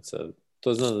utakmica.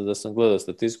 To znam da sam gledao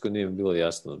statistiku, nije mi bilo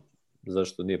jasno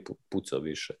zašto nije pucao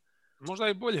više. Možda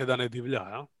je bolje da ne divlja,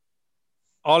 ja?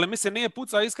 Ali mislim nije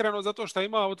puca iskreno zato što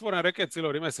ima otvoren reket cijelo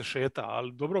vrijeme se šeta,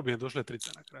 ali dobro bi im došle trice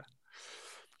na kraju.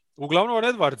 Uglavnom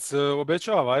Edwards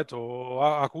obećava,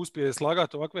 ako uspije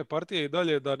slagati ovakve partije i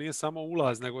dalje, da nije samo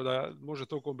ulaz, nego da može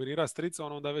to kombinirati s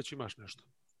tricom, onda već imaš nešto.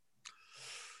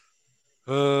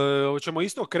 Hoćemo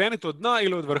isto krenuti od dna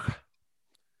ili od vrha?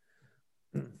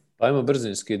 Pa ajmo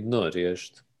brzinski dno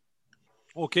riješiti.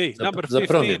 Ok, za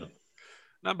promjenu.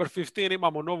 Number 15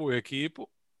 imamo novu ekipu.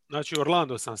 Znači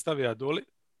Orlando sam stavio doli.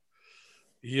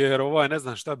 Jer ne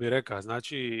znam šta bi rekao.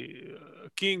 Znači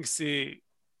Kingsi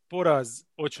poraz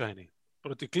očajni.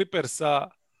 Protiv Clippersa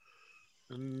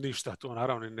ništa. To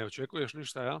naravno ne očekuješ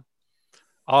ništa. Ja?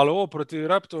 Ali ovo protiv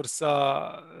Raptorsa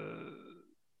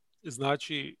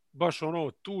znači baš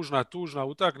tužna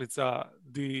utakmica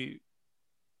di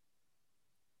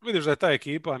vidiš da je ta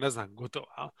ekipa, ne znam,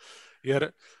 gotova.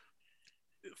 Jer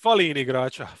fali im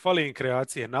igrača, fali im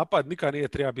kreacije. Napad nikad nije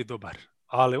treba biti dobar.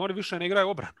 Ali oni više ne igraju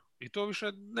obranu. I to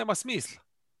više nema smisla.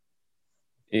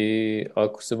 I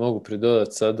ako se mogu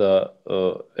pridodati sada,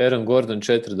 Aaron Gordon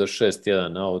 4-6,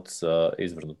 1 out sa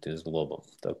izvrnutim zglobom.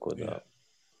 Tako da...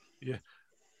 Je.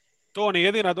 To ni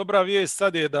jedina dobra vijest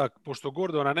sad je da, pošto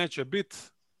Gordona neće biti,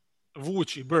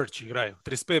 Vuč i Birch igraju.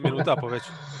 35 minuta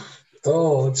povećano.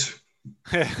 To hoću.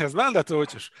 Znam da to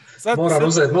hoćeš. Sad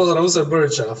moram uzeti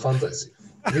Bircha na fantasy.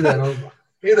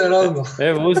 Ide odmah.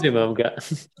 Evo, uzimam ga.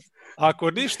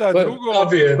 Ako ništa drugo...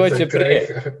 Ko će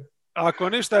prije? Ako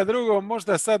ništa drugo,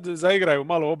 možda sad zaigraju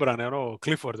malo obrane,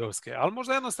 Cliffordovske. Ali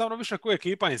možda jednostavno više koja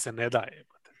ekipa im se ne daje.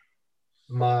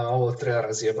 Ma, ovo treba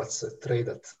razjebati se,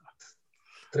 tradat.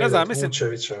 Ne znam, mislim...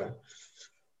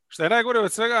 Što je najgore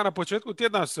od svega, na početku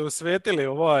tjedna su se osvetili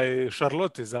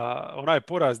Charlotte za onaj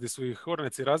poraz gdje su ih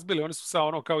Hornetsi razbili. Oni su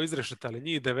sad kao izrešetali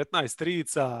njih 19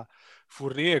 trica,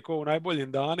 Fournier ko u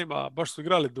najboljim danima, baš su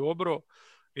igrali dobro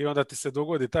i onda ti se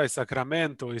dogodi taj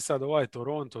Sacramento i sad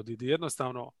Toronto gdje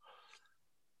jednostavno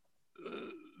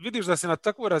vidiš da se na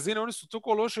takvoj razini, oni su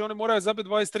toliko loši, oni moraju zabiti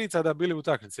 20 trica da bili u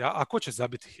utakmici. A ko će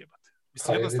zabiti ih jebate?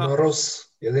 Mislim,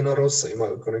 jedino Rosa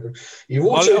imaju neko. I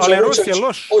Ross je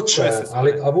loš.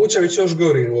 A Vučević još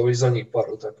gori u ovih zadnjih par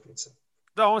utakmica.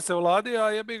 Da, on se vladija,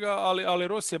 jebi ga, ali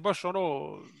Ross je baš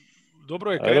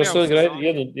dobro je krenuo. Ross igra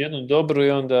jednu dobru i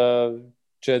onda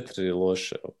 4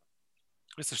 loše.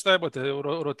 Mislim, šta jebote,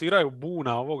 rotiraju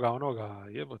Buna onoga,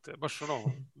 jebote, baš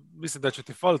mislim da će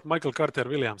ti faliti Michael Carter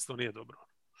Williams, to nije dobro.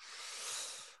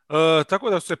 Tako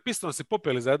da su se Pistonsi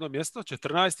popeli za jedno mjesto,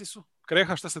 14. su.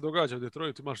 Kreha, šta se događa u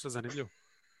Detroitu, imaš šta zanimljivo?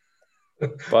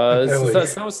 Pa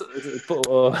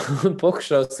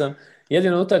pokušao sam,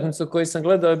 jedinu utakmicu koju sam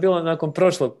gledao je bila nakon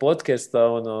prošlog podcasta,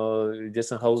 gdje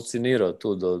sam halucinirao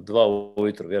tu do 2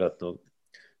 ujutro, vjerojatno.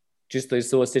 Čisto iz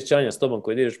suosjećanja s tobom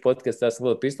koji ideš podcast, ja sam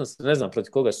gledao Pistonsi, ne znam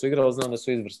protiv koga su igrali, znam da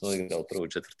su izvrsno igrali prvu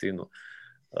četvrtinu.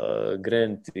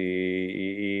 Grant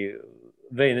i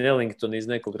Wayne Ellington iz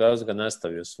nekog razloga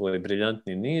nastavio svoj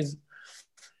briljantni niz.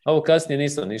 A ovo kasnije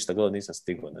nisam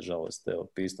stigao, nažalost. Evo,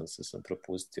 Pistonse sam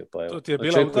propustio. Pa evo, to ti je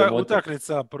bila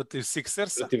utakmica protiv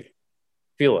Sixersa. Protiv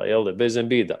Fila, jel da? Bez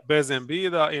Embida. Bez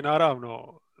Embida i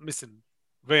naravno, mislim,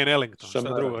 Wayne Ellington, šta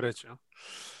drugo reći. Ja?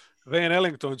 Wayne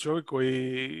Ellington, čovjek koji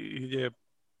je,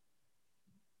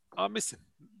 mislim,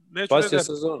 neću spasio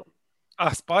sezonu.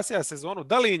 Spasija sezonu.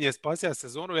 Da li im je spasija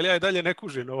sezonu, jer ja i dalje ne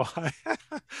kužim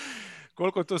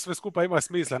koliko to sve skupa ima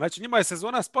smisla. Znači, njima je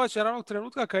sezona spašena onog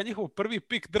trenutka kada je njihov prvi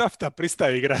pik drafta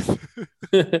pristaje igrati.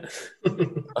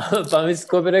 Pa mislim,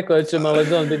 ko bi rekao da će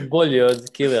Maledon biti bolji od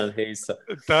Killian Hayesa.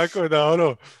 Tako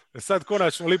da, sad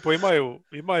konačno lipo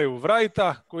imaju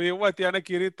Wrighta koji je uvatio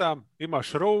neki ritam,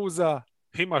 imaš Rosea,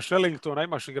 imaš Ellingtona,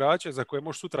 imaš igrače za koje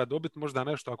možeš sutra dobiti možda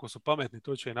nešto, ako su pametni,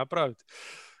 to će i napraviti.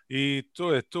 I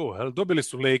to je to. Dobili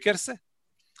su Lakerse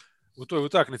u toj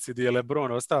utakmici gdje je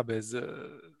LeBron ostao bez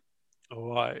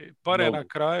pare na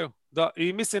kraju. Da,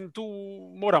 i mislim tu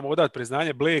moramo odati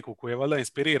priznanje Blakeu koji je valjda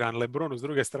inspiriran LeBronu s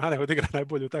druge strane odigra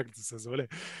najbolju utakmicu sezone.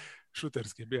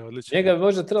 Šuterski je bio odličan. Njega bi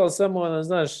možda trebalo samo,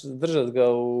 držati ga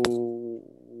u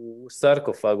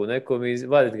sarkofagu nekom i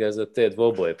vaditi ga za te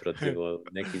dvoboje protiv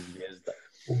nekih zvijezda.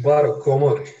 U baru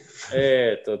komori.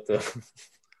 To.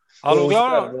 Ali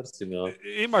uglavnom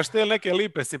imaš te neke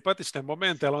lipe, simpatične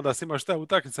momente, ali onda si imaš ta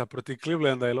utakmica protiv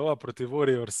Clevelanda ili ova protiv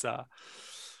Warriorsa,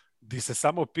 di se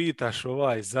samo pitaš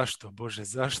zašto, Bože,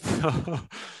 zašto?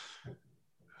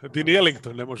 Di ni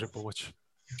Ellington ne može pomoći.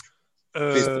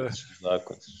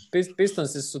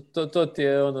 Pistonsi su, to ti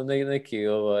je neki,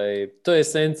 to je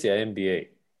esencija NBA.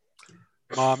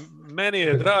 Ma, meni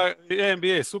je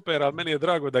NBA super, ali meni je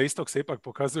drago da istok se ipak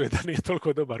pokazuje da nije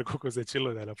toliko dobar koliko se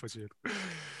čilo da je na početku.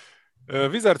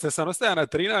 Wizardse sam ostaja na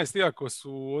 13, iako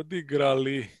su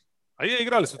odigrali,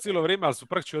 igrali su cijelo vrijeme, ali su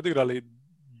praktično odigrali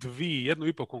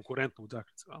 1,5 konkurentnu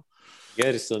utakmicu.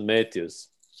 Garrison Matthews.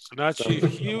 Znači,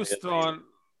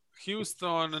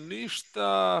 Houston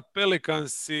ništa,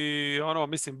 Pelicansi,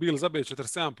 mislim, Bill zabije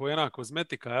 47 poena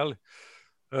kozmetika, jel?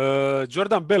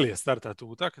 Jordan Bell je starta tu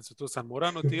utakmicu, to sam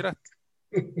morao notirati.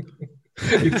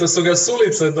 I to su ga s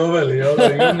ulice doveli,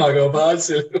 ima ga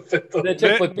obacili. Ne, čak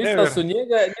potpisali su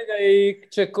njega i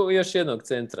još jednog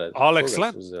centra. Alex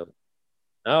Len?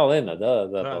 Lena,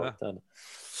 da.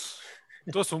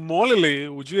 To su molili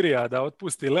u Džirija da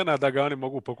otpusti Lena da ga oni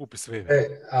mogu pokupiti sve.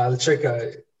 Ali čekaj,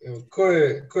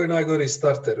 ko je najgori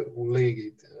starter u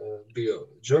ligi bio?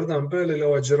 Jordan Bell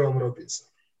ili Jerome Robinson?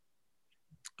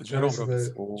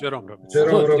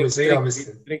 Jerome Robinson, ja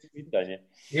mislim.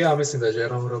 Ja mislim da je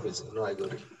Jerome Robinson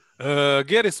najgori.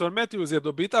 Garrison Matthews je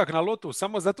dobitak na lotu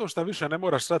samo zato što više ne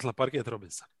moraš stati na parket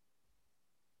Robinson.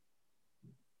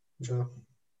 Da.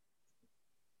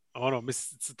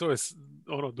 Mislim, to je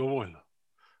dovoljno.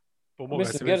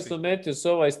 Mislim, Garrison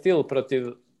Matthews stil protiv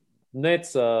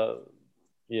Netsa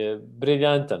je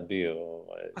briljantan bio.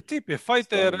 A tip je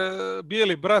fighter,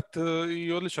 bijeli brat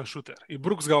i odličan šuter. I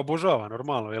Brooks ga obožava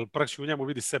normalno, jer praktično u njemu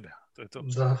vidi sebe. To je to.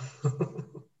 Da.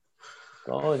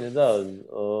 On je, da.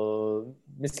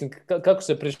 Mislim, kako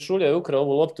se prešuljaju ukrao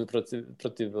ovu loptu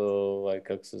protiv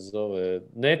kako se zove,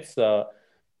 Netsa,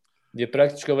 je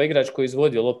praktički ovaj igrač koji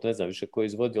izvodio loptu, ne znam više koji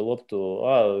izvodio loptu,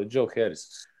 Joe Harris.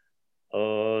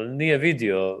 Nije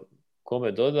vidio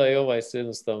kome doda i se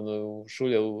jednostavno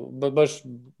šulja baš,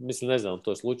 mislim, ne znam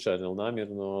to slučajno ili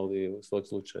namjerno, ali u svoj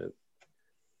slučaju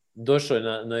došao je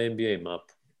na NBA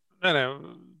mapu. Ne,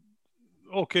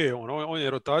 ok, on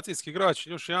je rotacijski igrač,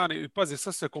 još jedan, i pazi,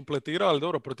 sad se kompletirali,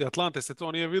 dobro, protiv Atlante se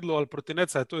to nije vidjelo, ali protiv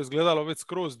Netsa je to izgledalo već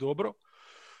skroz dobro.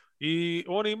 I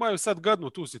oni imaju sad gadnu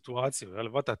tu situaciju,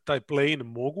 taj play-in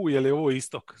mogu, jer je ovo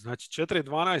istok. Znači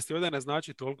 4-12 ovdje ne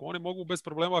znači toliko. Oni mogu bez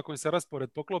problema, ako im se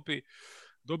raspored poklopi,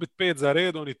 dobiti 5 za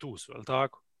red, oni tu su, jel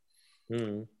tako?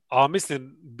 A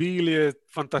mislim, Bill je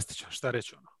fantastičan, šta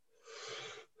reći ono.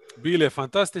 Bill je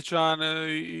fantastičan,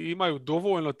 imaju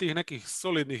dovoljno tih nekih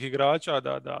solidnih igrača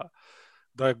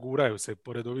da je guraju se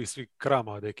pored ovih svih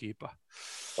krama od ekipa.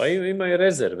 Pa ima i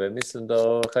rezerve. Mislim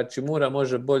da Hachimura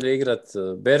može bolje igrati,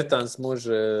 Bertans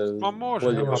može... Ma može,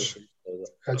 bolje ne može.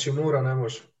 Hachimura ne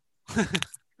može.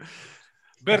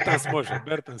 Bertans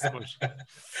može.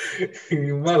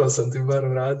 Malo sam ti bar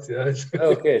vratio.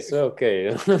 Sve ok.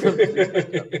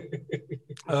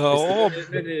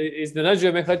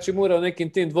 Iznenađuje me Hachimura u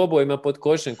nekim tim dvobojima pod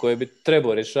košem koje bi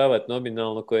trebao rješavati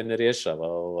nominalno, koje ne rješava.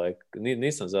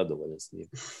 Nisam zadovoljan s njim.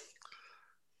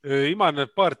 Ima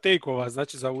par take-ova,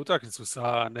 znači, za utakmicu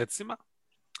sa Netsima.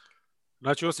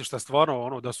 Znači, osim što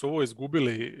stvarno da su ovo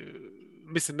izgubili,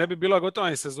 mislim, ne bi bila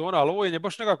gotova i sezona, ali ovo je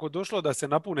baš nekako došlo da se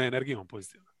napune energijom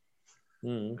pozitivno.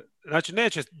 Znači,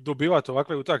 neće dobivati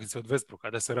ovakve utakmice od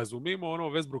Westbrooka, da se razumimo,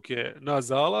 Westbrook je na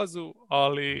zalazu,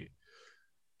 ali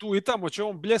tu i tamo će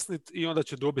on bljesniti i onda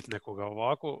će dobiti nekoga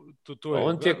ovako. To je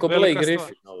on ti je ko Blake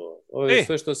Griffin. Ovo je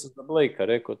sve što sam za Blakea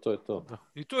rekao, to je to. Da.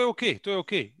 I to je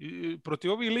okej.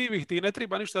 Protiv ovih livih ti ne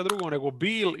treba ništa drugo nego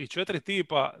Beal i 4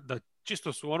 tipa da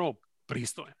čisto su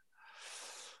pristojni.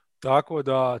 Tako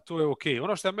da to je okej.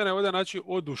 Ono što je mene ovdje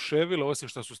oduševilo, osim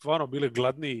što su stvarno bili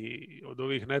gladniji od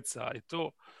ovih Netsa i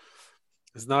to,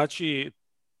 znači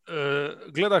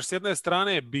gledaš s jedne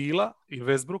strane Beala i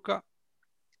Westbrooka,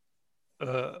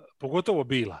 pogotovo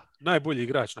Beala, najbolji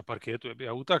igrač na parketu je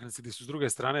bio. Utakmici gdje su s druge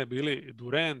strane bili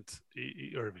Durant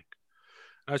i Irving.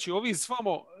 Znači ovi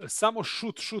samo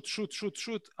šut,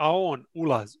 a on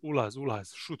ulaz,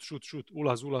 šut,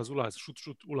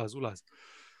 ulaz.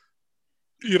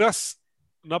 I raz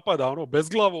napada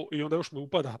bezglavo i onda još mu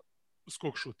upada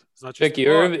skok šut. Znači, čekaj,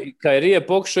 Kyrie je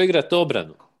pokušao igrati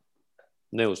obranu.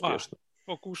 Neuspješno.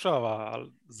 Pokušava,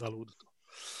 ali zaludu to.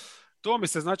 To mi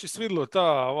se znači svidilo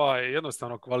ta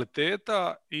jednostavno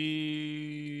kvaliteta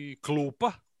i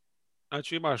klupa.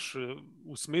 Znači imaš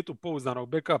u Smithu pouzdanog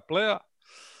backup playa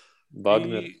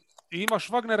i imaš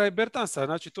Wagnera i Bertansa.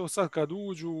 Znači to sad kad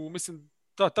uđu, mislim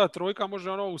ta trojka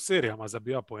može u serijama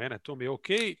zabija poene. To mi je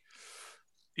okej.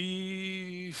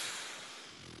 I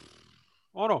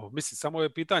mislim, samo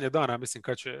je pitanje dana, mislim,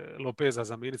 kad će Lopeza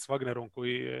zamiriti s Wagnerom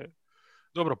koji je,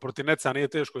 dobro, protiv Netsa nije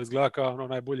teško izgleda kao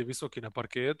najbolji visoki na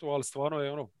parketu, ali stvarno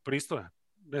je pristojan.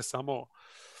 Ne samo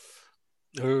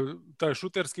taj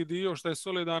šuterski dio što je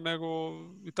solidan, nego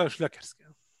i taj šljakerski.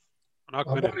 A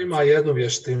ima jednu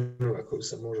vještinu na koju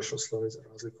se možeš osloniti za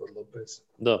razliku od Lopeza.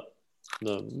 Da.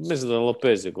 Mislim da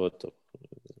Lopez je gotov.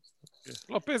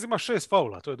 Lopez ima 6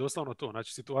 faula, to je doslovno to,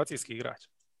 znači situacijski igrač.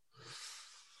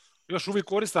 Još uvijek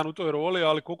koristan u toj roli,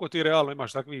 ali koliko ti realno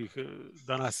imaš takvih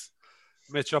danas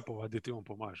match-upova gdje ti on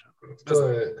pomaže.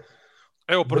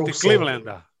 Evo, protiv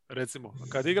Clevelanda, recimo,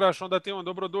 kad igraš, onda ti on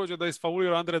dobro dođe da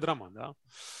isfaulira Andre Drummond, da?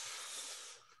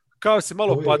 Kao si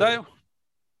malo padaju,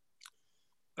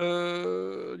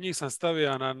 njih sam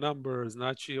stavio na number,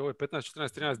 znači ovo je 15,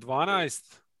 14,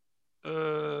 13,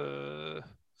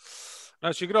 12,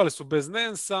 znači igrali su bez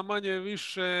Nensa, manje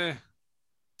više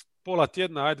pola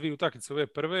tjedna, dvije utakmice ove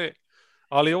prve,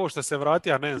 ali ovo što se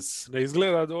vratio Nens ne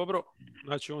izgleda dobro,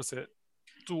 znači on se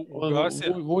tu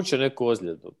ugasio. On vuče neku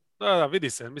ozljedu. Da, vidi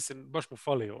se, mislim, baš mu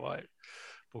fali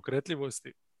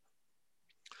pokretljivosti.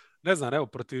 Ne znam, evo,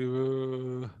 protiv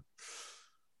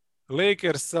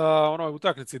Lakersa,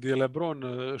 utakmici gdje je LeBron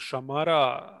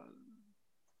šamara,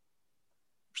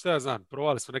 šta ja znam,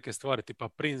 provali su neke stvari, tipa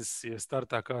Prince je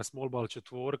starta kao small ball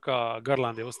četvorka,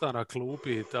 Garland je ostao na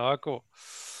klupi i tako.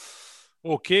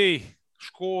 Ok,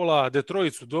 škola,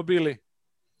 Detroit su dobili.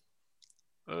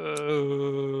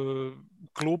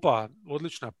 Klupa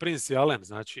odlična, Prince i Allen,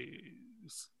 znači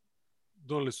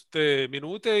donijeli su te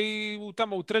minute i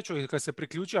tamo u trećoj kad se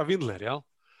priključio Windler, jel?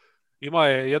 Ima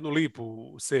je jednu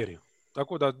lipu seriju.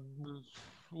 Tako da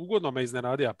ugodno me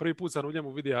iznenadio. Prvi put sam u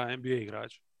njemu vidio NBA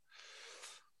igrača.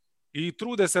 I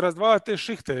trude se razdvajati te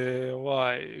šihte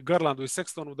Garlandu i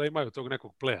Sextonu da imaju tog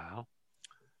nekog playa. Jel?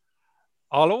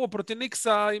 Ali ovo protiv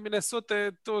Knicksa i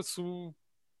Minnesota, to su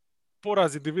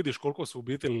porazi gdje vidiš koliko su u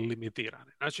biti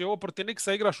limitirane. Znači ovo protiv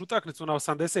Knicksa igraš utakmicu na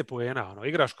 80 poena.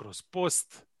 Igraš kroz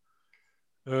post,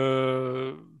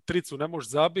 tricu ne možeš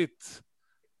zabiti.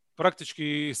 Praktički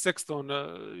Sexton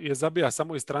je zabija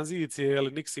samo iz tranzicije, jer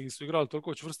Knicksi su igrali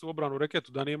toliko čvrstu obranu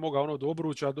reketu da nije mogao do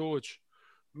obruča doći.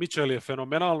 Mitchell je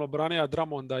fenomenalno branio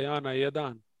Drummonda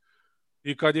 1-1.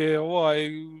 I kad je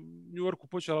New Yorku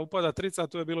počela upada trica,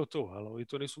 to je bilo to. I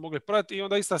to nisu mogli pratiti. I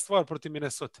onda ista stvar protiv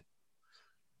Minnesota.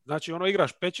 Znači,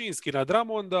 igraš pećinski na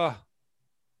Drummonda,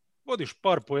 vodiš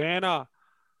par poena,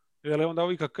 jer onda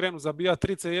ovi kad krenu zabija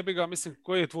trice jebi ga, mislim,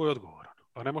 koji je tvoj odgovor?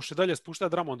 Pa ne možeš dalje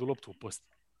spuštati Drummondu loptu u post.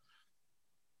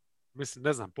 Mislim,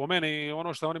 ne znam, po meni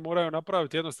ono što oni moraju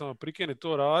napraviti, jednostavno prikini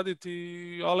to raditi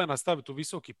i Alena staviti u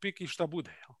visoki pik i šta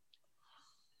bude. Jel?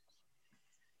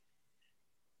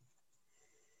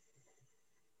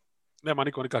 Nema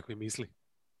niko nikakve misli.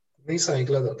 Nisam ih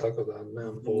gledao, tako da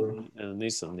nemam pojma.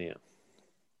 Nisam, nije.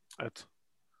 Eto.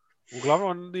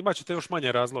 Uglavnom, imat ćete još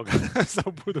manje razloga za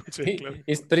buduće.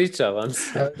 Ispričavam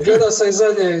se. Gledao sam i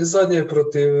zadnje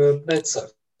protiv Netsa.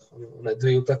 One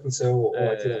dvije utakmice,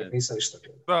 tjedan nisam ništa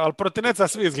gledao. Da, ali protiv Netsa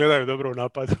svi izgledaju dobro u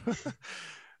napadu.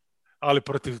 Ali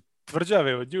protiv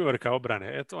tvrđave od New Yorka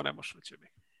obrane, to ne može će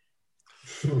biti.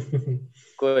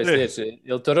 Ko je sljedeći?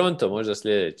 Je li Toronto možda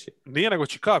sljedeći? Nije, nego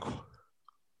Chicago.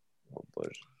 O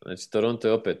Bože. Znači, Toronto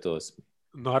je opet 8.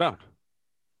 Naravno.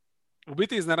 U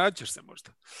biti iznenadit ćeš se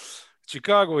možda.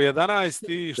 Chicago 11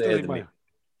 i što Sedmi. imaju?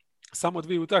 Samo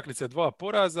 2 utakmice, 2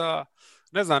 poraza.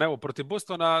 Ne znam, evo, protiv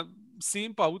Bostona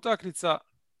simpa utakmica.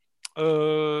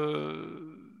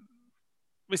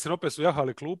 Mislim, opet su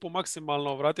jahali klupu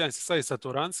maksimalno, vratio im se sad i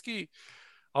Satoranski,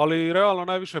 ali realno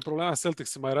najviše problema s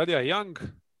Celticsima je radija Young,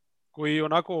 koji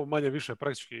onako manje više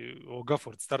praktički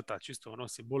Gafford starta čisto ono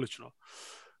simbolično.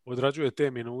 Odrađuje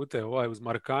te minute uz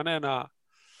Markanena.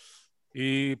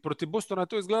 I protiv Bostona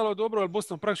to je izgledalo dobro, ali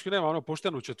Boston praktički nema ono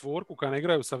poštenu četvorku, kada ne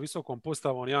igraju sa visokom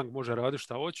postavom, Young može raditi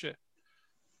šta hoće.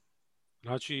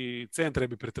 Znači, centre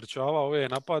bi pretrčavao, ove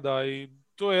napada i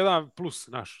to je jedan plus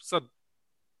naš. Sad,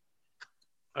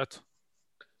 eto.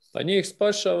 Pa njih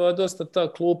spašava dosta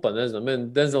ta klupa, ne znam, meni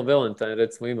Denzel Valentine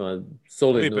recimo ima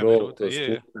solidnu rolu kroz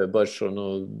klupe,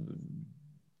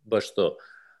 baš to.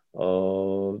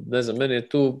 Ne znam, meni je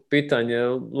tu pitanje,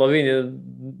 Lavin je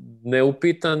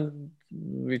neupitan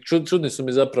i čudni su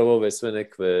mi zapravo ove sve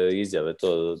nekve izjave,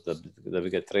 to da bi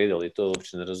ga tradali, to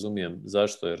uopće ne razumijem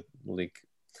zašto, jer lik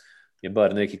je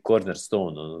bar neki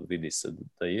cornerstone, vidi se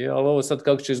da je, ali ovo sad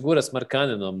kako će izgurati s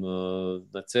Markanenom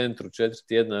na centru 4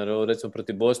 tjedna, jer ovo recimo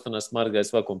protiv Bostona Smart ga je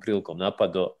svakom prilikom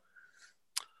napadao,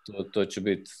 to će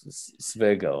biti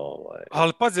svega.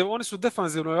 Ali pazi, oni su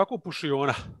defanzivno jako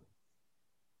pušiona.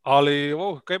 Ali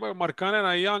kad imaju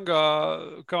Markanena i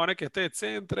Younga kao neke te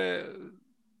centre,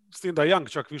 s tim da Young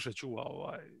čak više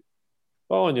čuva.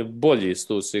 Pa on je bolji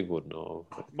tu sigurno.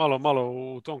 Malo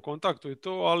u tom kontaktu i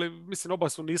to, ali mislim oba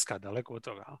su niska, daleko od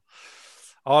toga.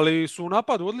 Ali su u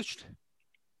napadu odlični.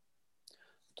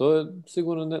 To je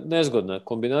sigurno nezgodna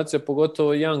kombinacija,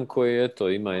 pogotovo Young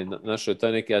koji ima našo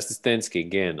taj neki asistentski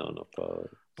gen.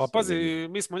 Pa pazi,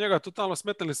 mi smo njega totalno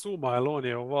smetnili s uma, jer on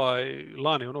je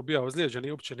lani bio ozlijeđen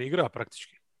i uopće ne igra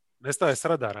praktički. Nestaje s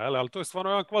radara, ali to je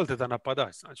stvarno jedan kvalitetan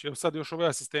napadač. Znači, sad još ove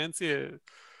asistencije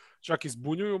čak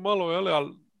izbunjuju malo,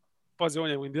 ali pazi, on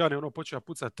je u Indijani počeo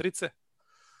pucati trice.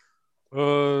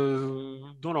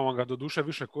 Donovan ga do duše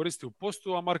više koristi u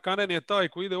postu, a Markanen je taj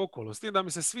koji ide okolo. S tim da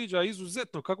mi se sviđa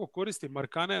izuzetno kako koristi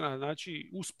Markanena, znači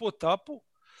u spot-upu,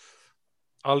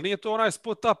 ali nije to onaj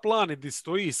spot-up lani gdje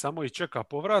stoji samo i čeka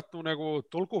povratnu, nego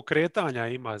toliko kretanja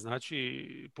ima,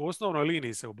 znači po osnovnoj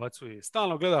liniji se ubacuje.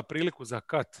 Stalno gleda priliku za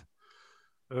kat.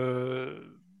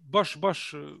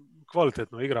 Baš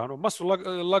kvalitetno igra, masu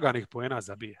laganih poena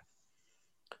zabije.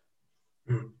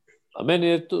 A meni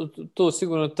je to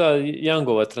sigurno ta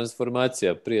Youngova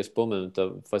transformacija prije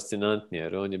spomenuta fascinantnija,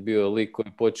 jer on je bio lik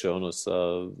koji počeo sa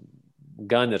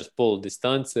gunner s pol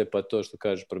distance, pa to što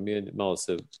kažeš promijenio, malo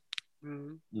se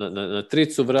na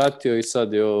tricu vratio i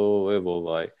sad je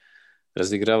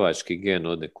razigravački gen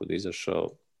odnekud izašao.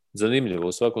 Zanimljivo,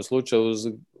 u svakom slučaju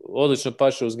odlično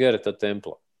paše uz Garretta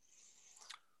Templa.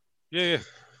 Je.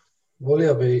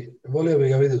 Volio bi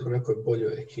ga vidjeti u nekoj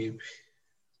boljoj ekipi.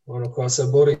 Koja se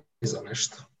bori za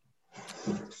nešto.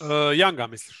 Younga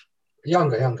misliš?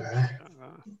 Younga.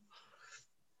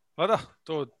 Pa da,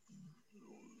 to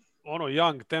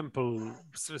Young, Temple,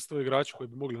 sve sto igrači koji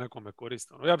bi mogli nekome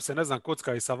koristiti. Ja bi se, ne znam,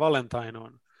 kocka i sa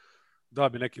Valentineom, da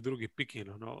bi neki drugi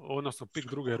pikin, odnosno pik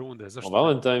druge runde. Zašto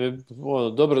Valentine je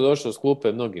dobro došao s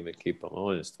klupe mnogim ekipama,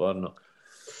 on je stvarno...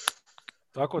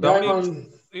 Tako da oni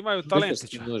imaju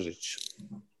talentića.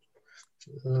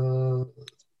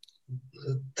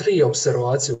 3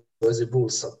 observacije u vezi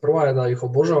Bullsa. Prva je da ih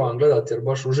obožavam gledati jer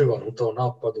baš uživam u tom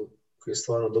napadu koji je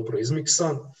stvarno dobro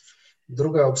izmiksan.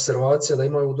 Druga je observacija da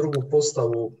imaju drugu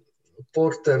postavu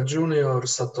Porter Jr.,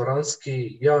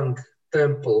 Satoranski, Young,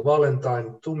 Temple,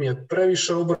 Valentine. Tu mi je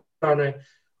previše obrane,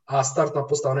 a startna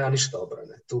postava nema ništa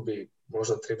obrane. Tu bi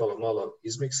možda trebalo malo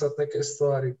izmiksati neke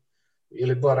stvari.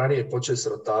 Ili bar ranije početi s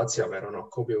rotacijama, jer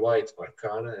Kobe White,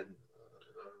 Markanen.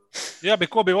 Ja bi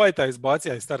Kobe Whitea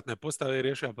izbacio iz startne postave i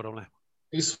riješio problem.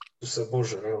 Isuse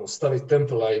Bože, stavi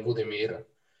Templea i budi miran.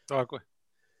 Tako je.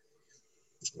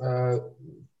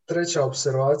 Treća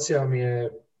observacija mi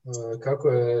je kako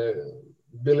je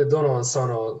Billy Donovan sa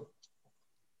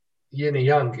yin i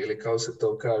yang, ili kao se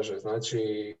to kaže,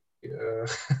 znači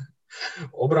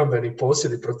obrambeni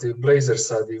posjedi protiv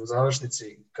Blazersa i u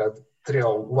završnici kad treba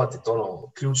uvatiti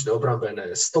ključne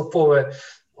obrambene stopove,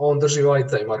 on drži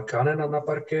Whitea i Markanena na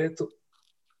parketu.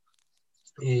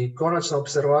 I konačna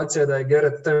observacija je da je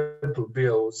Garrett Temple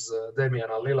bio uz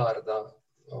Damiana Lillarda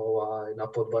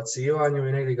na podbacivanju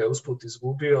i negdje ga je usput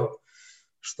izgubio,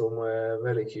 što mu je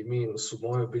veliki minus u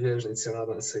mojoj bilježnici, a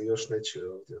nadam se još neće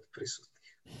ovdje od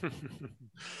prisutnih.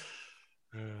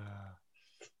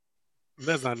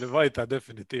 Ne znam, Whitea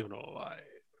definitivno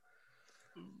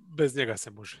bez njega se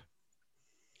može.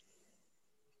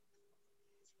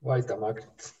 Whitea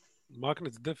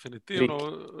makniti definitivno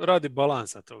radi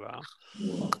balansa toga.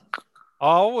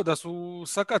 A ovo da su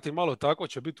sakati malo tako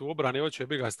će biti u obrani, hoće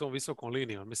bi ga s tom visokom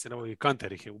linijom. Mislim, evo i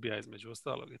Kanter ih je ubija između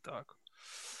ostalog i tako.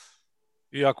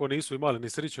 Iako nisu imali ni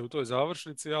sreće u toj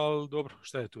završnici, ali dobro,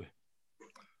 šta je tu je.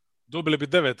 Dobili bi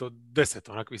 9 od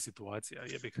 10 onakvih situacija,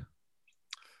 jebi ga.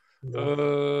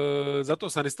 Zato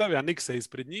sam i stavio Knickse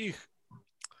ispred njih,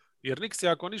 jer Knicksi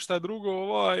ako ništa drugo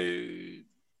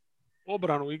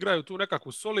obranu igraju tu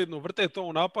nekakvu solidnu, vrte to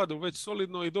u napadu već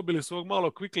solidno i dobili su ovog malo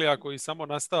Quickleya koji samo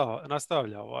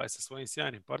nastavlja sa svojim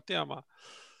sjajnim partijama.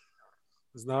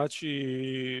 Znači,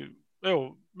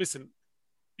 evo, mislim,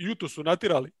 Jutu su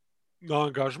natirali na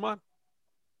angažman,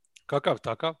 kakav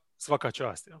takav, svaka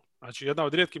čast. Jel? Znači, jedna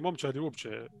od rijetkih momčadi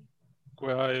uopće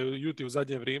koja je Juti u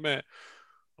zadnje vrijeme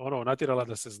natirala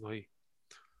da se znoji.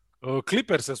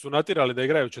 Clipperse su natirali da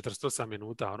igraju 48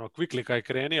 minuta. Quickly kaj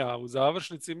krenija u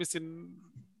završnici, mislim,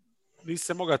 nisi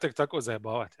se mogao tek tako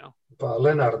zajebavati. Ja? Pa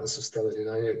Lenarda su stavili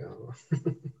na njega.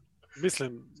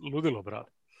 Mislim, ludilo,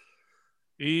 brate.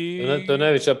 To je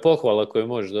najveća pohvala koju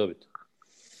možeš dobiti.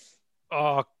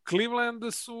 A Cleveland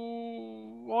su,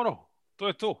 to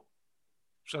je to.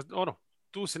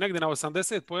 Tu si negdje na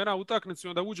 80 poena utakmicu,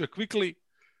 onda uđe Quickly,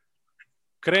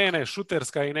 krene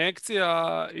šuterska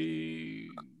injekcija i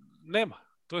nema.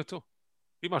 To je to.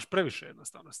 Imaš previše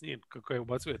jednostavno s njim, kako je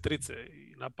ubacuje trice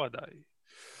i napada. I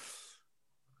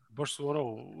baš su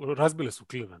razbili su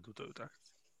Cleveland u toj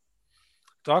utakmici.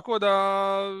 Tako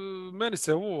da meni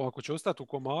se ovo, ako će ostati u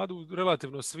komadu,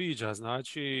 relativno sviđa.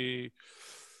 Znači,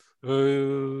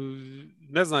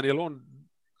 ne znam je li on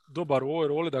dobar u ovoj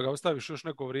roli da ga ostaviš još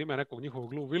neko vrijeme nekog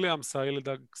njihovog Lou Williamsa ili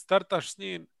da startaš s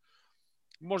njim,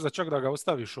 možda čak da ga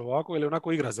ostaviš ovako ili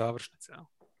onako igra završnice. Ja?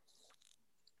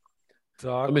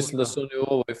 Tako, mislim da su oni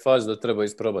u ovoj fazi da treba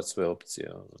isprobati sve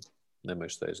opcije. Nemaju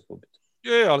šta izgubiti.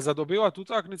 Ali za dobivati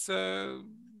utakmice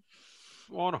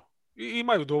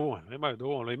imaju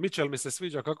dovoljno. I Mitchell mi se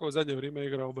sviđa kako u zadnje vrijeme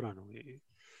igra obranu.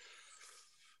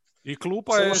 I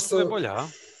klupa je sve bolja.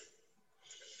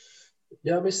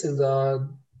 Ja mislim da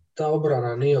ta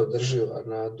obrana nije održiva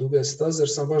na duge staze, jer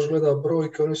sam baš gledao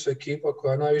brojke, oni su ekipa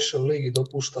koja najviše u ligi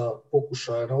dopušta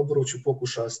pokušaja na obruču,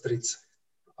 pokušaja s trice.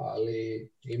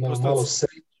 Ali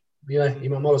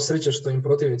ima malo sreće što im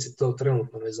protivnici to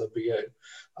trenutno ne zabijaju.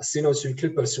 A sinoć i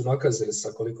Clippers su nakazili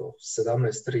sa koliko?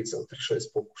 17 trica od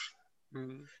 36 pokušaja.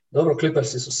 Dobro,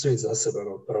 Clippersi su svi za sebe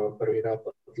prvi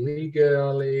napad lige,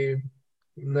 ali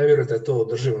ne vjerujem da je to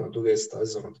održivo na duge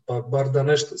staze. Pa bar da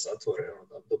nešto zatvore,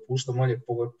 da dopušta manje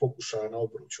pokušaja na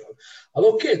obruču. Ali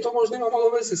ok, to možda ima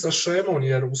malo veze sa šemom,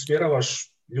 jer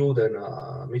usmjeravaš ljude na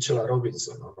Mitchella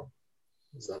Robinsona.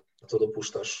 Zato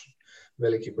dopuštaš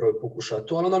veliki broj pokušaja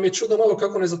tu, ali nam je čudno malo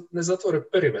kako ne zatvore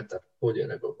perimetar bolje,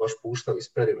 nego baš puštali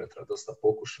iz perimetra dosta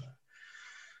pokušaja.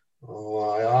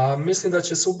 A mislim da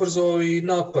će se ubrzo i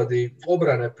napadi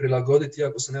obrane prilagoditi,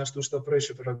 iako se nemaš tu što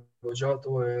previše prilagođavati.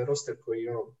 Ovo je roster koji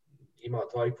ima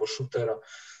 2,5 šutera.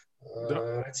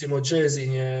 Recimo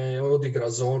Jazzin je odigra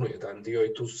zonu jedan dio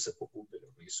i tu su se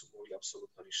pokupili, nisu mogli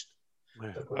apsolutno ništa.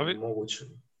 Tako je moguće.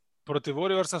 Protiv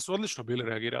Warriorsa su odlično bili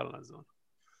reagirali na zonu.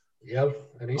 Jel?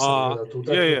 Nisam gledao tu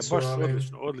utakmicu. Baš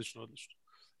odlično.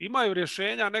 Imaju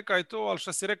rješenja, neka je to, ali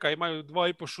što si rekao, imaju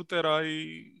 2,5 šutera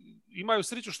i imaju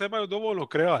sreću što imaju dovoljno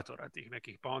kreatora tih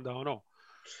nekih, pa onda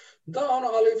Da,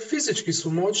 ali fizički su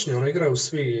moćni, igraju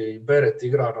svi, Barrett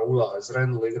igra na ulaz,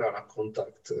 Randle igra na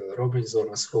kontakt, Robinson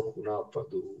na skok u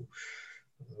napadu.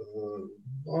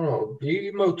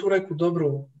 Imaju tu neku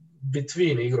dobru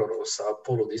between igru sa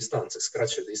polu distance, s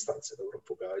kraće distance, dobro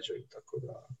pogađaju, tako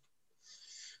da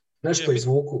nešto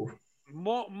izvuku.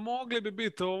 Mogli bi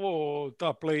biti ovo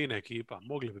ta play-in ekipa,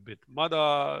 mogli bi biti.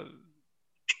 Mada,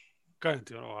 kajem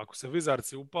ti, ako se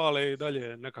Wizardsi upale i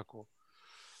dalje nekako,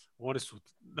 oni su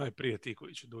najprije ti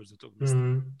koji će doći do tog mjesta.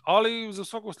 Ali za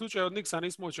svakog slučaja od Knicksa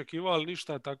nismo očekivali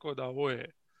ništa, tako da ovo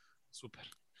je super.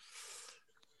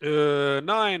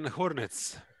 Nine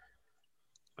Hornets.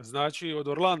 Znači, od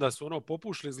Orlanda su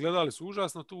popušli, izgledali su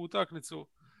užasno tu utakmicu.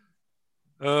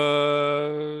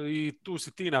 I tu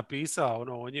si ti napisao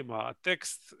o njima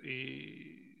tekst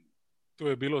i to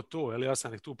je bilo to, ali ja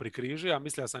sam ih tu prikrižio, a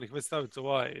mislio sam ih već staviti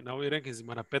na ovim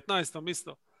rankingzima na 15.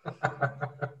 mjesto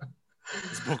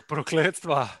zbog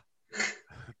prokletstva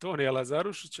Tonija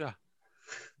Lazarušića.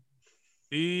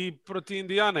 I protiv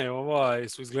Indijane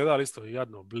su izgledali isto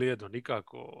jadno, blijedo,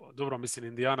 nikako. Dobro, mislim,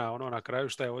 Indijana na kraju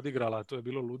šta je odigrala, to je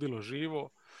bilo ludilo živo.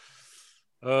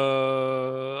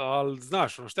 Ali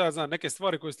znaš, šta ja znam, neke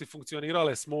stvari koje su ti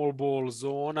funkcionirale, small ball,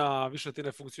 zona, više ti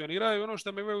ne funkcioniraju. Ono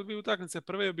što me imaju dvije utakmice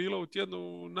prve je bilo u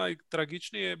tjednu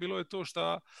najtragičnije, bilo je to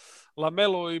što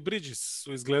Lamelo i Bridges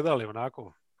su izgledali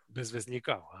onako bez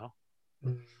veznika.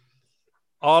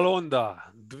 Ali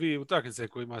onda, 2 utakmice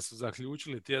kojima su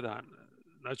zaključili tjedan,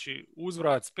 znači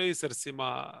uzvrat s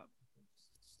Pacersima,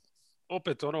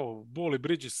 opet Ball i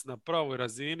Bridges na pravoj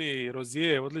razini,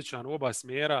 Rozier je odličan u oba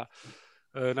smjera,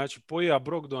 znači pojija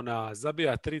Brogdona,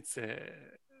 zabija trice,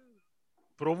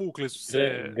 provukli su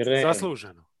se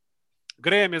zasluženo.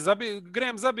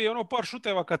 Graham zabije par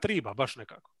šuteva kad triba, baš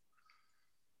nekako.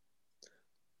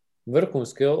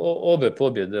 Vrhunske obe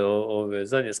pobjede ove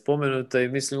zadnje spomenute i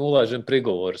mislim ulažem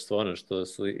prigovor stvarno što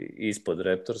su ispod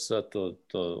Raptorsa, to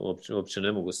uopće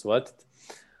ne mogu shvatiti.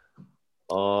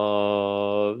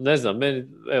 Ne znam, meni,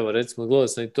 evo recimo gledao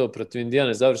sam i to protiv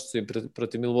Indijane, završili su i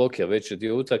protiv Milwaukee, veći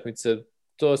dio utakmice,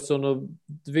 to su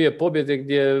 2 pobjede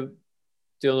gdje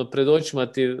ti pred očima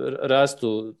ti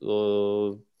rastu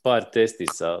par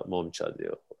testisa momčadi,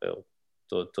 evo,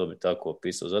 to bi tako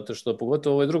opisao, zato što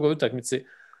pogotovo u ovoj drugoj utakmici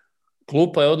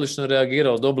klupa je odlično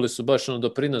reagirala, dobili su baš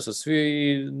doprinosa svi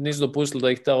i nisu dopustili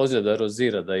da ih ta ozljeda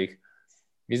rozira, da ih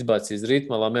izbaci iz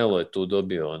ritma. Lamelo je tu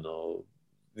dobio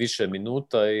više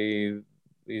minuta i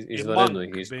izvanredno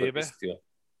ih iskoristio.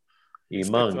 I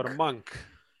Monk.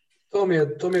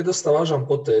 To mi je dosta važan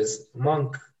potez.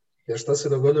 Monk, jer šta se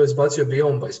dogodilo, izbacio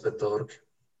Biyomba iz petorke.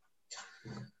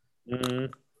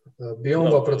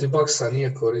 Biyomba protiv Bucksa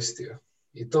nije koristio.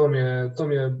 I to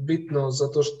mi je bitno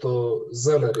zato što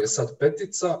Zeller je sad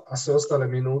petica, a sve ostale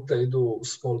minute idu u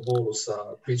small ballu sa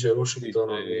PJ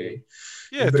Washingtonom i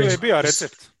to je bio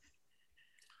recept.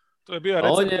 To je bio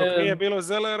recept dok nije bilo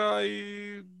Zellera i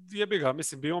jebi ga.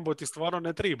 Mislim, Biyombo ti stvarno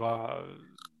ne treba.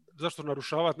 Zašto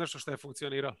narušavati nešto što je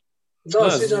funkcioniralo?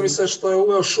 Da, sviđa mi se što je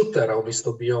uveo šutera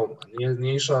umjesto Biyomba.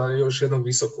 Nije išao još jednog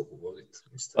visokog uvoditi.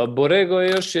 A Borrego je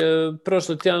još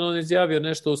prošli tjedan on izjavio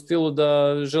nešto u stilu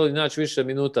da želi naći više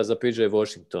minuta za PJ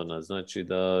Washingtona. Znači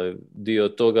da dio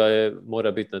toga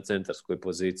mora biti na centarskoj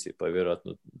poziciji, pa je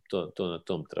vjerojatno to na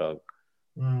tom tragu.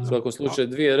 U svakom slučaju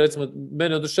 2, recimo,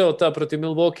 mene oduševila ta protiv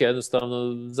Milwaukee,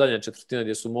 jednostavno zadnja četvrtina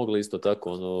gdje su mogli isto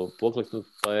tako pokleknuti,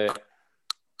 pa je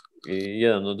i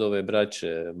jedan od ove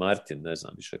braće, Martin, ne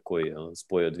znam više koji je,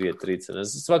 spojio 2 trice.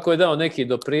 Svako je dao neki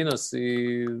doprinos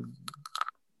i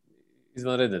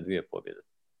izvanredne 2 pobjede.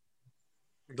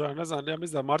 Da, ne znam, ja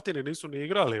mislim da Martini nisu ni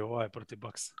igrali protiv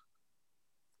Bucksa.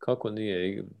 Kako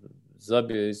nije?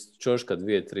 Zabio iz čoška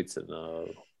 2 trice na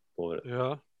povredu.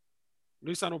 Ja,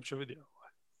 nisam uopće vidio.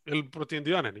 Ili protiv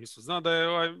Indijane nisu. Znam da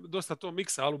je dosta to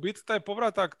miksa, ali u biti taj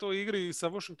povratak to igri sa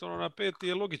Washingtonom na 5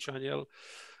 je logičan, jer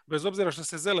bez obzira što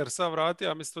se Zeller sad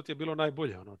vratio, a mislim to ti je bilo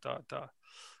najbolje, ta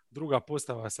druga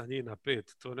postava sa njih na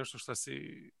 5, to je nešto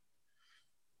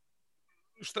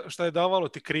šta je davalo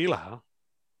ti krila,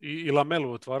 i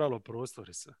Lamelu otvaralo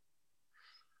prostori se.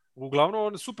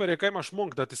 Uglavnom, super je kad imaš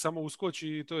Monk da ti samo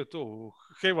uskoči i to je to.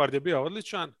 Hayward je bio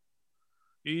odličan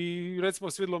i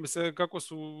recimo svidilo mi se kako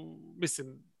su,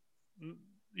 mislim,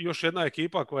 još jedna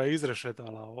ekipa koja je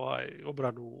izrešetala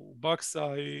obranu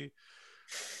Bucksa i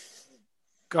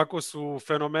kako su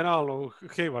fenomenalno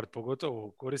Hayward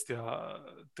pogotovo koristio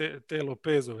te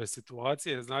Lopezove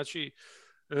situacije. Znači,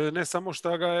 ne samo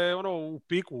što ga je u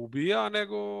piku ubija,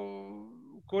 nego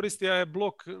koristio je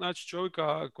blok, znači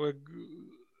čovjeka kojeg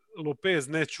Lopez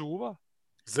ne čuva,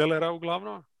 Zellera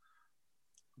uglavnom,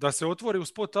 da se otvori u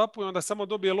spot-upu i onda samo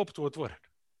dobije loptu otvoren.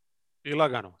 I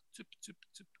lagano. Cip, cip,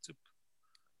 cip, cip.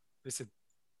 Mislim,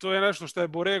 to je nešto što je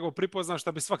Borrego pripoznan,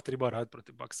 što bi svak treba raditi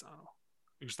protiv Bucksa.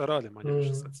 I šta radi manje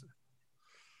više sad se.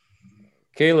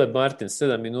 Caleb Martin,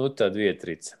 7 minuta, 2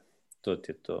 trice. To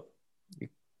ti je to. I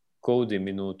Cody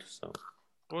minutu samo.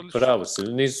 Odlično. Pravo se,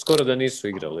 skoro da nisu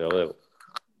igrali, ali evo.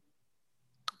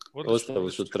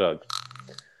 Ostavili su trag.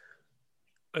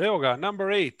 Evo ga, number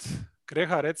 8.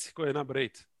 Kreha, reci koji je number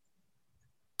 8.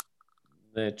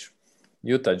 Neću.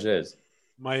 Utah Jazz.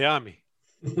 Miami.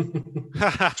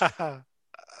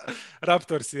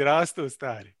 Raptorsi rastu,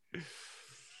 stari.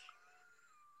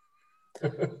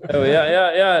 Evo,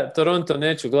 ja Toronto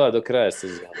neću gledati do kraja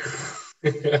sezona.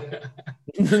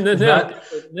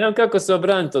 Nemam kako se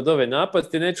obraniti od ove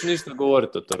napasti, neću ništa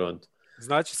govoriti o Torontu.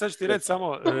 Znači, sad ću ti reći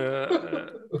samo,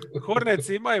 Hornets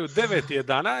imaju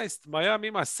 9-11, Miami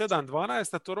ima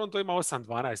 7-12, a Toronto ima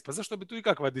 8-12. Pa zašto bi tu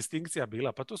ikakva distinkcija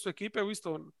bila? Pa to su ekipe u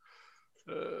istom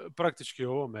praktički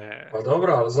ovome. Pa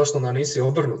dobro, ali zašto da nisi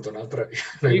obrnuto napravi?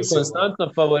 Ti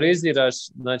konstantno favoriziraš,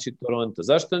 znači, Toronto.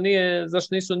 Zašto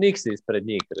nisu Knicksi ispred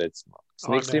njih, recimo? S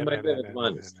Knicksi imaju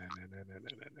 9-12. Ne.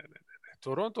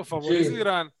 Toronto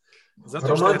favoriziran.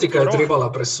 Romantika je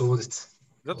trebala presuditi.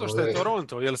 Zato što je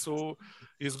Toronto, jer su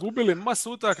izgubili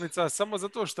masu utakmica samo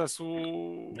zato što su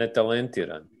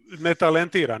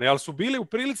netalentirani, ali su bili u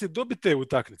prilici dobiti te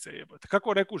utakmice. Jebate.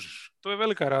 Kako ne kužiš? To je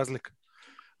velika razlika.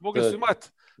 Mogli su imati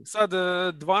sad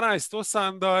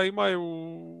 12-8 da imaju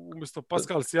umjesto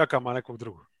Pascal Sijakama nekog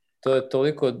drugog. To je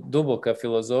toliko duboka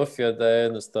filozofija da je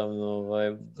jednostavno...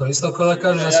 To je isto kao da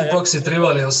kažeš da su Boxi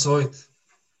trebali osvojiti.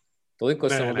 Toliko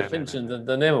sam ograničen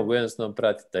da ne mogu jednostavno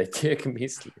pratiti taj tijek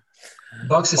misli.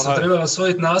 Boxi su trebali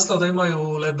osvojiti naslov da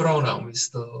imaju Lebrona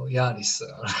umjesto Janisa.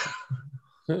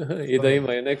 I da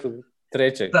imaju nekog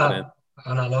trećeg. Da,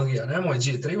 analogija. Nemoj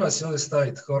G, treba si ovdje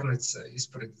staviti Hornice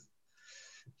ispred.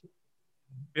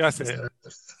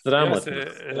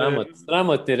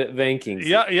 Sramotni rankings.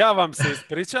 Ja vam se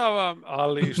ispričavam,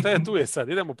 ali šta je tu je sad?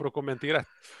 Idemo prokomentirati.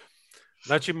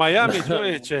 Znači, Miami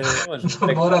čovječe...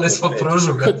 Morali smo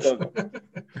prožugati.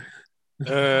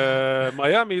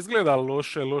 Miami izgleda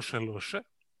loše.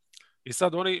 I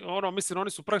sad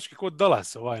oni su praktički kod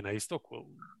Dallas na istoku.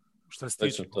 Šta se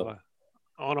tiče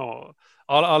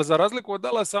ali za razliku od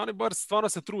Dallasa, oni bar stvarno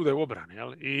se trude u obrani.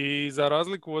 Jel? I za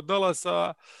razliku od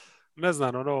Dallasa, ne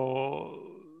znam,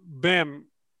 Bam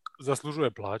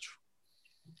zaslužuje plaću.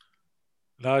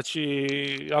 Znači,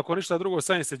 ako ništa drugo,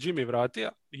 sad se Jimmy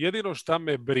vratio. Jedino što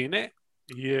me brine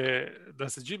je da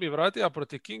se Jimmy vratio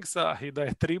protiv Kingsa i da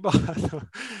je treba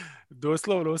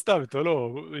doslovno ostaviti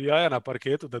jaja na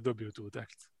parketu da dobiju tu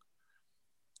utakmicu.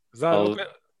 Znam,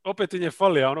 opet im je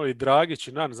falio i Dragić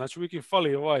i Nan, znači uvijek im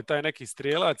fali taj neki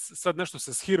strijelac, sad nešto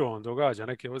se s Hirovom događa,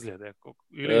 neke ozljede.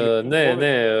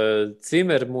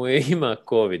 Cimer mu ima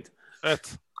COVID. Eto.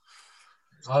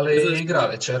 Ali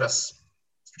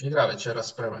igra večeras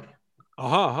spreman.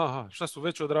 Aha, šta su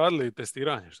već odradili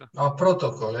testiranje, šta? A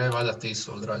protokol, valjda ti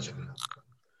su odrađeni.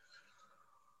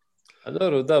 A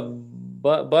dobro, da,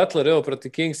 Butler evo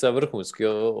protiv Kingsa vrhunski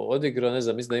odigrao, ne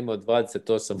znam, mislim da je imao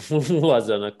 28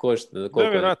 ulaza na koš, koliko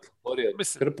je borio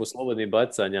krpu slobodnih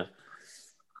bacanja.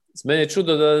 Meni je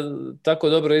čudo da tako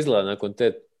dobro izgleda nakon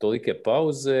te tolike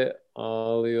pauze,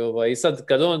 ali i sad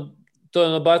kad to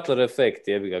je Butler efekt,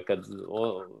 jebi ga,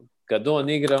 kad on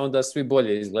igra, onda svi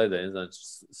bolje izgledaju, znači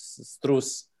Strus,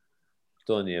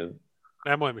 to nije...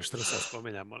 Nemoj mi Strusa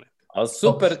spominjati, molim. Ali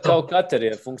super kao kater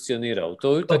je funkcionirao.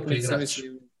 To utakmici,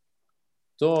 mislim,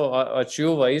 to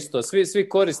Ačiuva isto. Svi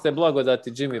koriste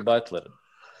blagodati Jimmy Butler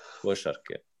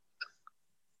košarke.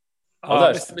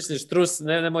 Misliš, Strus,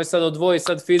 nemoj sad odvoji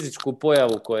sad fizičku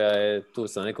pojavu koja je tu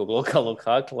sa nekog lokalnog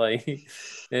hakla i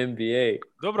NBA.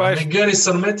 Dobro,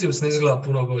 Garrison Matthews ne izgleda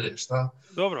puno bolje, šta?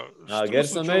 Dobro.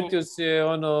 Garrison Matthews je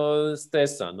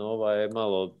stesan, je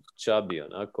malo čabi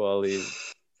onako, ali...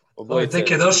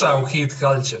 Tek je došao u hit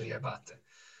culture, jebate.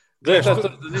 To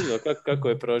zanimljivo kako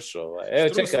je prošao. Evo,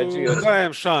 čekaj,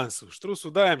 Strusu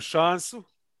dajem šansu,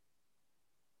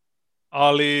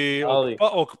 ali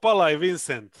Okpala i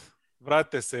Vincent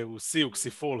vrate se u Sioux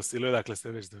Falls ili odakle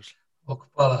ste već došli.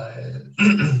 Okpala je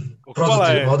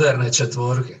prototip moderne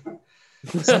četvorke.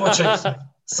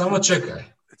 Samo čekaj.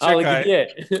 Ali gdje?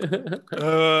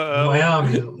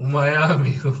 U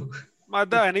Majamiju. Ma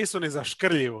daj, nisu ni za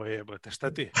škrljivo jebote,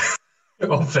 šta ti?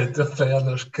 opet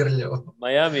jedno škrljivo.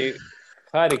 Miami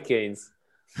Hurricanes.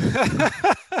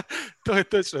 To je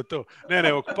točno to.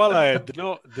 Ne, Okpala je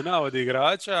dna od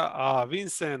igrača, a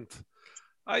Vincent,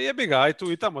 a jebi ga, aj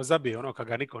tu i tamo zabije kad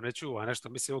ga niko ne čuva, nešto.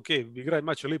 Mislim, igra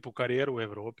ima će lipu karijeru u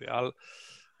Evropi, ali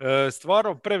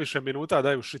stvarno previše minuta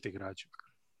daju šit igrači.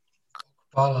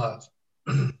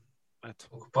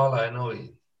 Okpala je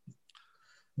novi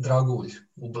dragulj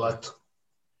u blatu.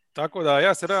 Tako da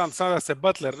ja se nadam sada se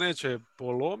Butler neće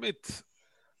polomiti,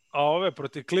 a ove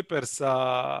protiv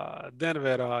Clippersa,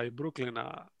 Denvera i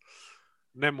Brooklyna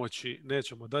nemoći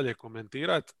nećemo dalje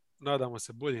komentirati. Nadamo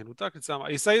se boljim utakmicama.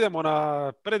 I sad idemo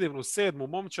na predivnu 7.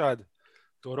 momčad,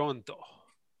 Toronto.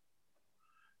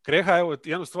 Kreha, evo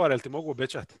jednu stvar, jel ti mogu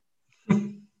obećati?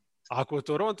 Ako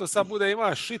Toronto sad bude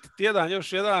ima shit tjedan,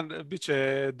 još jedan, bit će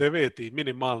 9.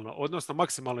 minimalno, odnosno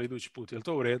maksimalno idući put. Je li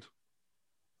to u redu?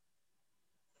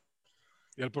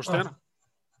 Je li pošteno?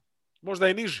 Možda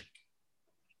i niži.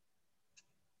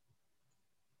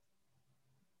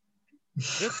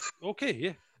 Ok,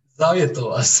 je.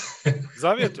 Zavjetova se.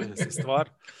 Zavjetuje se stvar.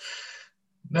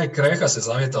 Ne, Kreha se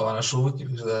zavjetova na šutnju.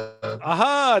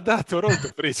 Aha, da, Toronto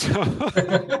pričamo.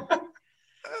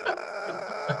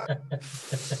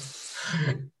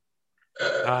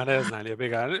 Ne znam,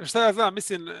 jebiga. Šta ja znam,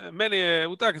 mislim, meni je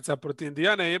utakmica protiv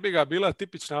Indijane jebiga bila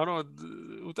tipična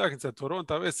utakmica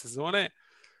Toronto ove sezone.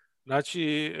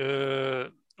 Znači,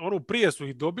 prije su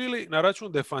ih dobili na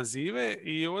račun defanzive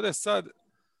i ovdje sad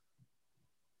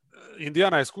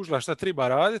Indijana je skužila šta treba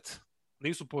raditi.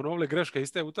 Nisu ponovili greške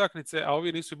iste utakmice, a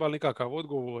ovi nisu imali nikakav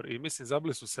odgovor i mislim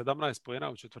zabili su 17 poena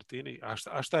u četvrtini.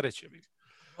 A šta reći?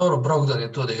 Dobro, Brogdon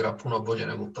je to da igra puno bolje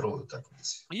nego u prvoj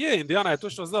utakmici. Je, Indiana je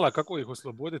točno znala kako ih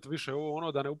osloboditi više ovo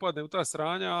ono da ne upadne u ta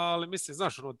sranja, ali mislim,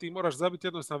 znaš, ono, ti moraš zabiti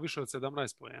jednostavno više od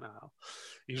 17 poena.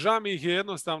 I žao mi ih je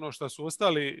jednostavno što su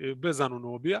ostali bez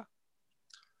Anunobija,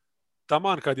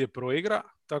 taman kad je proigra,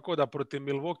 tako da protiv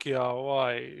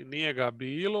Milwaukeea nije ga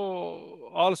bilo,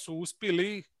 ali su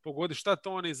uspjeli pogoditi šta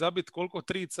to oni zabiti, koliko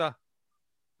trica?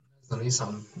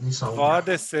 Nisam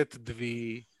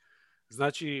 22.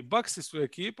 Znači, Bucksi su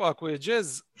ekipa, ako je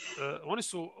Jazz,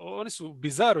 oni su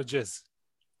bizarro Jazz,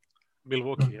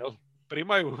 Milwaukee, jel?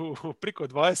 Primaju priko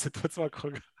 20 od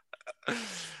svakoga.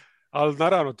 Ali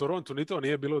naravno, Toronto ni to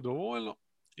nije bilo dovoljno.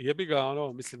 Jebi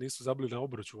ga, mislim, nisu zabili na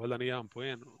obruču, valjda ni jedan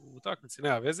poen u utakmici,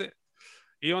 nema veze.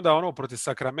 I onda protiv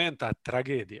Sakramenta,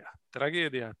 tragedija.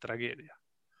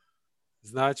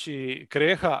 Znači,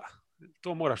 Kreha,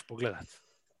 to moraš pogledati.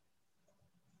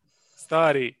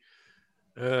 Stari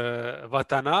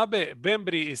Watanabe,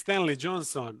 Bembry i Stanley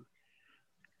Johnson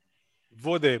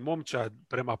vode momčad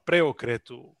prema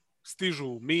preokretu,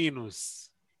 stižu minus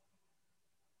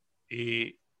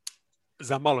i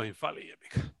za malo im fali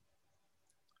jebik.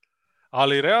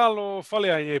 Ali realno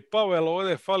falija je i Powell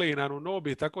ovdje, fali i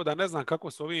Anunoby, tako da ne znam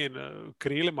kako s ovim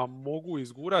krilima mogu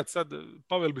izgurati. Sad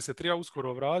Powell bi se trebao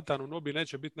uskoro vratiti, Anunoby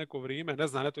neće biti neko vrijeme, ne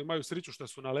znam, eto imaju sriću što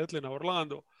su naletli na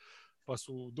Orlando, pa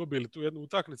su dobili tu jednu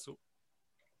utakmicu.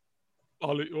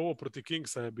 Ali ovo protiv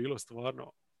Kingsa je bilo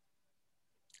stvarno,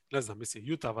 ne znam,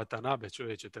 mislim, Utah Watanabe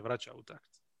čovječe te vraća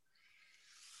utakmicu.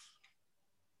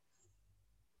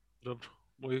 Dobro,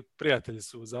 moji prijatelji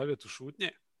su u zavjetu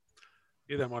šutnje.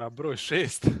 Idemo na broj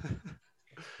 6.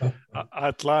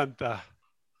 Atlanta.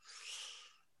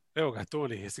 Evo ga,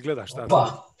 Toni, jesi gledaš šta?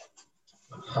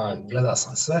 Gleda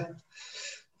sam sve.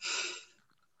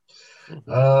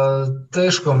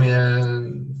 Teško mi je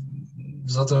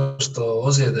zato što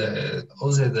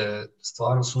ozljede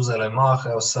stvarno su uzele maha.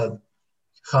 Evo sad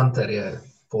Hunter je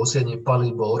posljednji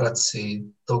pali borac i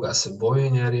toga se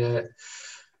bojim jer je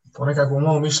po nekakvom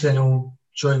mom mišljenju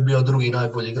čovjek bio drugi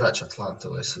najbolji igrač Atlante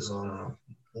ove sezone.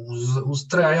 Uz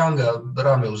Trae Younga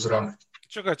rame uz rame.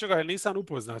 Čekaj, nisam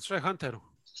upoznat. Što je Hunteru?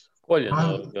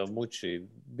 Koljeno ga muči.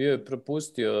 Bio je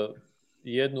propustio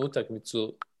jednu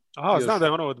utakmicu. Znam da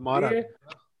je ono odmaran.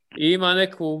 I ima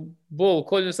neku bol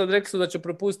koljenu. Sad rekli su da će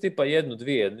propustiti pa jednu,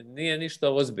 dvije. Nije ništa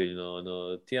ozbiljno.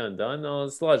 Tijan dana,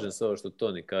 ali slažem se ovo što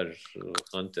Toni kažeš.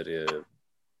 Hunter je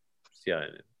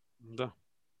sjajan. Da.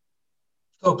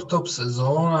 Top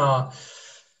sezona.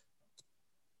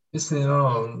 Mislim,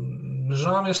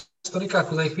 žao mi je što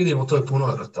nikako da ih vidimo u toj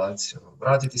punoj rotaciji.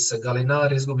 Vratiti se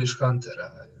Galinari, izgubiš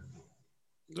Huntera.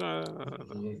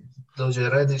 Dođe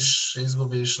Rediš,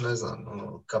 izgubiš, ne znam,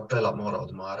 Kapela mora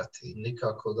odmarati.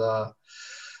 Nikako da...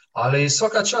 Ali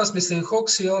svaka čast, mislim,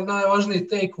 Hawks najvažniji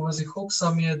take u vezi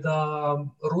Hawksa mi je da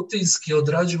rutinski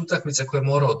odrađuju utakmice koje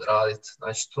mora odraditi.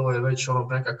 Znači, to je već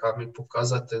nekakav mi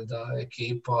pokazatelj da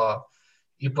ekipa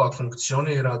ipak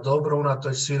funkcionira dobro,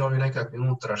 unatoč svim ovim nekakvim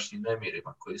unutrašnjim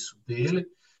nemirima koji su bili.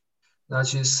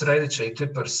 Znači, sredit će i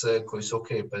Clippers-e koji su ok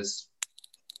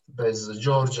bez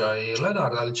Georgea i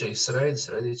Leonarda, ali će ih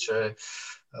sredit će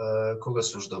koga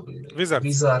su još dobili?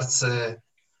 Wizards-e.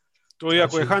 To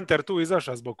iako je Hunter tu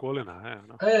izašao zbog kolina.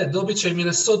 Dobit će i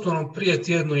Minnesota prije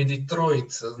tjednu i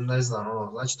Detroit, ne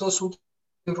znam. Znači, to su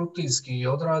rutinski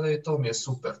odrade i to mi je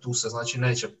super. Tu se, znači,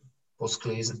 neće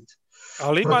posklizniti.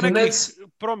 Ali ima nekih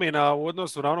promjena u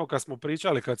odnosu na ono kad smo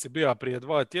pričali kad si bio prije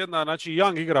 2 tjedna. Znači,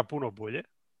 Young igra puno bolje.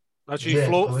 Znači,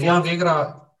 Young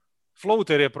igra...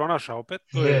 Floater je pronašao opet.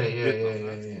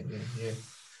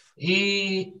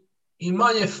 Je. I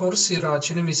manje forsira,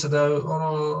 čini mi se da je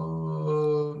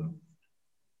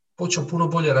počeo puno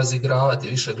bolje razigravati,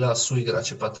 više gleda su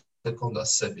igrače, pa tek onda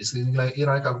sebi.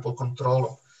 Igra nekako pod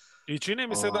kontrolom. I čini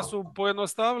mi se da su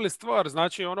pojednostavili stvar,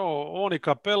 znači oni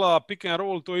Kapela, pick and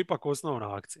roll, to je ipak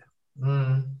osnovna akcija.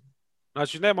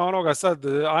 Znači nema onoga sad,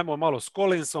 ajmo malo s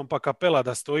Collinsom, pa Kapela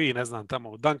da stoji, ne znam, tamo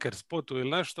u dunker spotu ili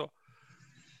nešto,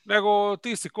 nego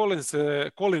ti si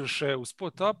Collinše u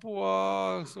spot-upu,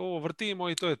 a ovo vrtimo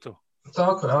i to je to.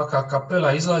 Tako je, kad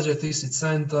Kapela izađe, ti si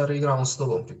centar, igramo s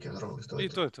tobom pick and roll. To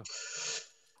je to.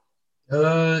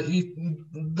 I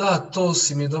da, to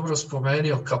si mi dobro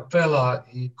spomenuo, Kapela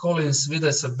i Collins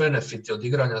vide se benefiti od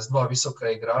igranja s dva visoka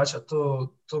igrača,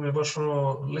 to mi je baš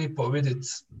lipo vidjeti.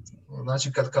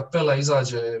 Znači kad Kapela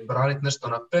izađe braniti nešto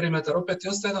na perimetar, opet ti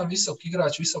ostaje jedan visok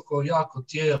igrač, visoko jako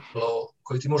tijelo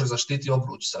koji ti može zaštiti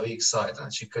obruč sa weak side.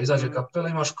 Znači kad izađe Kapela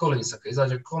imaš Collinsa, kad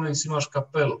izađe Collins imaš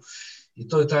Kapelu. I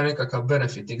to je taj nekakav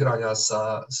benefit igranja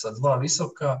sa dva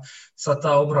visoka. Sad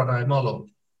ta obrana je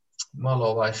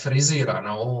malo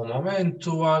frizirana u ovom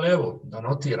momentu, ali evo, da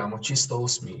notiramo čisto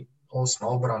 8.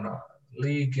 obrana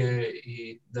lige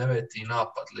i 9.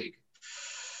 napad lige.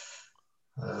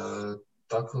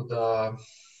 Tako da,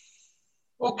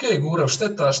 ok, gura,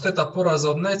 šteta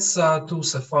poraza od Netsa,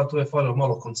 tu je falilo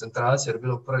malo koncentracije, jer je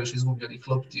bilo previše izgubljenih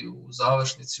lopti u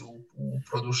završnici, u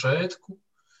produžetku.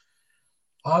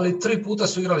 Ali 3 puta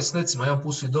su igrali s Netsima, jedan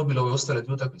put su i dobili, ove ostale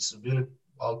 2 utakmice su bili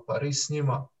al pari s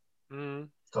njima.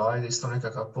 To je isto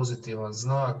nekakav pozitivan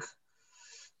znak.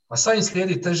 A sad im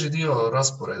slijedi teži dio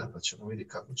rasporeda, pa ćemo vidjeti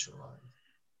kako će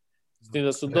S tim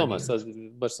da su doma, sad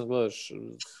baš sam gledao 6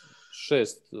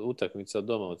 utakmica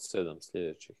doma od 7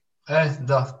 sljedećih.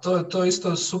 Da, to je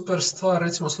isto super stvar.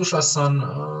 Recimo, slušao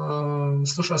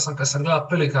sam kad sam gledao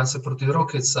Pelicans protiv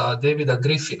Rocketsa Davida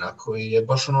Griffina, koji je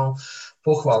baš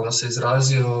pohvalno se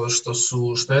izrazio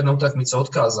što je jedna utakmica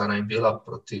otkazana im bila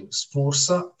protiv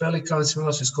Spursa. Pelicans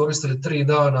onda su iskoristili 3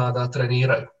 dana da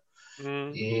treniraju.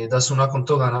 I da su nakon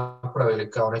toga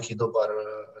napravili kao neki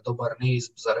dobar niz,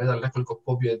 zaredali nekoliko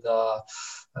pobjeda,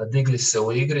 digli se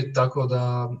u igri, tako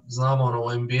da znamo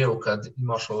u NBA-u kad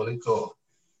imaš ovoliko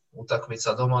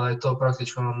utakmica doma, da je to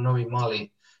praktički novi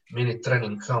mali mini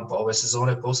trening kamp, a ove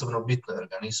sezone je posebno bitno jer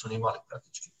ga nisu ni imali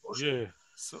praktički pošto. Je,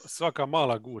 svaka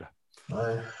mala gura.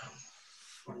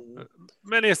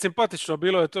 Meni je simpatično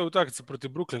bilo je to utakmica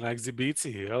protiv Brooklyna na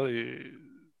egzibiciji, ali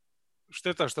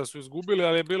šteta što su izgubili,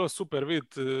 ali je bilo super vid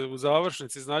u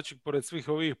završnici, znači pored svih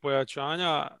ovih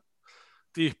pojačanja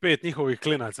tih 5 njihovih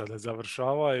klinaca da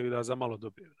završavaju i da za malo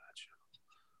dobiju. Znači.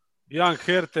 Young,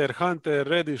 Herter, Hunter,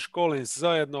 Reddish, Collins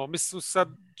zajedno. Mislim, sad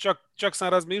čak sam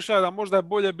razmišljao da možda je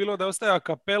bolje bilo da ostaje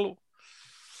Kapelu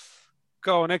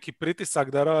kao neki pritisak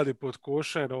da radi pod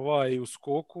košen u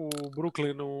skoku u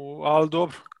Brooklynu, ali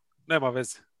dobro, nema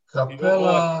veze.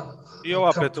 I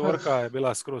ova petorka je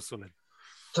bila skroz solidna.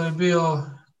 To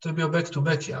je bio back to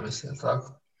back, ja mislim,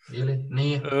 tako? Ili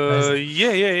nije?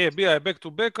 Je, bio je back to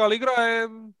back, ali igra je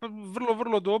vrlo,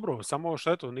 vrlo dobro, samo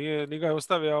što eto, nije ga je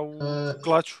ostavio u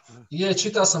klaču.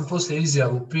 Čitao sam poslije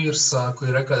izjavu Piersa koji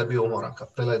je rekao da je bio umoran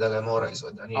Kapela i da ga je mora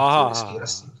izvoditi, da nije htio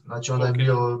riskirati. Znači onda je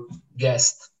bio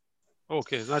guest.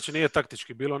 Ok, znači nije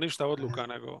taktički bilo ništa odluka,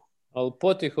 nego... Ali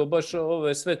potiho baš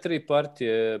ove sve 3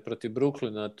 partije protiv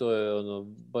Brooklyna, to je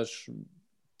baš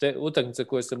te utakmice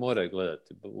koje se moraju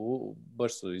gledati.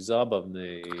 Baš su i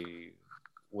zabavne i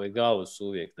u egalu su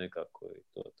uvijek nekako i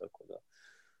to, tako da.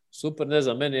 Super, ne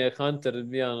znam, meni je Hunter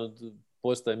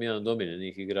postajem jedan od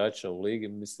omiljenih igrača u ligi,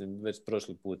 mislim, već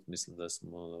prošli put mislim da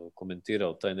smo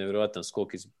komentirali taj nevjerojatan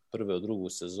skok iz prve u drugu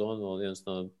sezonu, ali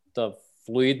jednostavno ta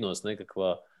fluidnost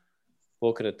nekakva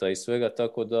pokreta i svega,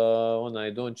 tako da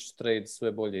onaj Doncic trade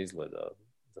sve bolje izgleda,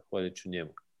 zahvaljujući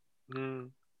njemu.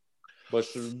 Baš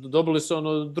dobili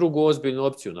su drugu ozbiljnu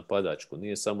opciju napadačku,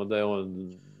 nije samo da je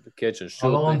on catch and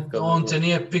shoot. Ali on te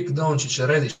nije pick Doncic,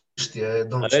 Reddish ti je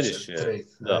Doncic trade.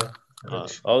 Da.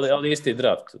 Ali isti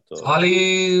draft. To. Ali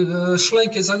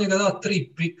Šlenk je za njega dao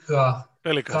 3 pika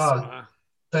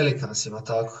Pelicansima,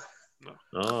 tako.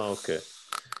 Ok.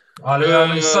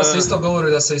 Ali sad se isto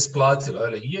govori da se isplatilo,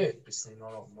 mislim,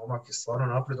 momak je stvarno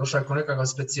naprijed, došao je kao nekakav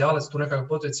specijalac, tu nekakav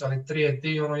potencijalni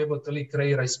 3D, jebote li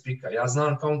kreira iz pika. Ja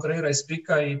znam kao on kreira iz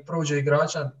pika i prođe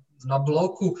igrača na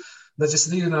bloku, da će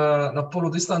se digli na polu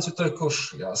distancu, to je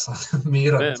koš, ja sam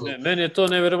miran tu. Meni je to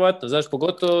nevjerovatno, znaš,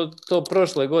 pogotovo to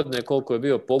prošle godine koliko je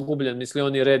bio pogubljen, mislim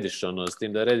on je Reddish, s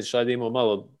tim da je Reddish imao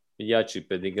malo jači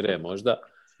pedigre možda,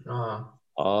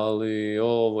 ali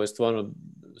ovo je stvarno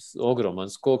ogroman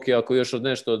skok i ako još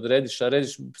nešto od Redisha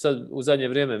sad u zadnje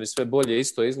vrijeme mi sve bolje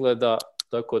isto izgleda,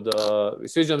 tako da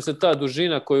sviđa mi se ta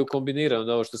dužina koju kombiniraju,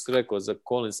 da ovo što si rekao za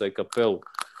Collinsa i Kapelu,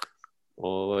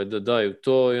 da daju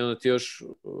to i onda ti još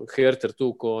Herter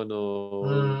tu ko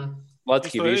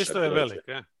slatki višak. Isto je velik,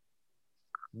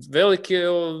 Velik je,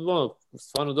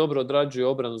 stvarno dobro odrađuje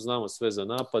obranu, znamo sve za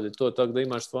napad i to, tako da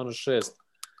imaš stvarno 6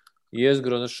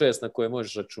 jezgro na 6 na koje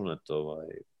možeš računati.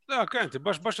 Da, kajem ti,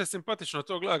 baš je simpatično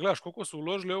to gledaš koliko su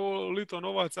uložili ovo lito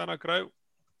novaca na kraju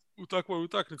u takvoj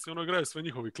utakmici, igraju sve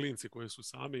njihovi klinci koji su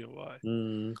sami,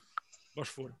 baš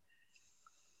fur.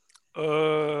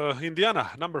 Indiana,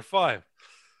 number 5.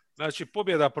 Znači,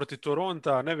 pobjeda protiv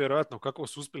Toronta, nevjerojatno kako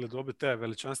su uspjeli dobiti te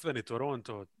veličanstveni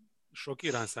Toronto,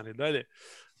 šokiran sam i dalje.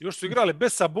 Još su igrali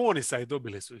bez Sabonisa i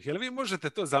dobili su ih. Jel vi možete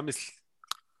to zamisliti?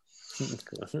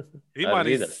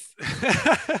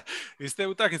 Iz te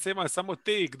utakmice ima samo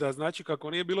take da znači kako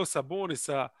nije bilo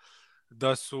Sabonisa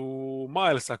da su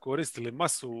Milesa koristili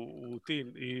masu u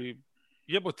tim i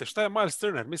jebote šta je Miles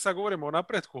Turner, mi sad govorimo o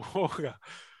napretku ovoga,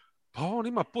 pa on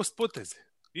ima post poteze,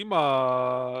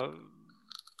 ima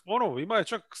je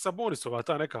čak Sabonisova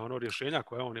ta neka rješenja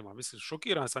koja on ima, mislim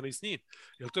šokiran sam i s njim,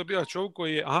 jer to je bio čovjek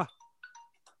koji je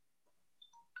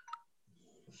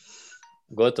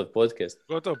Gotov podcast.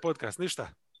 Gotov podcast, ništa.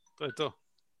 To je to.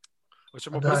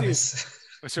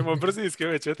 Hoćemo brzinski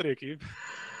ove 4 ekipe.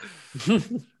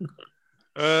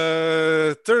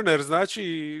 Turner,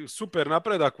 znači super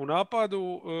napredak u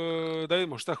napadu. Da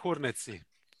vidimo šta Hornetsi.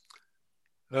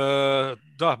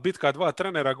 Da, bitka 2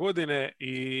 trenera godine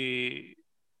i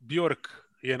Bjork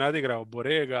je nadigrao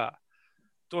Borega.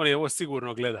 To nije ovo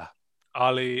sigurno gleda.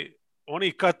 Ali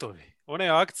oni katovi, one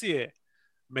akcije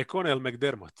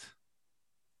McConnell-McDermott,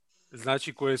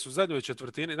 znači koje su u zadnjoj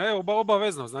četvrtini,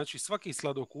 obavezno, znači svaki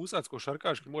sladokusac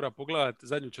košarkaški mora pogledati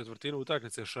zadnju četvrtinu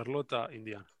utakmice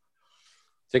Charlotte-Indiana.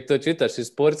 Ček, to čitaš iz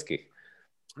sportskih?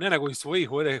 Ne, nego iz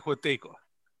svojih ovdje hot take-ova.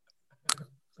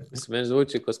 Meni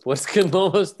zvuči ko sportske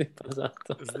novosti, pa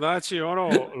zato. Znači, ono,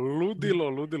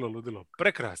 ludilo.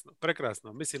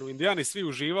 Prekrasno. Mislim, u Indijani svi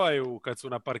uživaju kad su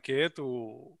na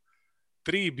parketu,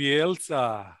 3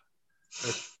 bijelca,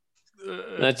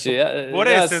 znači,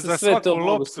 bore se za sve svaku to mogu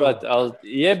loptu. shvatiti, ali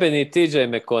jebeni TJ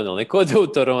McConnell, nek ode u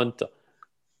Toronto.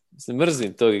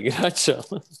 Mrzim tog igrača.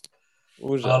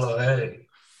 Užas. Alo, ej.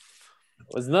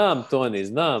 Znam, Toni,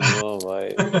 znam.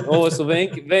 Ovo su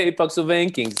ipak su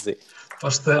Vankingsi.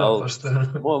 Pošteno.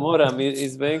 Moram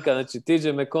iz Venka, znači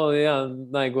TJ McConnell je jedan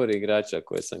najgori igrača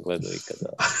koje sam gledao ikada.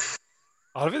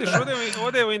 Ali vidiš,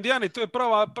 ovdje u Indijani to je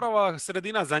prava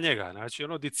sredina za njega. Znači,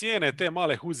 ono, di cijene te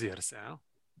male huzierse. Ja?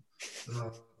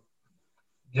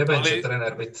 Jeben će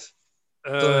trener biti.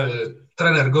 To je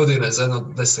trener godine za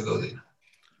jedno 10 godina.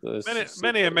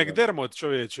 Meni je McDermott,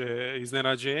 čovječe,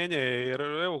 iznenađenje, jer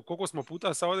evo, koliko smo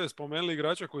puta sad ovdje spomenuli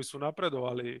igrača koji su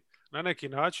napredovali na neki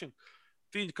način.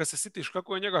 Ti, kad se sitiš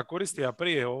kako je njega koristio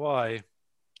prije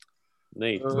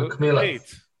Nate.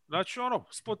 Znači, ono,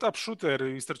 spot-up shooter,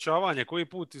 istrčavanje, koji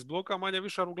put iz bloka, manje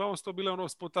više, uglavnom su to bile ono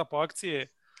spot-up akcije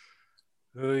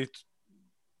i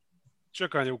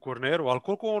čekanje u korneru, ali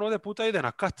koliko on ovdje puta ide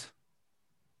na kat?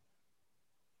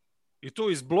 I to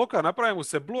iz bloka, napravi mu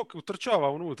se blok, utrčava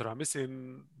unutra.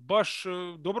 Mislim, baš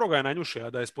dobro ga je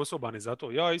nanjušio da je sposoban i za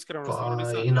to. Ja iskreno stvarno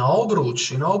nisam... I na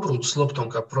obruč s loptom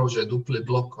kad prođe dupli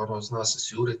blok, ono, zna se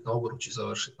sjurit na obruč i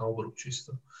završiti na obruč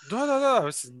isto. Da,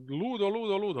 mislim,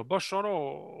 ludo. Baš ono,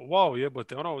 wow,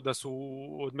 jebote, ono, da su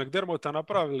od McDermotta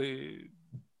napravili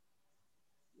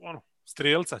ono,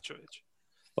 strijelca, čovječe.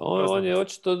 Pa on je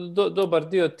očito dobar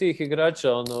dio tih igrača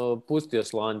pustio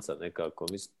s lanca nekako.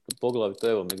 Mislim, poglavito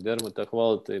evo McDermotta,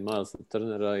 hvalite i Milesa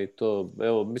Turnera i to,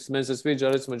 evo, mislim, meni se sviđa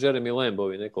recimo Jeremy Lamb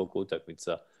ovi nekoliko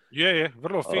utakmica. Je,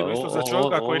 vrlo fino, isto za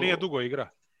čovjeka koji nije dugo igra.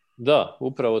 Da,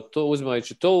 upravo to,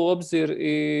 uzimajući to u obzir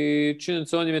i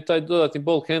činjenica on je taj dodatni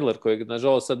ball handler kojeg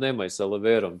nažalost sad nema i sa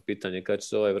Leverom. Pitanje kad će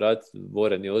se ovaj vratiti,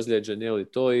 Warren je ozlijeđen, je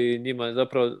li to, i njima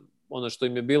zapravo ono što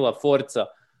im je bila forca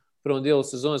u prvom dijelu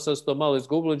sezone, sad su to malo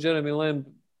izgubili. Jeremy Lamb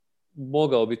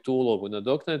mogao bi tu ulogu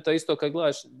nadoknaditi, a isto kad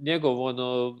gledaš njegov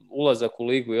ulazak u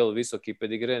ligu, jel, visoki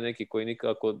pedigre, neki koji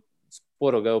nikako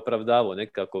sporo ga je opravdavao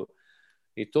nekako.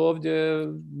 I to ovdje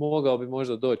mogao bi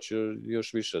možda doći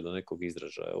još više do nekog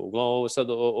izražaja. Uglavnom ovo sad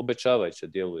obećavajuće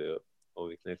djeluje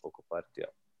ovih nekoliko partija.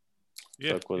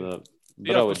 Tako da,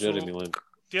 bravo Jeremy Lamb.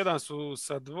 Tjedan su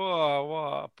sa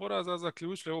 2 poraza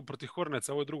zaključili, ovo protiv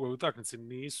Hornetsa, ovoj drugoj utakmici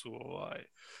nisu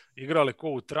igrali ko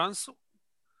u transu.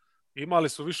 Imali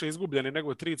su više izgubljeni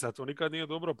nego trica, to nikad nije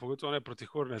dobro, pogotovo ne protiv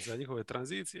Hornetsa, njihove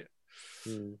tranzicije.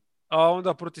 A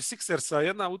onda protiv Sixersa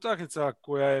jedna utakmica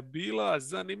koja je bila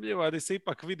zanimljiva, gdje se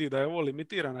ipak vidi da je ovo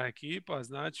limitirana ekipa,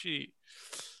 znači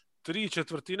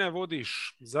 3/4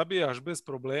 vodiš, zabijaš bez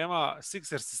problema,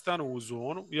 Sixersi stanu u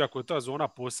zonu, iako je ta zona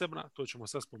posebna, to ćemo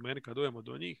sad spomenuti kad dojemo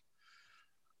do njih.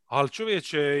 Ali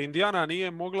čovječe, Indiana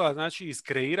nije mogla, znači,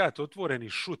 iskreirati otvoreni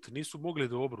šut, nisu mogli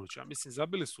do obruča. Mislim,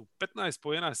 zabili su 15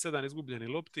 poena, 7 izgubljeni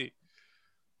lopti,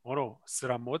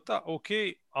 sramota, ok,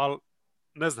 ali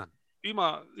ne znam.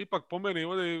 Ima ipak po meni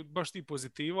ovdje baš ti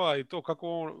pozitiva i to kako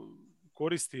on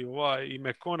koristi i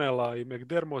McConnella i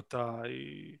McDermotta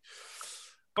i...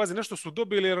 Pazi, nešto su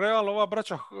dobili jer realno ova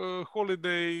braća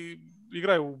Holiday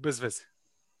igraju bez veze.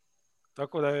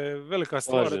 Tako da je velika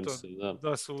stvar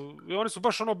da su... I oni su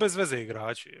baš bez veze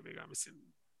igrači. Mislim.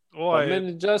 Pa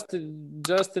meni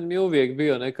Justin mi je uvijek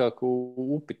bio nekako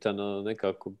upitano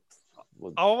nekako...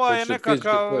 A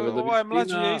ovaj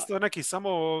mlađi je isto neki samo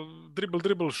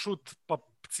dribble, šut, pa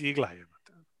cigla je.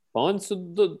 Pa oni su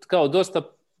kao dosta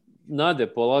nade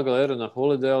polagali Aarona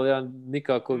Holiday, ali ja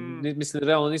nikako, mislim,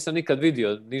 realno nisam nikad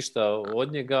vidio ništa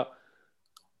od njega.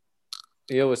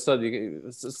 I evo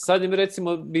sad im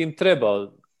recimo bi im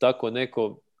trebao tako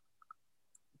neko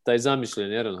taj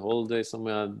zamišljen Aaron Holiday, samo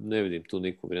ja ne vidim tu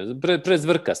niku vrijednost.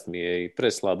 Prezvrkast mi je i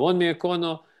preslabo. On mi je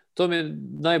to mi je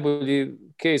najbolji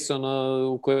case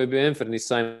u kojoj bi Anthony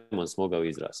Simons mogao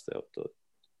izrasti. Evo to.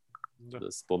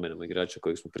 da spomenemo igrača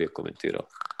kojeg smo prije komentirali.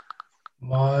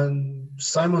 Ma,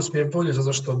 Simons mi je bolje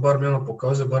zato što bar mi ono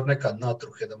pokazuje bar nekad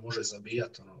natruhe da može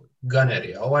zabijati, ono,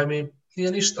 ganerija. Ovaj mi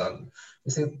nije ništa.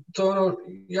 Mislim, to ono,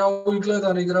 ja uvijek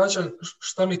gledam igrača,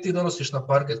 šta mi ti donosiš na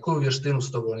parket, koju vještinu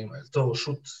s tobom ima, je to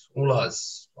šut, ulaz,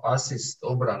 asist,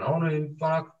 obrana, ono i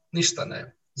onako ništa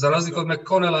ne. Za razliku od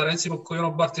McConnella, recimo, koji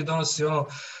ono bar ti donosi ono,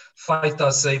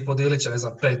 fajta se i podijelit će, ne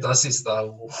znam, 5 asista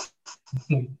u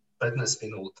 15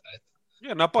 minuta. Eto.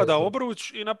 Je, napada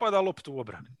obruč i napada loptu u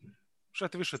obrani. Šta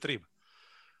ti više treba?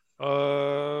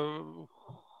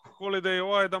 Holiday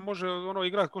ovaj da može ono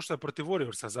igrati ko što je protiv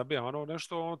Warriorsa zabija, ono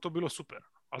nešto, to bilo super.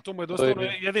 Ali to mu je doslovno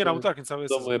jedina utakmica ove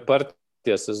sezone. To mu je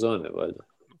partija sezone, valjda.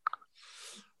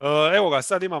 Evo ga,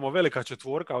 sad imamo velika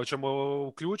četvorka, hoćemo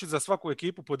uključiti za svaku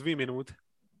ekipu po 2 minute.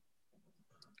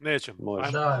 Nećemo.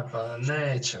 Da, pa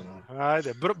nećemo.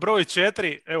 Ajde, broj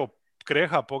 4, evo,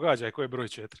 Kreha, pogađaj, koji je broj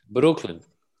 4? Brooklyn.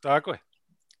 Tako je.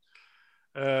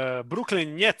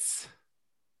 Brooklyn Nets.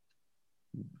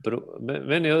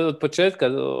 Meni od početka,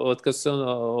 od kad su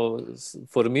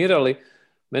formirali,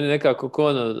 meni nekako ko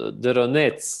ono The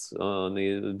Ronettes,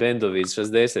 oni bendovi iz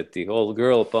 60-ih, All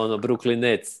Girl, pa ono Brooklyn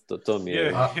Nets, to mi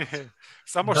je.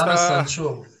 Samo šta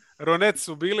Ronettes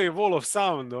su bili Wall of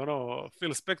Sound, ono,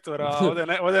 Phil Spector, a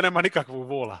ovdje nema nikakvog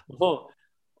vola.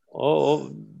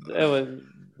 Evo,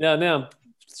 ja nemam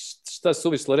šta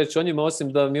suvislo reći o njima,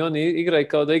 osim da mi oni igraju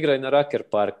kao da igraju na Rucker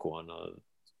Parku, ono,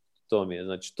 to mi je,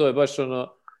 znači, to je baš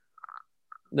ono,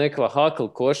 nekva hakl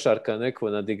košarka, neko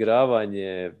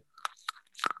nadigravanje,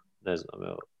 ne znam,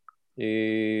 evo.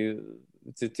 I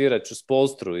citirat ću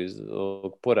Spolstru iz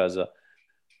ovog poraza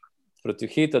protiv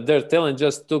Hita, their talent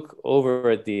just took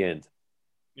over at the end.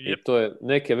 Yep. I to je,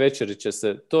 neke večeri će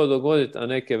se to dogoditi, a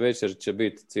neke večeri će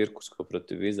biti cirkusko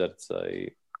protiv Wizardsa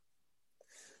i...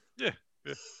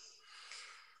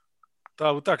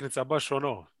 Ta utakmica baš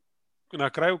ono, na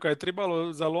kraju kad je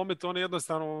trebalo zalomiti, oni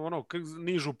jednostavno ono,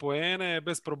 nižu poene,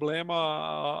 bez problema,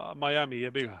 a Miami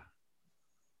jebi ga.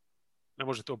 Ne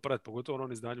može to oprati, pogotovo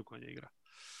onom izdanju koje igra.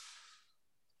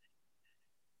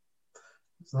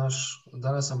 Znaš,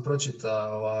 danas sam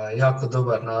pročitao jako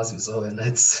dobar naziv za ove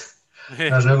Nets.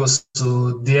 Znaš, nego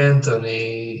su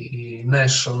D'Antoni i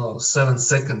Nash, ono, 7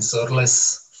 seconds or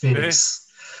less Phoenix.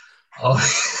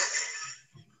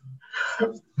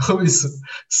 Ovi su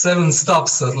 7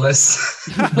 stops or less.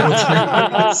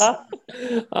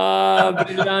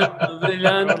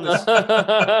 Briljantno.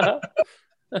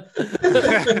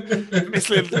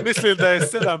 Mislim da je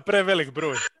 7 prevelik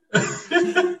broj.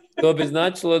 To bi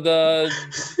značilo da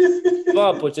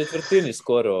 2 po četvrtini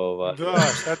skoro. Da,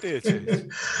 šta ti je će?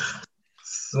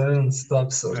 7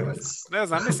 stops or less. Ne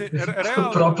znam, mislim,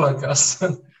 realno... Proplaka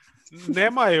sam.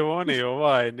 Nemaju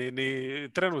oni ni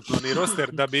trenutno ni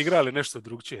roster da bi igrali nešto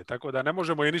drugčije, tako da ne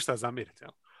možemo i ništa zamiriti.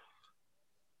 Jel?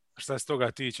 Šta se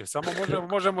toga tiče. Samo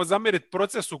možemo zamiriti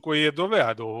procesu koji je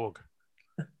doveo do ovoga.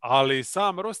 Ali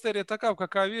sam roster je takav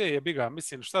kakav je, jebi ga.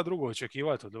 Mislim, šta drugo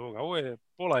očekivati od ovoga? Ovo je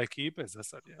pola ekipe za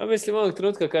sad. Je. A mislim, ovog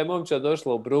trenutka kad je momča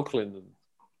došla u Brooklyn,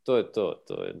 to je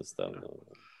jednostavno...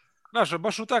 Znaš,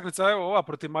 baš utakmica, evo, ova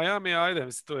protiv Miami, ajde,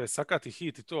 mislim, to je sakati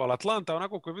hit i to, ali Atlanta,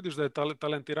 onako koji vidiš da je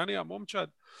talentiranija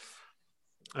momčad,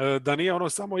 da nije ono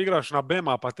samo igraš na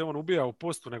bema pa te on ubija u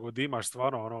postu, nego da imaš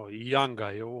stvarno ono, i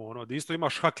Younga i ovo, ono, da isto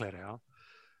imaš haklere, ja?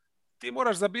 Ti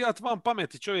moraš zabijati van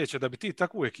pameti, čovječe, da bi ti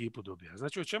takvu ekipu dobio.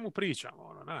 Znači, o čemu pričamo,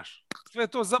 ono, znaš? Sve je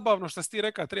to zabavno što si ti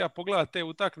rekao, treba pogledati te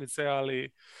utakmice,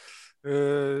 ali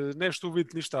nešto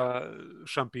vidjeti ništa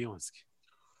šampionski.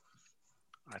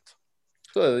 Eto.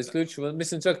 To je isključivo,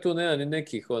 mislim čak tu nema ni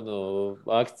nekih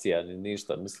akcija, ni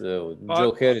ništa, mislim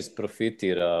Joe Harris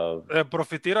profitira.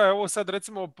 Profitira je ovo sad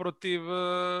recimo protiv...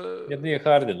 Jer nije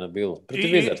Hardena bilo, protiv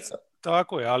Wizardsa.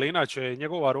 Tako je, ali inače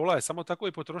njegova rola je samo tako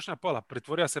i potrošnja pala,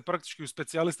 pretvorio se praktički u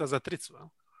specijalista za tricu.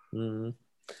 Mm-hmm.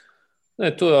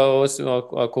 Ne, tu osim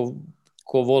ako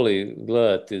ko voli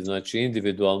gledati, znači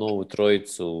individualno ovu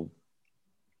trojicu,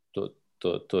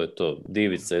 to je to,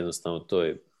 divica jednostavno, to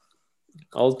je.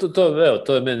 Ali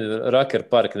to je meni Rucker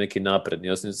Park neki napredni,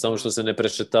 osim samo što se ne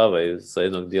prešetavaju sa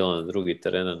jednog dijela na drugi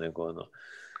terena, nego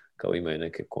kao imaju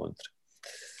neke kontre.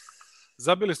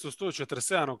 Zabili su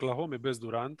 147 Oklahoma bez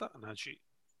Duranta, znači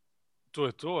to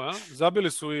je to, a?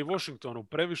 Zabili su i Washingtonu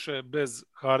previše bez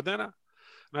Hardena,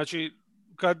 znači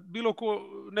kad bilo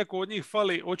neko od njih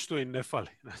fali, očito im ne fali.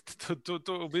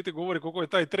 To u biti govori koliko je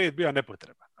taj trade bio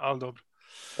nepotreban, ali dobro.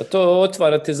 A to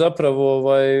otvara ti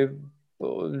zapravo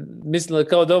mislim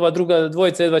kao da ova druga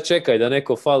dvojica jedva čekaju da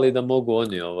neko fali i da mogu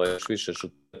oni još više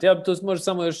šutati. Ja bi to možda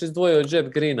samo još izdvojio Jeb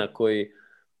Greena koji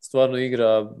stvarno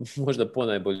igra možda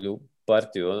ponajbolju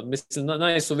partiju. Mislim,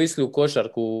 najsuvisliju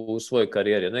košarku u svojoj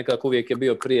karijeri. Nekako uvijek je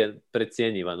bio prije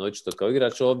precjenjivan, očito kao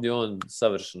igrač. Ovdje on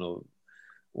savršeno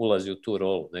ulazi u tu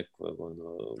rolu.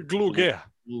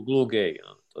 Glue gay,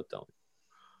 totalno.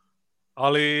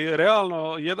 Ali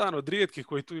realno, jedan od rijetkih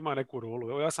koji tu ima neku rolu.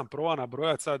 Evo, ja sam probao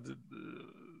nabrojati sad,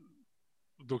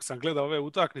 dok sam gledao ove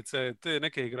utakmice, te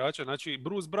neke igrače. Znači,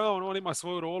 Bruce Brown, on ima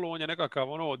svoju rolu, on je nekakav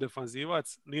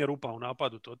defanzivac, nije rupa u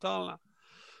napadu totalna.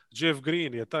 Jeff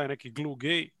Green je taj neki glue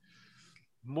gay.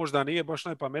 Možda nije baš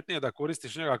najpametnije da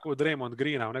koristiš njega kao Draymond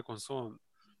Greena u nekom svom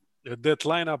death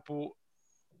line-upu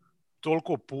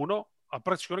toliko puno, a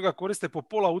praktički oni ga koriste po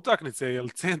pola utakmice, jer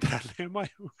centra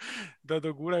nemaju da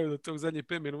doguraju do tog zadnjih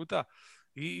 5 minuta.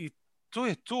 I to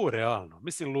je to realno.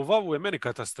 Mislim, Luvavu je meni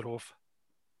katastrofa.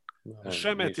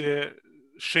 Šemet je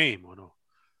shame,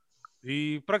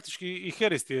 I praktički i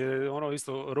Harris je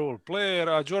isto role player,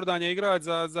 a Jordan je igrač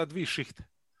za 2 šihte.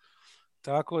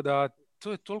 Tako da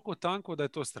to je toliko tanko da je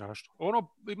to strašno.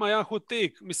 Ima jedan hot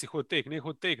take, nije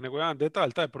hot take, nego jedan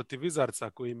detalj, taj protiv Wizardsa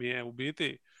koji mi je u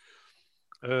biti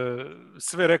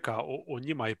sve rekao o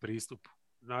njima i pristupu.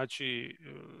 Znači,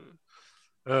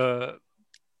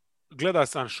 gleda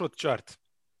sam shot chart.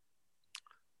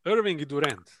 Irving i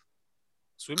Durant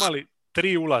su imali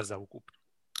 3 ulaza ukupno.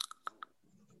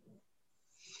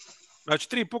 Znači,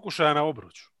 3 pokušaja na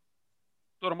obruču.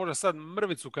 Dobro, možda sad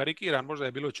mrvicu karikiran, možda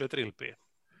je bilo 4 ili 5.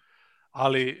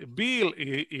 Ali Beal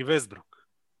i Westbrook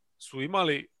su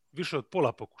imali više od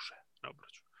pola pokušaja na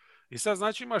obruču. I sad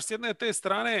znači imaš s jedne te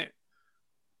strane,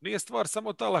 nije stvar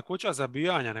samo ta lakoća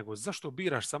zabijanja, nego zašto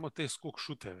biraš samo te skok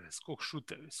šuteve.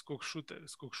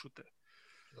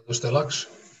 Zato što je lakše.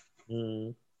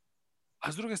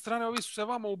 A s druge strane, ovi su se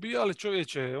vama ubijali,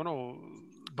 čovječe,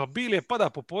 Beal je pada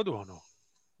po podu,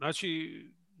 Znači,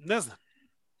 ne znam.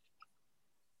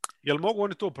 Jel mogu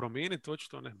oni to promijeniti?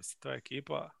 Očito ne. Mislim, ta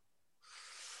ekipa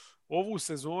ovu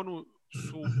sezonu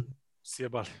su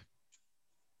sjebali.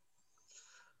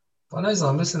 Pa ne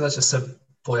znam, mislim da će se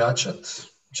pojačati.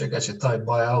 Čekat će taj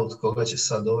buyout, koga će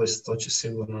sad dovesti, to će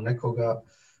sigurno nekoga.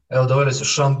 Evo, doveli su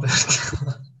Šampert.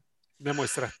 Nemoj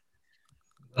srati.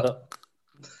 Da.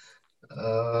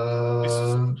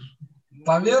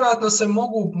 Pa vjerojatno se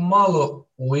mogu malo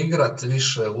uigrati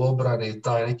više u obrani,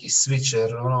 taj neki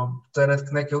switcher, te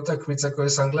neke utakmice koje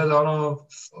sam gledao,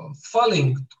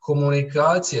 fali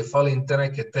komunikacije, fali te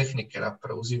neke tehnike na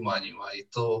preuzimanjima i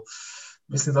to,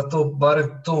 mislim da to,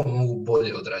 barem to mogu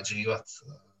bolje odrađivati,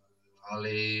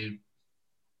 ali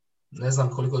ne znam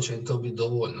koliko će im to biti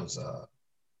dovoljno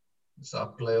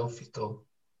za play-off i to.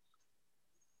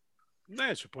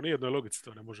 Neće, po nijednoj logici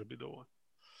to ne može biti dovoljno.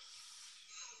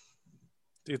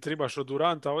 Ti trebaš od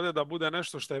Duranta ovdje da bude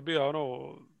nešto što je bio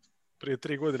prije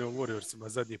 3 godine u Warriorsima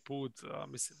zadnji put, a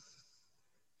mislim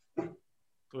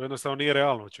to jednostavno nije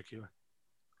realno očekivati.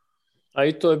 A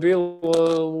i to je bilo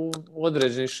u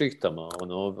određenim šihtama.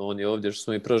 On je ovdje, što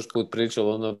smo i prošli put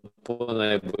pričali,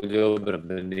 ponajbolji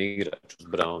obrambeni igrač uz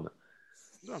Browna.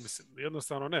 Da, mislim,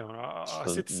 jednostavno ne.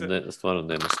 Stvarno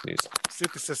nema smisla.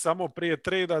 Sjeti se samo prije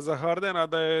trejda za Hardena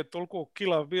da je toliko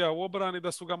kilav bio u obrani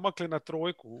da su ga makli na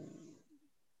trojku.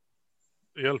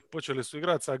 Počeli su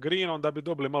igrati sa Greenom da bi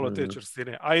dobili malo te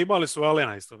čvrstine. A imali su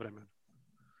Allena istovremeno.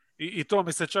 I to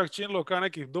mi se čak činilo kao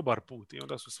neki dobar put. I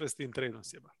onda su sve s tim trejdom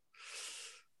sjebali.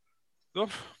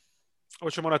 Dobro.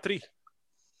 Hoćemo na 3.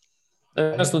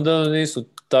 Jasno da nisu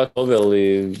tako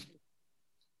uveli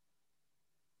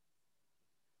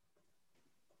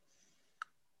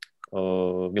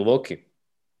Milwaukee.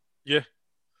 Je.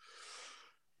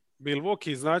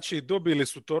 Milwaukee, znači, dobili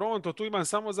su Toronto, tu imam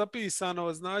samo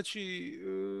zapisano, znači,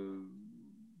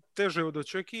 teže od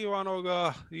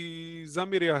očekivanoga i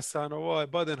zamirja sam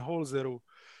Baden-Holzeru,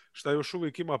 što još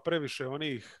uvijek ima previše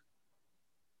onih,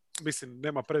 mislim,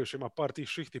 nema previše, ima par tih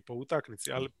šihti po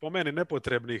utakmici, ali po meni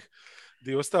nepotrebnih,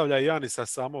 gdje ostavlja Janisa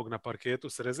samog na parketu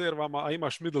s rezervama, a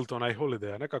imaš Middletona i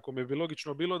Holidaya. Nekako mi bi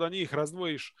logično bilo da njih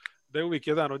razdvojiš, da je uvijek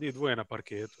jedan od njih dvoje na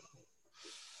parketu.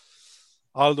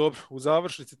 Ali dobro, u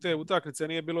završnici te utakmice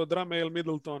nije bilo drame, jer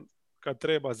Middleton kad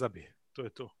treba zabije. To je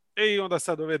to. I onda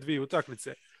sad ove 2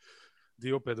 utakmice,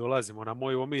 gdje opet dolazimo na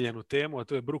moju omiljenu temu, a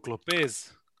to je Brook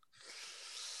Lopez.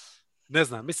 Ne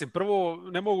znam, mislim, prvo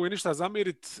ne mogu i ništa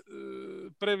zamiriti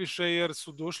previše, jer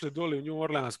su došli doli u New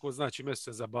Orleans, ko znači mjesto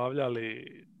se zabavljali,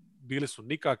 bili su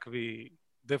nikakvi,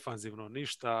 defanzivno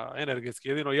ništa, energetski,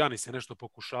 jedino Janis je nešto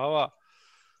pokušava.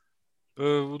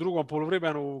 U drugom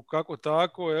poluvremenu kako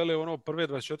tako, prve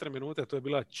 24 minute to je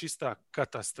bila čista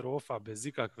katastrofa, bez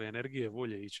ikakve energije,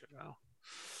 volje ičega.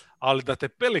 Ali da te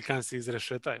Pelicansi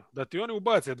izrešetaju, da ti oni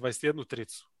ubace 21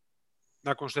 tricu,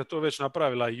 nakon što je to već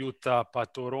napravila Utah, pa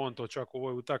Toronto, čak u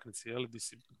ovoj utakmici,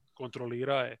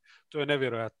 kontrolira je. To je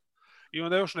nevjerojatno. I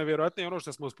onda još nevjerojatnije ono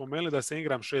što smo spomenuli da se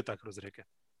Ingram šeta kroz reke.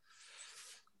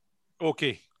 Ok.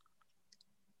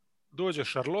 Dođe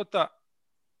Charlotta,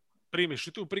 primiš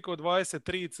i tu priko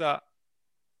 23-ca,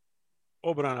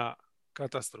 obrana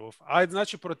katastrofa. Ajde,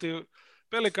 znači protiv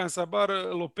Pelicansa bar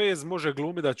Lopez može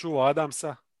glumiti da čuva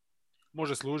Adamsa,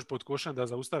 može služiti pod košem da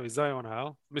zaustavi Ziona,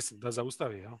 jel? Mislim da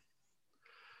zaustavi, jel?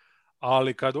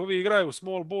 Ali kad ovi igraju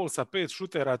small ball sa 5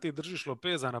 šutera, ti držiš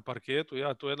Lopeza na parketu,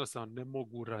 ja to jednostavno ne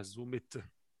mogu razumjeti.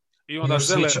 I onda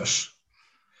svičaš.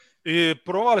 I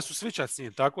provali su svičat s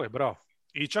njim, tako je, bravo.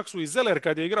 I čak su i Zeller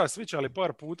kad je igrao svičali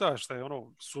par puta, što je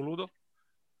ono suludo.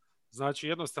 Znači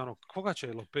jednostavno, koga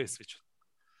će Lopez svičati?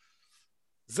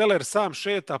 Zeller sam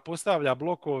šeta, postavlja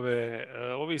blokove,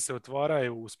 ovi se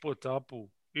otvaraju u spot-upu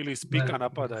ili iz pika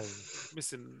napadaju.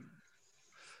 Mislim,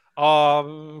 a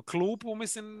klupu,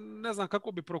 mislim, ne znam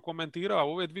kako bi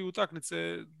prokomentirao. Ove dvije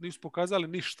utakmice nisu pokazali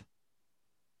ništa.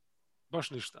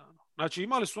 Baš ništa. Znači,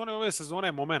 imali su one ove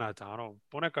sezone momenata.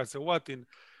 Ponekad se uvatim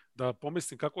da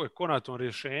pomislim kako je Konaton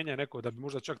rješenje, neko da bi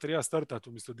možda čak treba startati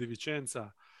umjesto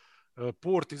Divičenca.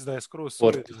 Portis da je skroz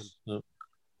solidan.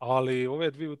 Ali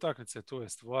ove dvije utakmice, to je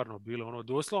stvarno bilo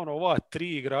doslovno ova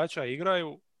 3 igrača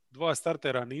igraju, 2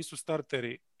 startera nisu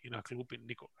starteri i na klupi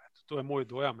nikoga. To je moj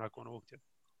dojam nakon ovog tjedna.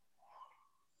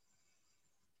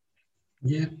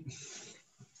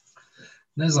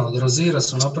 Ne znam, od Rozira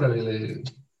su napravili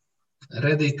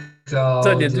Redika.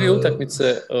 Zadnje 2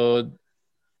 utakmice.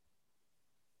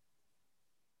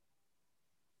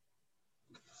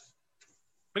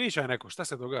 Pričaj neko, šta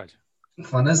se događa?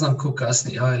 Pa ne znam ko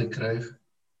kasni, ja ili Kreh.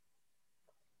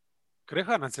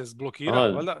 Krehanac je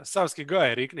zblokirao, valjda Savski ga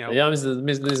je rikni. Ja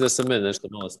mislim da se mene nešto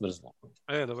malo smrzlo.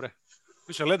 Dobre.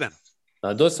 Više leden.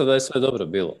 A do sada je sve dobro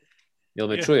bilo. Jel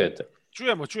me čujete?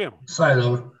 Čujemo. Sve je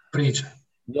dobro, pričaj.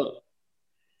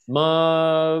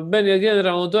 Meni je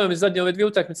generalno dojam iz zadnje ove 2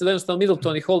 utakmice da jednostavno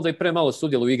Middleton i Holiday premalo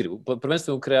sudjeluju u igri,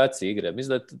 prvenstveno u kreaciji igre.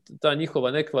 Mislim da ta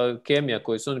njihova neka kemija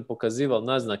koju su oni pokazivali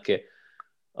naznake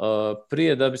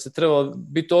prije da bi se trebalo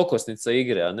biti okosnica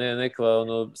igre, a ne neka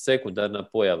sekundarna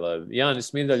pojava.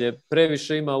 Janis Midalje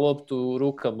previše ima loptu u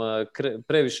rukama,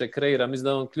 previše kreira. Mislim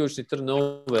da on ključni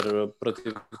turnover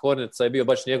protiv Hornetsa je bio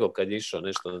baš njegov kad je išao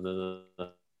nešto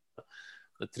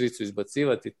na tricu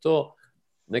izbacivati to.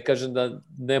 Ne kažem da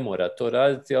ne mora to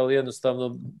raditi, ali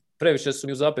jednostavno previše su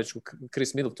mi u zapečku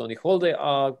Chris Middleton i Holiday,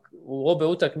 a u obe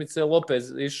utakmice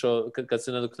Lopez išao kad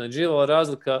se nadoknađivala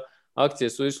razlika. Akcije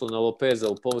su išle na Lopeza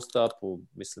u post-upu,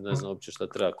 mislim, ne znam uopće šta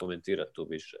treba komentirati tu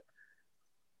više.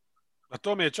 A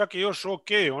to mi je čak i još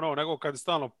nego kad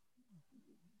stalno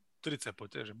trice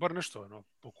poteže, bar nešto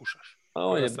pokušaš. A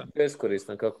on je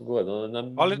beskoristan kako god.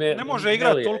 Ali ne može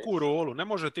igrati toliku rolu, ne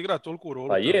može ti igrati toliku rolu.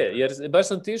 Pa je, jer baš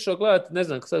sam ti išao gledati, ne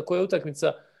znam sad koja je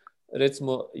utakmica,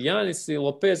 recimo Janis i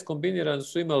Lopez kombinirani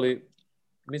su imali,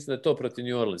 mislim da je to protiv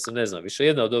New Orleansa, ne znam više,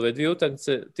 jedna od ove 2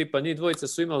 utakmice, tipa njih dvojica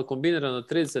su imali kombinirano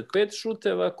 35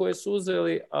 šuteva koje su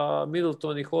uzeli, a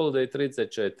Middleton i Holiday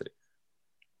 34.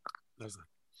 Ne znam.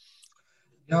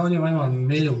 Ja o njima imam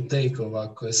milijun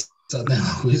take-ova koje sad ne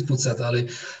mogu ispucati, ali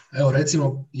evo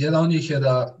recimo, jedan od njih je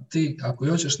da ti, ako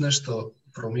hoćeš nešto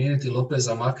promijeniti,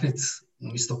 Lopeza maknit,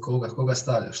 umjesto koga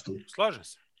stavljaš tu? Slažem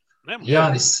se.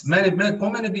 Janis. Po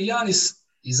mene bi Janis,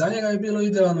 i za njega je bilo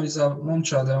idealno i za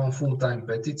momča da je on full time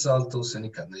petica, ali to se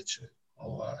nikad neće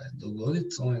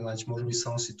dogoditi. On je, znači, može biti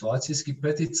samo situacijski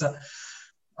petica,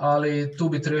 ali tu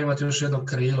bi trebalo imati još jedno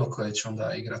krilo koje će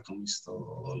onda igrati umjesto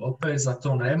Lopeza,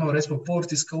 to nema. Recimo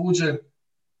Portis kao uđe,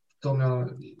 to mi je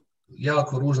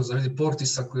jako ružno za vidi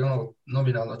Portisa koji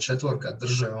nominalno 4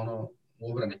 drže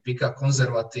u obrani pika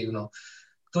konzervativno.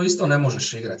 To isto ne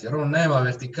možeš igrati, jer on nema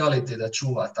vertikalite da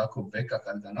čuva tako beka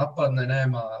kad ga napadne,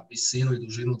 nema visinu i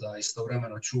dužinu da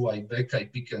istovremeno čuva i beka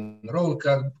i pick and roll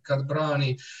kad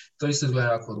brani, to isto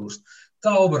izgleda jako ružno.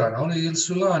 Ta obrana, oni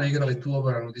su lani igrali tu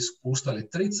obranu gdje su puštali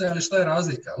trice, ali šta je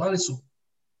razlika? Lani su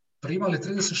primali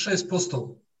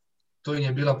 36%, to im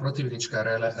je bila protivnička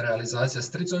realizacija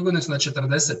s trice, ove godine su na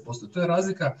 40%, to je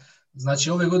razlika, znači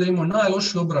ove godine imamo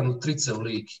najlošiju obranu trice u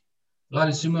ligi.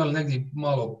 Lani su imali negdje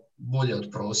malo bolje od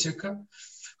prosjeka.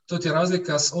 To ti je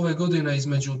razlika ove godine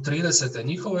između 30.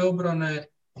 njihove obrane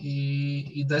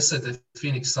i 10.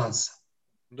 Phoenix Sunsa.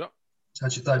 Da.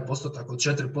 Znači taj postotak od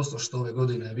 4% što ove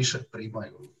godine više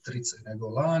primaju trice nego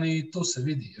lani i to se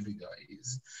vidi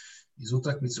iz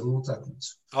utakmice u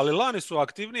utakmicu. Ali lani su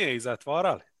aktivnije i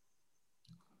zatvarali.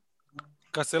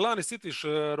 Kad se lani sitiš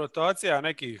rotacija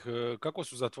nekih, kako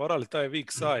su zatvarali taj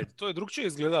weak side, to je drugčije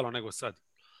izgledalo nego sad.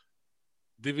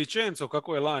 Divičenco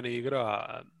kako je lani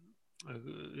igra,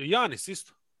 Janis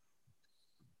isto.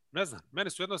 Ne znam, meni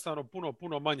su jednostavno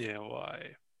puno manje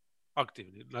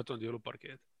aktivni na tom dijelu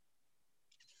parketa.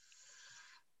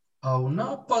 A u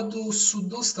napadu su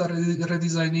dosta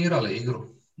redizajnirali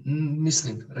igru.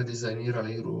 Mislim,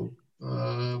 redizajnirali igru.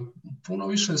 Puno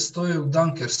više stoje u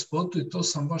dunker spotu i to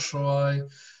sam baš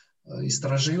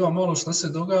istraživao malo što se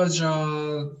događa.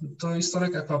 To je isto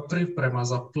nekakva priprema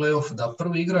za playoff, da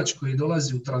prvi igrač koji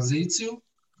dolazi u tranziciju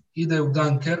ide u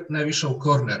dunker, ne više u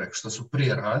kornere, što su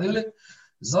prije radili.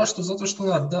 Zašto? Zato što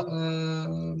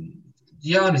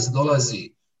Giannis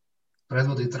dolazi,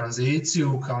 predvodi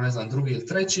tranziciju kao, ne znam, drugi ili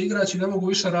treći igrač i ne mogu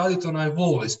više raditi onaj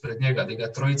wall ispred njega, gdje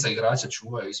ga trojica igrača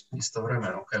čuvaju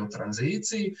istovremeno kao u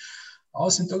tranziciji. A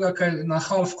osim toga, kad na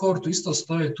half courtu isto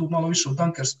stoje tu malo više u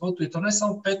dunker spotu i to ne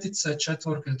samo petice,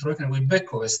 četvorke ili trojke, nego i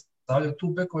bekove stavljaju tu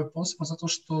bekove posebno zato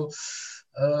što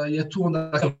je tu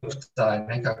onda taj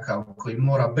nekakav koji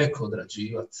mora bek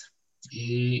odrađivati.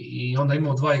 I onda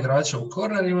imamo dva igrača u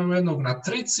korner, imamo jednog na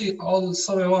trici, a s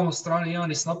ove ovamo strane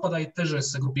Giannis napada i teže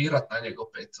se grupirati na njeg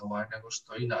opet nego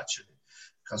što inače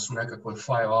kad su nekakvoj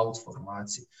five out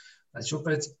formaciji. Znači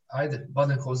opet, ajde,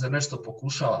 Budenholzer nešto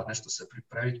pokušava, nešto se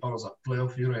pripremiti malo za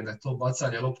playoff, vjerujem da je to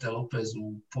bacanje lopte Lopezu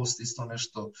u post isto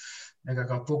nešto,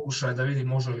 nekakav pokušaj da vidi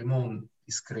može li on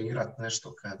iskreirati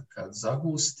nešto kad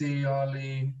zagusti,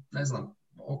 ali ne znam,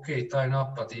 ok, taj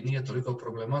napad i nije toliko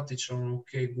problematičan, ok,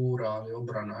 gura, ali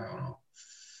obrana je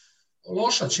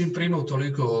loša čim primao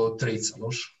toliko trica,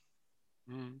 loša.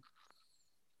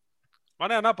 Ma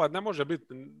ne, napad ne može biti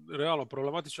realno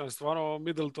problematičan, stvarno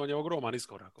Middleton je ogroman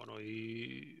iskorak,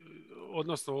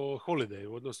 odnosno Holiday,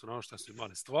 u odnosu na ono što su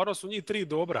imali. Stvarno su njih tri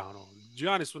dobra,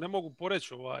 Giannisu ne mogu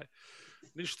poreći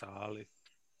ništa, ali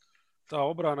ta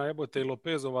obrana jebote i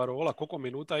Lopezova rola, koliko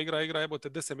minuta igra jebote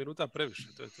 10 minuta previše,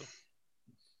 to je to.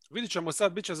 Vidit ćemo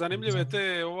sad, bit će zanimljive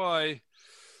te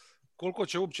koliko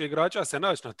će uopće igrača se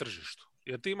naći na tržištu.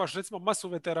 Jer ti imaš recimo masu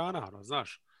veterana,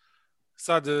 znaš.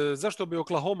 Sad, zašto bi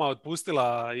Oklahoma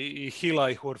otpustila i Hilla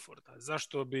i Horforda?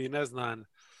 Zašto bi, ne znam,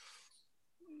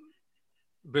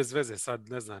 bez veze sad,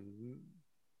 ne znam,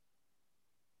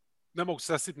 ne mogu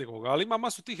se sjetiti nikoga, ali ima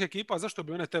masu tih ekipa, zašto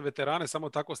bi one te veterane samo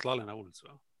tako slale na ulicu?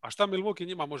 A šta Milwaukee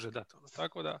njima može dati?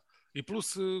 Tako da, i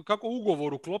plus, kako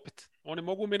ugovor uklopiti? Oni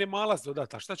mogu minimalac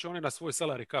dodati, a šta će oni na svoj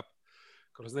salary cap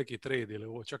kroz neki trade ili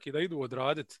ovo, čak i da idu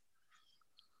odraditi?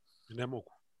 Ne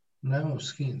mogu. Ne mogu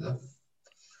skin, da.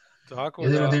 Tako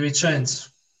jedino da, DiVincenzo.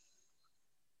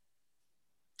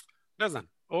 Ne znam,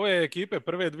 ove ekipe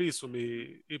prve dvije su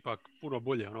mi ipak puno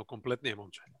bolje, kompletnije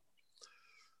momčanje.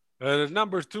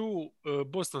 Number 2,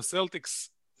 Boston Celtics.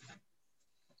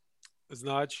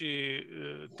 Znači,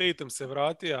 Tatum se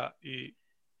vratija i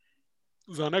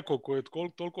za nekog koji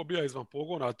je toliko bio izvan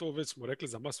pogona, a to već smo rekli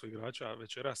za masu igrača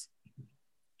večeras,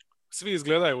 svi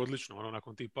izgledaju odlično,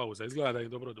 nakon tih pauza. Izgleda da im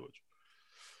dobro dođu.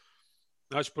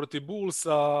 Znači, protiv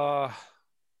Bullsa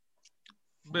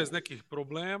bez nekih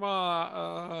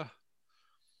problema.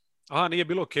 Nije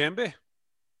bilo Kembe.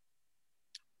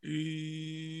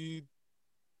 I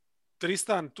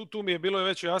Tristan, tu mi je bilo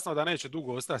već jasno da neće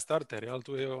dugo ostati starter, ali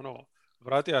tu je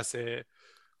vratija se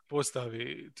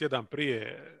postavi tjedan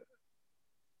prije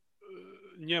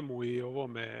njemu i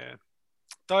ovome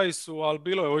Tajsu, ali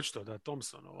bilo je očito da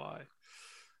Thompson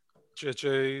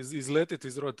će izletiti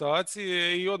iz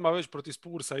rotacije i odmah već protiv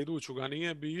Spursa iduću ga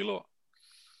nije bilo.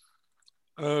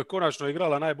 Konačno je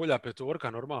igrala najbolja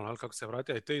petorka, normalno, ali kako se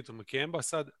vratija i Tatum i Kemba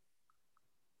sad.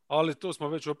 Ali to smo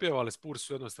već opjevali, Spurs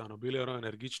su jednostavno bili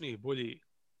energičniji, bolji.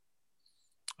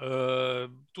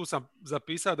 Tu sam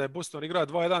zapisao da je Boston igra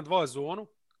 2-1-2 zonu.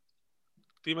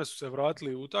 Time su se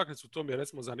vratili u utakmicu, to mi je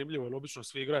recimo zanimljivo, jer obično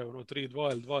svi igraju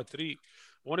 3-2 ili 2-3.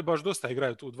 Oni baš dosta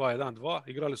igraju tu 2-1-2,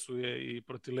 igrali su je i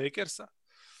protiv Lakersa.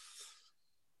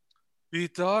 I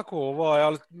tako,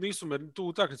 ali tu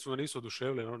utakmicu me nisu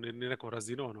oduševili, ni nekom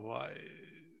razinom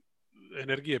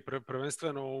energije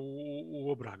prvenstveno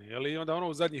u obrani. I onda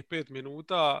u zadnjih 5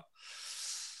 minuta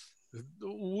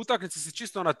u utakmici si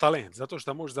čisto na talent, zato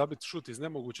što možeš zabiti šut iz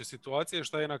nemoguće situacije,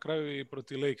 što je na kraju i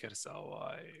protiv Lakersa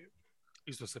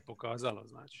isto se pokazalo,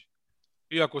 znači.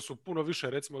 Iako su puno više,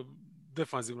 recimo,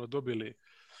 defanzivno dobili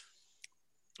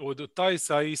od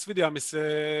Tajsa i svidija mi se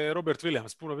Robert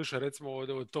Williams, puno više, recimo,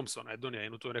 od Thompsona je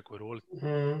donio u toj nekoj roli.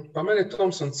 Pa meni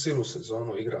Thompson cijelu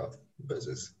sezonu igra bez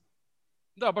veze.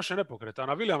 Da, baš je nepokretan.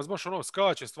 A Williams baš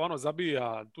skače, stvarno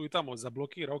zabija, tu i tamo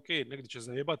zablokira, ok, negdje će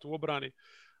zajebati u obrani,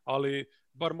 ali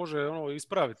bar može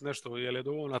ispraviti nešto, jer je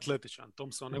dovoljno atletičan.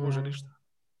 Thompson ne može ništa.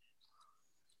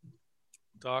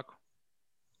 Tako.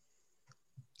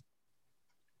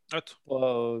 Eto.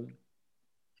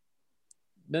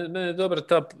 Mene je dobra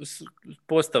ta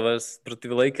postava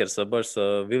protiv Lakersa, baš sa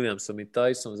Williamsom i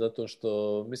Tyson, zato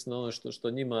što mislim što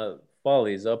njima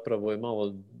fali zapravo je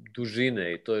malo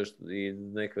dužine i to je i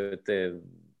neke te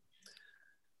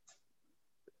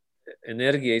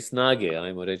energije i snage,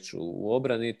 ajmo reći, u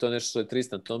obrani. To je nešto što je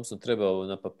Tristan Thompson trebao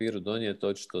na papiru donijeti,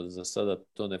 očito za sada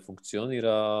to ne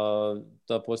funkcionira.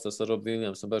 Ta postava sa Rob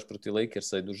Williamsom baš protiv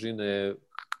Lakersa i dužine,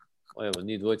 evo,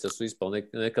 njih dvojica su ispali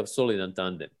nekav solidan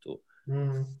tandem tu.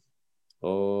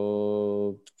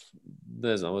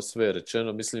 Ne znam, sve je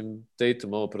rečeno. Mislim,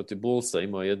 Tatum ovo protiv Bullsa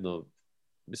imao jedno,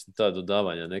 mislim, ta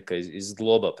dodavanja neka iz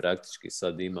globa praktički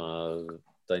sad ima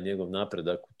taj njegov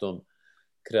napredak u tom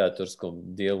kreatorskom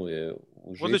dijelu je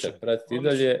užitak pratiti i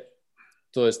dalje.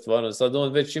 To je stvarno, sad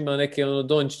on već ima neke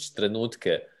Dončić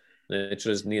trenutke, neću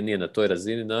reći, nije na toj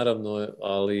razini naravno,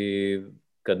 ali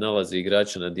kad nalazi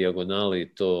igrača na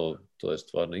dijagonali, to je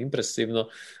stvarno impresivno.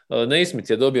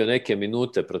 Naismith je dobio neke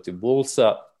minute protiv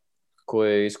Bullsa,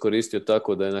 koje je iskoristio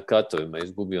tako da je na katovima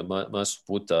izgubio masu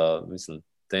puta, mislim,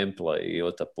 Templa i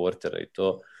Ota Portera i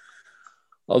to.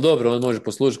 Ali dobro, on može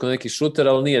poslužiti kao neki šuter,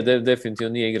 ali nije,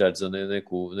 definitivno nije igrač za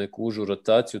neku užu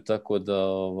rotaciju, tako da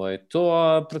to,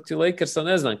 a protiv Lakersa,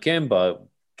 ne znam,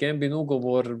 Kembin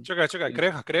ugovor... Čekaj,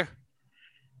 Kreha.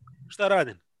 Šta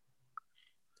radim?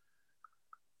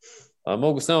 A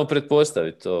mogu samo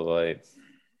pretpostaviti,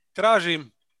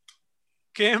 Tražim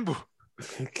Kembu.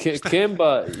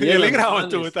 Kemba... Je li igrao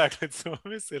tu utakmicu?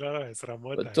 Mislim, ono je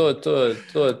sramota.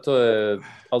 To je...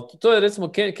 Ali to je,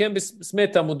 recimo, Kembi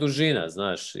smeta mu dužina,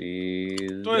 znaš.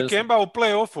 To je Kemba u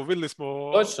play-offu, vidjeli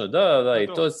smo... Točno, da. I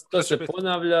to se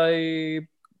ponavlja i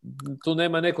tu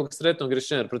nema nekog sretnog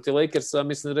rješenja. Protiv Lakersa,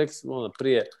 mislim, rekli smo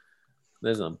prije,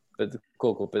 ne znam,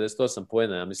 58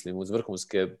 poena, ja mislim, uz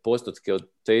vrhunske postotke od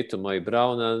Tatuma i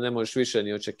Browna, ne možeš više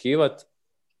ni očekivati.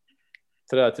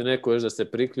 Treba ti neko još da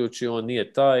se priključi, on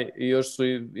nije taj i još su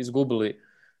izgubili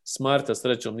Smarta,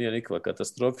 srećom nije nikakva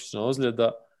katastrofična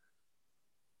ozljeda,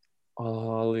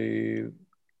 ali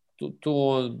tu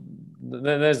on,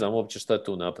 ne znam uopće šta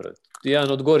tu napraviti.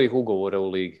 Jedan od gorih ugovora u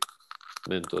ligi,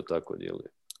 meni to tako djeluje.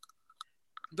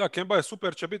 Da, Kemba je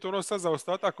super, će biti ono sad za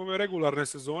ostatak ove regularne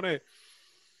sezone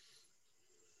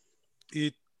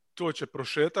i to će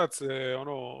prošetat se,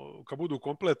 kad budu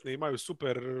kompletni, imaju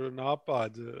super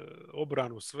napad,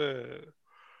 obranu, sve,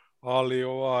 ali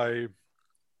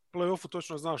play-offu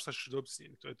točno znaš šta ćeš dobiti s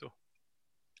njim, to je to.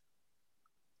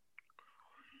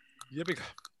 Jebi ga.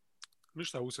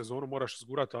 Ništa u sezonu moraš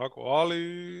izgurati tako, ali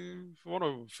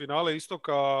finale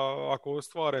istoka, ako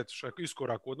ostvare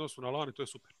iskorak u odnosu na lani, to je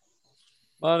super.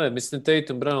 Ma ne, mislim,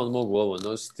 Tatum Brown mogu ovo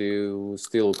nositi u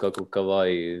stilu kako Kawhi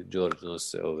i George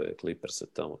nose ove Clipperse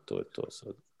tamo, to je to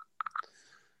sad.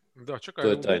 Da, čekaj,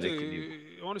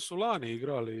 oni su lani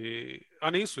igrali, a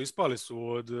nisu, ispali su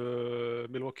od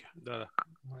Milwaukee, da.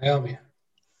 Miami.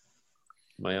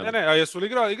 Ne, a jesu li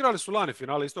igrali su lani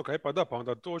finale istoka, pa da, pa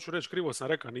onda to hoću reći, krivo sam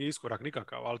rekao, nije iskorak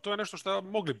nikakav, ali to je nešto što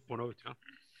mogli ponoviti, ja?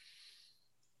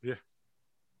 Je.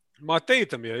 Ma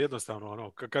Tatum je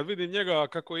jednostavno, kad vidim njega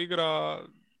kako igra,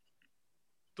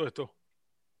 to je to.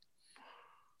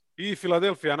 I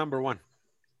Philadelphia number 1.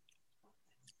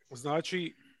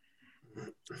 Znači,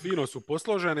 fino su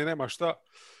posloženi, nema šta,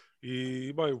 i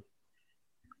imaju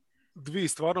dvije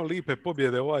stvarno lipe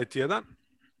pobjede ovaj tjedan.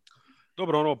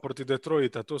 Dobro, protiv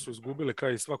Detroita, to su izgubili kao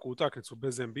i svaku utakmicu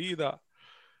bez Embida.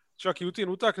 Čak i u tim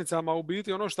utakmicama u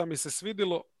biti ono što mi se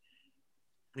svidilo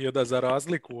je da za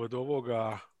razliku od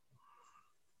ovoga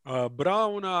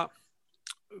Browna,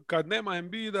 kad nema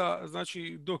Embida,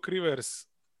 znači Doc Rivers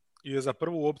je za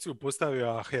prvu opciju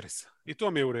postavio Harrisa. I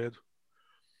to mi je u redu.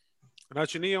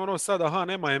 Znači nije ono sad,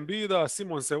 nema Embida,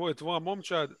 Simon se voje tvoja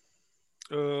momčad,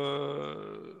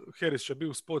 Harris će biti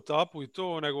u spot upu i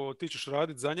to, nego ti ćeš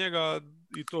raditi za njega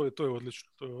i to je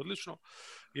odlično. To je odlično.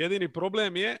 Jedini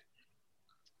problem je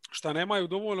šta nemaju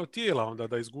dovoljno tijela onda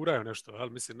da izguraju nešto.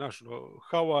 Ali mislim,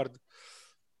 Howard,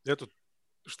 eto,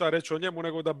 šta reći o njemu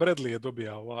nego da Bradley je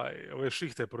dobija ove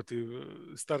šihte protiv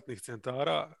startnih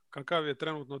centara. Kakav je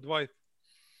trenutno Dwight?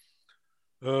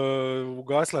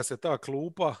 Ugasla se ta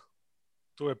klupa.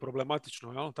 To je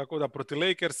problematično. Jel? Tako da protiv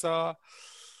Lakersa,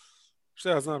 šta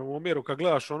ja znam, u omjeru kad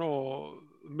gledaš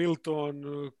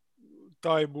Milton,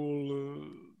 Tajbul,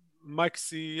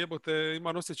 Maxi, jebote,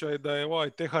 imam osjećaj da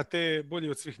je THT bolji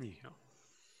od svih njih. Jel?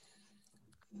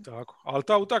 Tako. Ali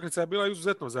ta utakmica je bila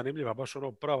izuzetno zanimljiva, baš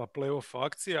prava play-off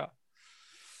akcija.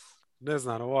 Ne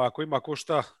znam, ako ima ko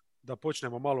šta, da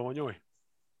počnemo malo o njoj.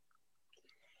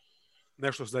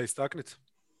 Nešto za istakniti?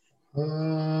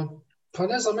 Pa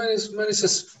ne znam, meni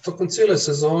se tokom cijele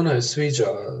sezone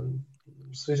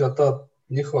sviđa ta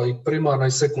njihova i primarna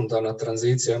i sekundarna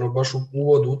tranzicija. Baš u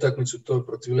uvodu utakmicu, to je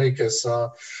protiv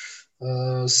Lakersa,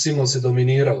 Simons je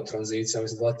dominirao u tranziciji,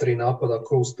 mislim 2-3 napada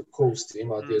coast to coast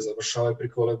ima gdje završavaju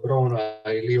priko LeBrona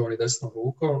i Leon i desnom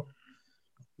rukom.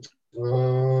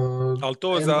 Ali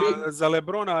to za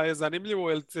LeBrona je zanimljivo,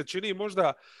 jer se čini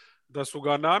možda da su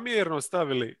ga namjerno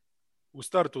stavili u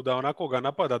startu da onako ga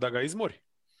napada, da ga izmori.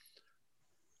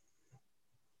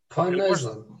 Pa ne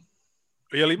znam.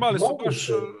 Jel imali su baš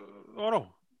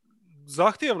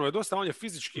zahtjevno je dosta, on je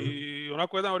fizički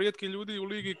onako jedan od rijetkih ljudi u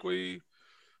ligi koji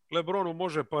LeBronu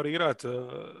može parirati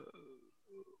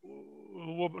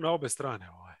na obe strane.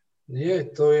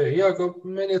 Je, to je. Iako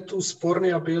meni je tu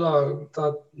spornija bila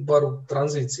ta, bar u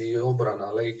tranziciji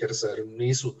obrana Lakersa, jer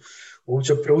nisu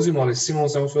uopće preuzimali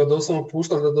Simonsa, nego su ga doslovno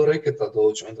puštali da do reketa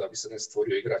dođe, onda bi se ne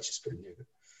stvorio igrač ispred njega.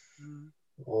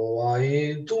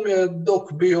 I tu mi je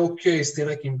Dok bio ok s tim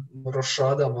nekim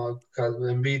rošadama, kad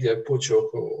Embiid je počeo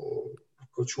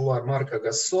ko čuvar Marka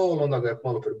Gasol, onda ga je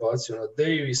malo prebacio na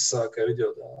Davisa, kad je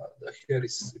vidio da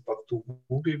Harris ipak tu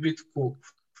gubi bitku.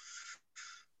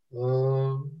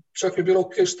 Čak je bilo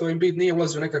ok što Embiid nije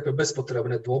ulazio u nekakve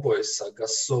bespotrebne dvoboje sa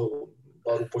Gasolom,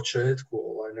 bar u početku,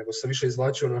 nego se više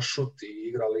izvlačio na šut i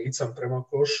igra licem prema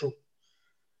košu.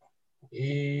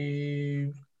 I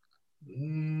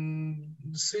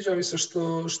sviđa mi se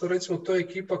što recimo to je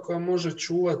ekipa koja može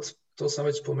čuvat, to sam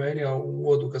već spomenuo u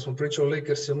uvodu kad smo pričali o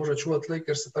Lakersi, može čuvat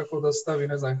Lakersi tako da stavi,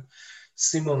 ne znam,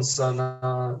 Simonsa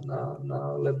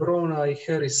na LeBrona i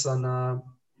Harrisa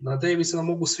na Davisa, da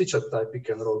mogu switchati taj pick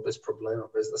and roll bez problema,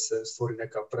 bez da se stvori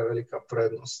neka prevelika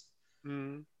prednost.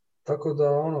 Tako da,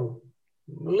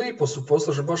 lipo su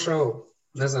posloženi, baš evo,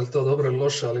 ne znam li to dobro ili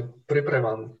loše, ali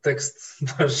pripremam tekst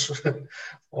baš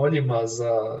o njima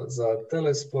za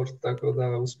Telesport, tako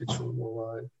da uspjeću.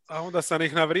 A onda sam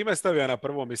ih na vrijeme stavio na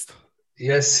prvo mjesto.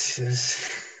 Yes.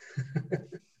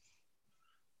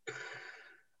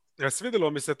 Svidjelo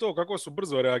mi se to kako su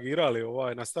brzo reagirali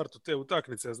na startu te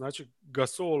utakmice. Znači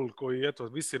Gasol koji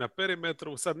visi na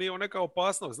perimetru, sad nije neka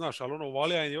opasnost, znaš, ali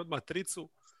valjanje odmah tricu.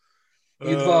 I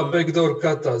 2 backdoor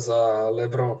kata za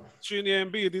LeBron. Čini je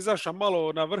Embiid izašao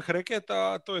malo na vrh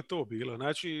reketa, to je to bilo.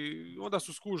 Znači, onda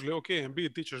su skužili, ok,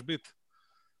 Embiid, ti ćeš biti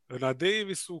na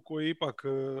Davisu, koji ipak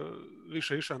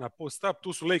više išao na post-up.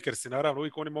 Tu su Lakersi, naravno,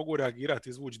 uvijek oni mogu reagirati,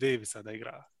 izvući Davisa da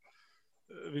igra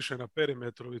više na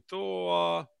perimetru i to,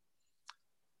 a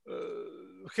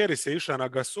Harris je išao na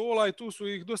Gasola i tu su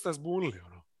ih dosta zbunili.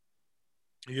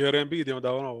 Jer Embiid je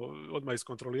onda odmah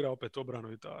iskontrolirao opet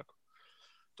obranu i tako.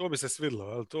 To mi se svidlo,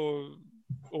 ali to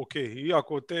ok.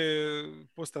 Iako te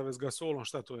postave s Gasolom,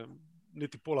 šta to je,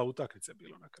 niti pola utakmice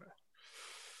bilo na kraju.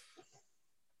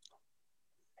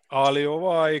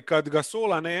 Ali kad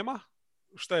Gasola nema,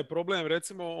 šta je problem,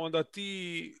 recimo, onda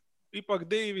ti ipak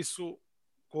Davisu,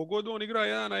 kogod on igra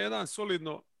 1-1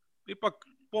 solidno, ipak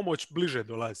pomoć bliže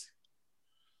dolazi.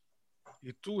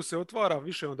 I tu se otvara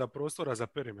više onda prostora za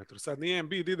perimetru. Sad nije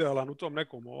Embiid idealan u tom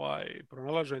nekom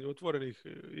pronalaženju otvorenih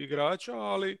igrača,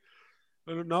 ali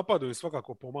napadu im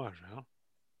svakako pomaže. Ja?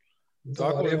 Da,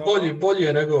 ali je bolji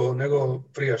je nego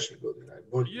prijašnje godine.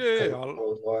 Je, ali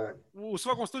u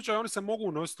svakom slučaju oni se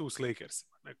mogu nositi s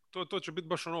Lakersima. To će biti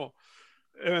baš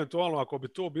eventualno ako bi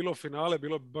to bilo finale,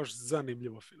 bilo bi baš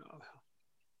zanimljivo finale.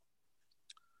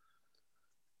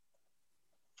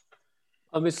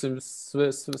 A mislim,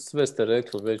 sve ste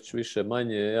rekli već više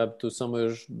manje. Ja bi tu samo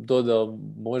još dodao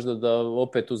možda da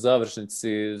opet u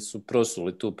završnici su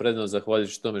prosuli tu prednost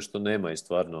zahvaljujući tome što nema i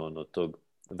stvarno tog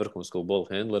vrhunskog ball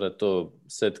handlera. To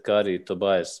Seth Curry i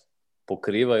Tobias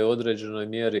pokrivaju u određenoj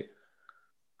mjeri.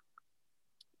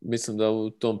 Mislim da u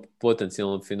tom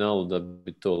potencijalnom finalu da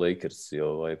bi to Lakersi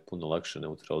puno lakše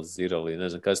neutralizirali. Ne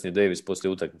znam, kasnije Davis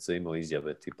poslije utakmice imao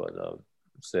izjave tipa da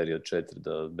u seriji od 4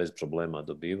 da bez problema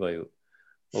dobivaju.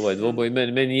 Ovaj dvoboj,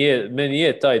 meni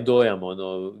je taj dojam,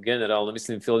 generalno,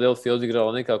 mislim, Philadelphia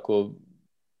odigrala nekako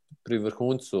pri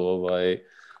vrhuncu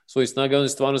svojih snaga, oni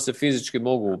stvarno se fizički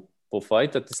mogu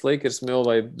pofajtati s Lakers,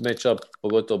 ovaj match-up,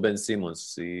 pogotovo Ben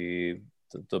Simmons i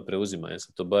to preuzimanje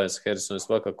sa Tobias Harrison je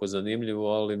svakako zanimljivo,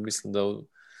 ali mislim da u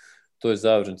toj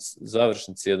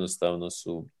završnici jednostavno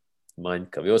su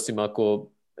manjkavi, osim ako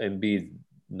Embiid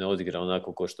ne odigra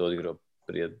onako ko što je odigrao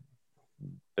prije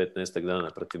 15 dana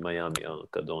protiv Miami,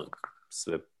 kad on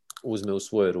sve uzme u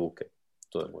svoje ruke.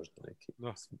 To je možda neki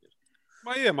smjer.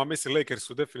 Mislim, Lakers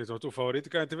su definitivno tu favoriti.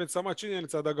 Kada ti već sama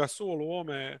činjenica da Gasol u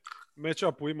ovome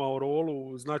match-upu imao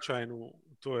rolu značajnu,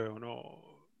 to je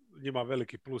njima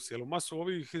veliki plus. Jer u masu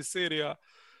ovih serija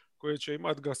koje će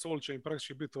imati Gasol će im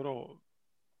praktički biti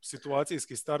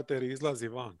situacijski starter i izlazi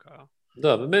vanka.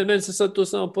 Da, meni se sad tu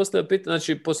samo postavlja pitanje,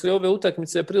 znači poslije ove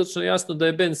utakmice je prilično jasno da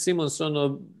je Ben Simmons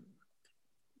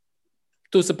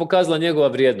tu se pokazala njegova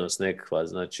vrijednost nekakva,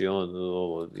 znači on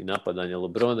ovo, i napadanje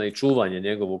LeBrona i čuvanje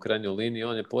njegovu u krajnjoj liniji,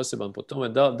 on je poseban po tome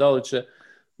da li će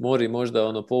Mori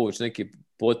možda povući neki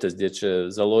potez gdje će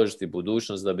založiti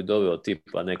budućnost da bi doveo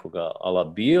tipa nekoga ala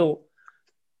Beal,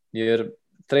 jer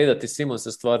tradati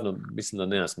Simonsa stvarno mislim da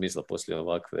nema smisla poslije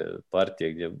ovakve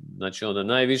partije gdje znači on na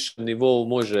najvišem nivou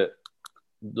može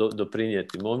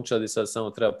doprinijeti momčadi, sad samo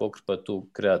treba pokrpati tu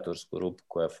kreatorsku rupu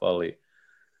koja fali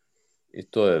i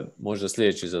to je možda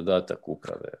sljedeći zadatak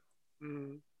uprave.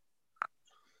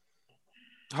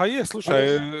 A je,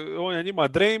 slušaj, on je njima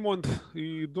Draymond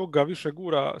i dok ga više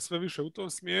gura sve više u tom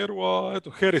smjeru, a eto,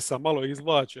 Harrisa malo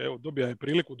izvlače, evo, dobija je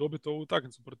priliku dobiti ovu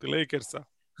utakmicu protiv Lakersa.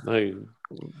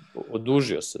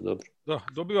 Odužio se, dobro. Da,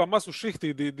 dobiva masu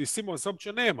šihti di Simons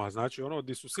uopće nema, znači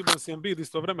di su Simons i Embiid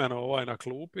istovremeno na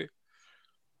klupi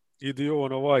i di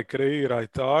on kreira i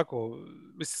tako.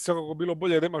 Mislim, svakako bilo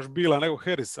bolje da imaš Bila nego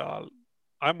Harrisa, ali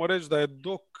ajmo reći da je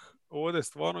dok ovdje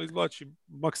stvarno izvlači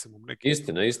maksimum neki.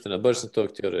 Istina, baš sam to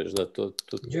htio reći, da to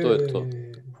je to.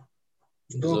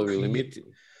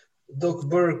 Doc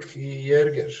Burke i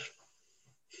Jerger.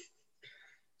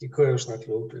 I ko je još na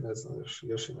klupi, ne znam,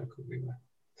 još i nekog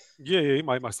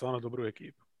ima. Ima stvarno dobru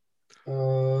ekipu.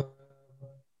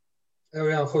 Evo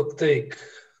jedan hot take.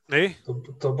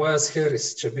 Tobias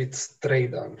Harris će biti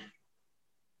tradan.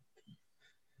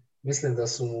 Mislim da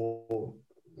su mu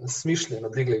smišljeno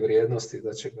digli vrijednosti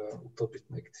da će ga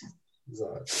utopiti negdje za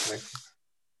nekog.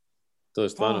 To je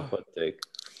stvarno hot take.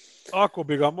 Ako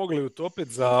bi ga mogli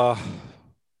utopiti za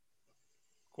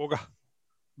koga?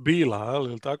 Bila,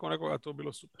 ili tako nekoga, to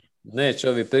bilo super. Neće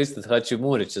ovi pristat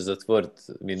Hachimuri će zatvoriti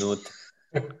minute.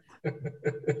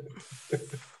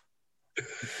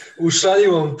 U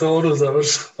šaljivom tonu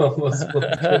završavamo s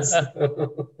podcastom.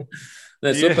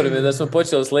 Ne, super mi je da smo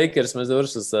počeli s Lakersima i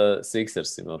završili sa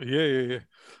Sixersima. Je.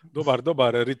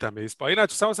 Dobar ritam je ispao.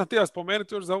 Inače, samo sam htio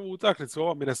spomenuti još za ovu utakmicu,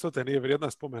 ova Minnesota nije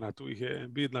vrijedna spomena, tu ih je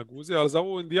Embiid naguzio, ali za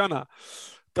ovu Indiana,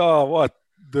 ta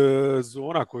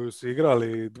zona koju su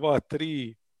igrali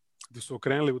 2-3, gdje su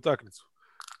okrenuli utakmicu.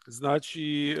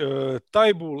 Znači,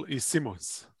 Tajbul i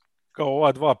Simons, kao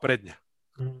ova dva prednja.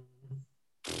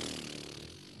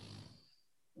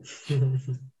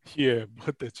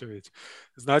 Bote čovječ.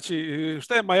 Znači,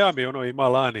 šta je Miami ima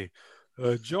lani?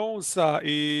 Jonesa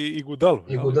i Gudalu.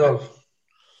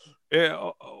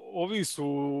 Ovi su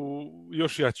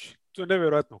još jači. To je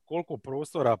nevjerojatno. Koliko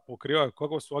prostora pokrivaju,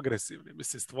 kako su agresivni.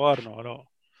 Mislim, stvarno,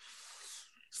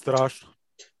 strašno.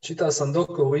 Čitao sam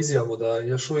Dokovu izjavu da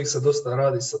još uvijek se dosta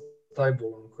radi sa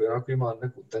Tajbulom, koji onako ima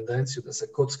neku tendenciju da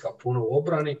se kocka puno u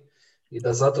obrani i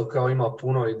da zato kao ima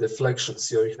puno i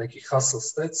deflections i ovih nekih hustle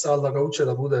stats, ali da ga uče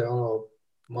da bude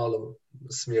malo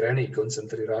smireniji,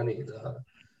 koncentriraniji.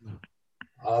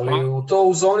 Ali to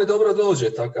u zoni dobro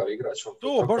dođe takav igrač.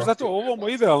 To, baš zato ovo mu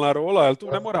idealna rola, jer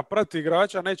tu ne mora pratiti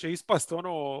igrača, neće ispast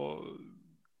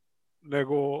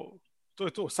nego to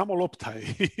je to, samo loptaj.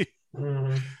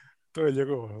 To je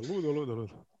njegovo, ludo.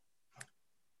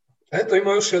 Eto,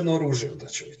 ima još jedno oružje da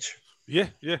Čović.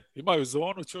 Je, imaju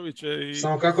zonu Čoviće i...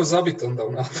 Samo kako zabiti onda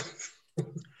u napad.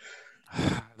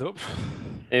 Dobro.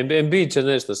 Embiid će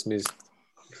nešto smisliti.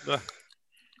 Da.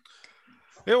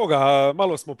 Evo ga,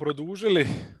 malo smo produžili,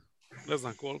 ne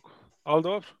znam koliko, ali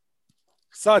dobro.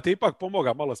 Sat je ipak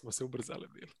pomoga, malo smo se ubrzali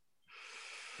bili.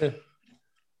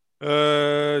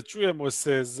 Čujemo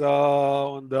se za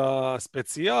onda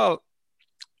specijal.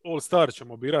 All Star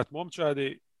ćemo birati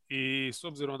momčadi i s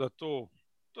obzirom da to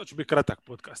će biti kratak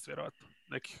podcast, vjerojatno.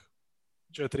 Nekih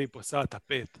 4,5 sata,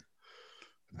 5.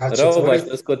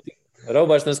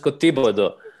 Robaš nas kod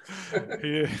Tibodo.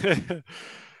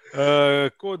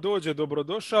 Ko dođe,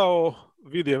 dobrodošao.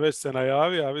 Vidi je već se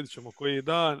najavio, a vidit ćemo koji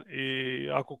dan. I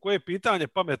ako koje pitanje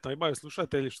pametno imaju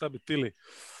slušatelji, šta bi tili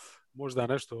možda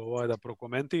nešto da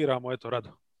prokomentiramo, eto rado.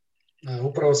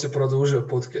 Upravo si produžio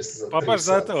podcast za 3 sata. Pa baš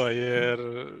zato, jer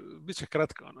bit će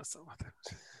kratko samo.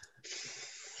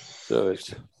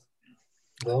 Čovječe.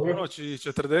 Dobro. Noći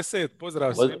 40,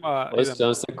 pozdrav svima.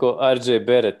 Osjećam se ko RJ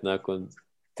Barrett nakon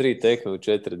 3 tekme u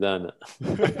 4 dana.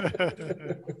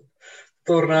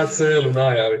 Torna celu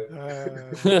najavi.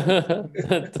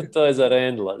 To je za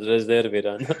Rendla,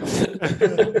 rezervirano.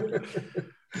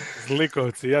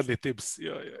 Zlikovci, jadni tips.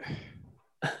 Joj.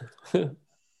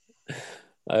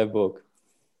 Aj bog.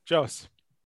 Ćao se.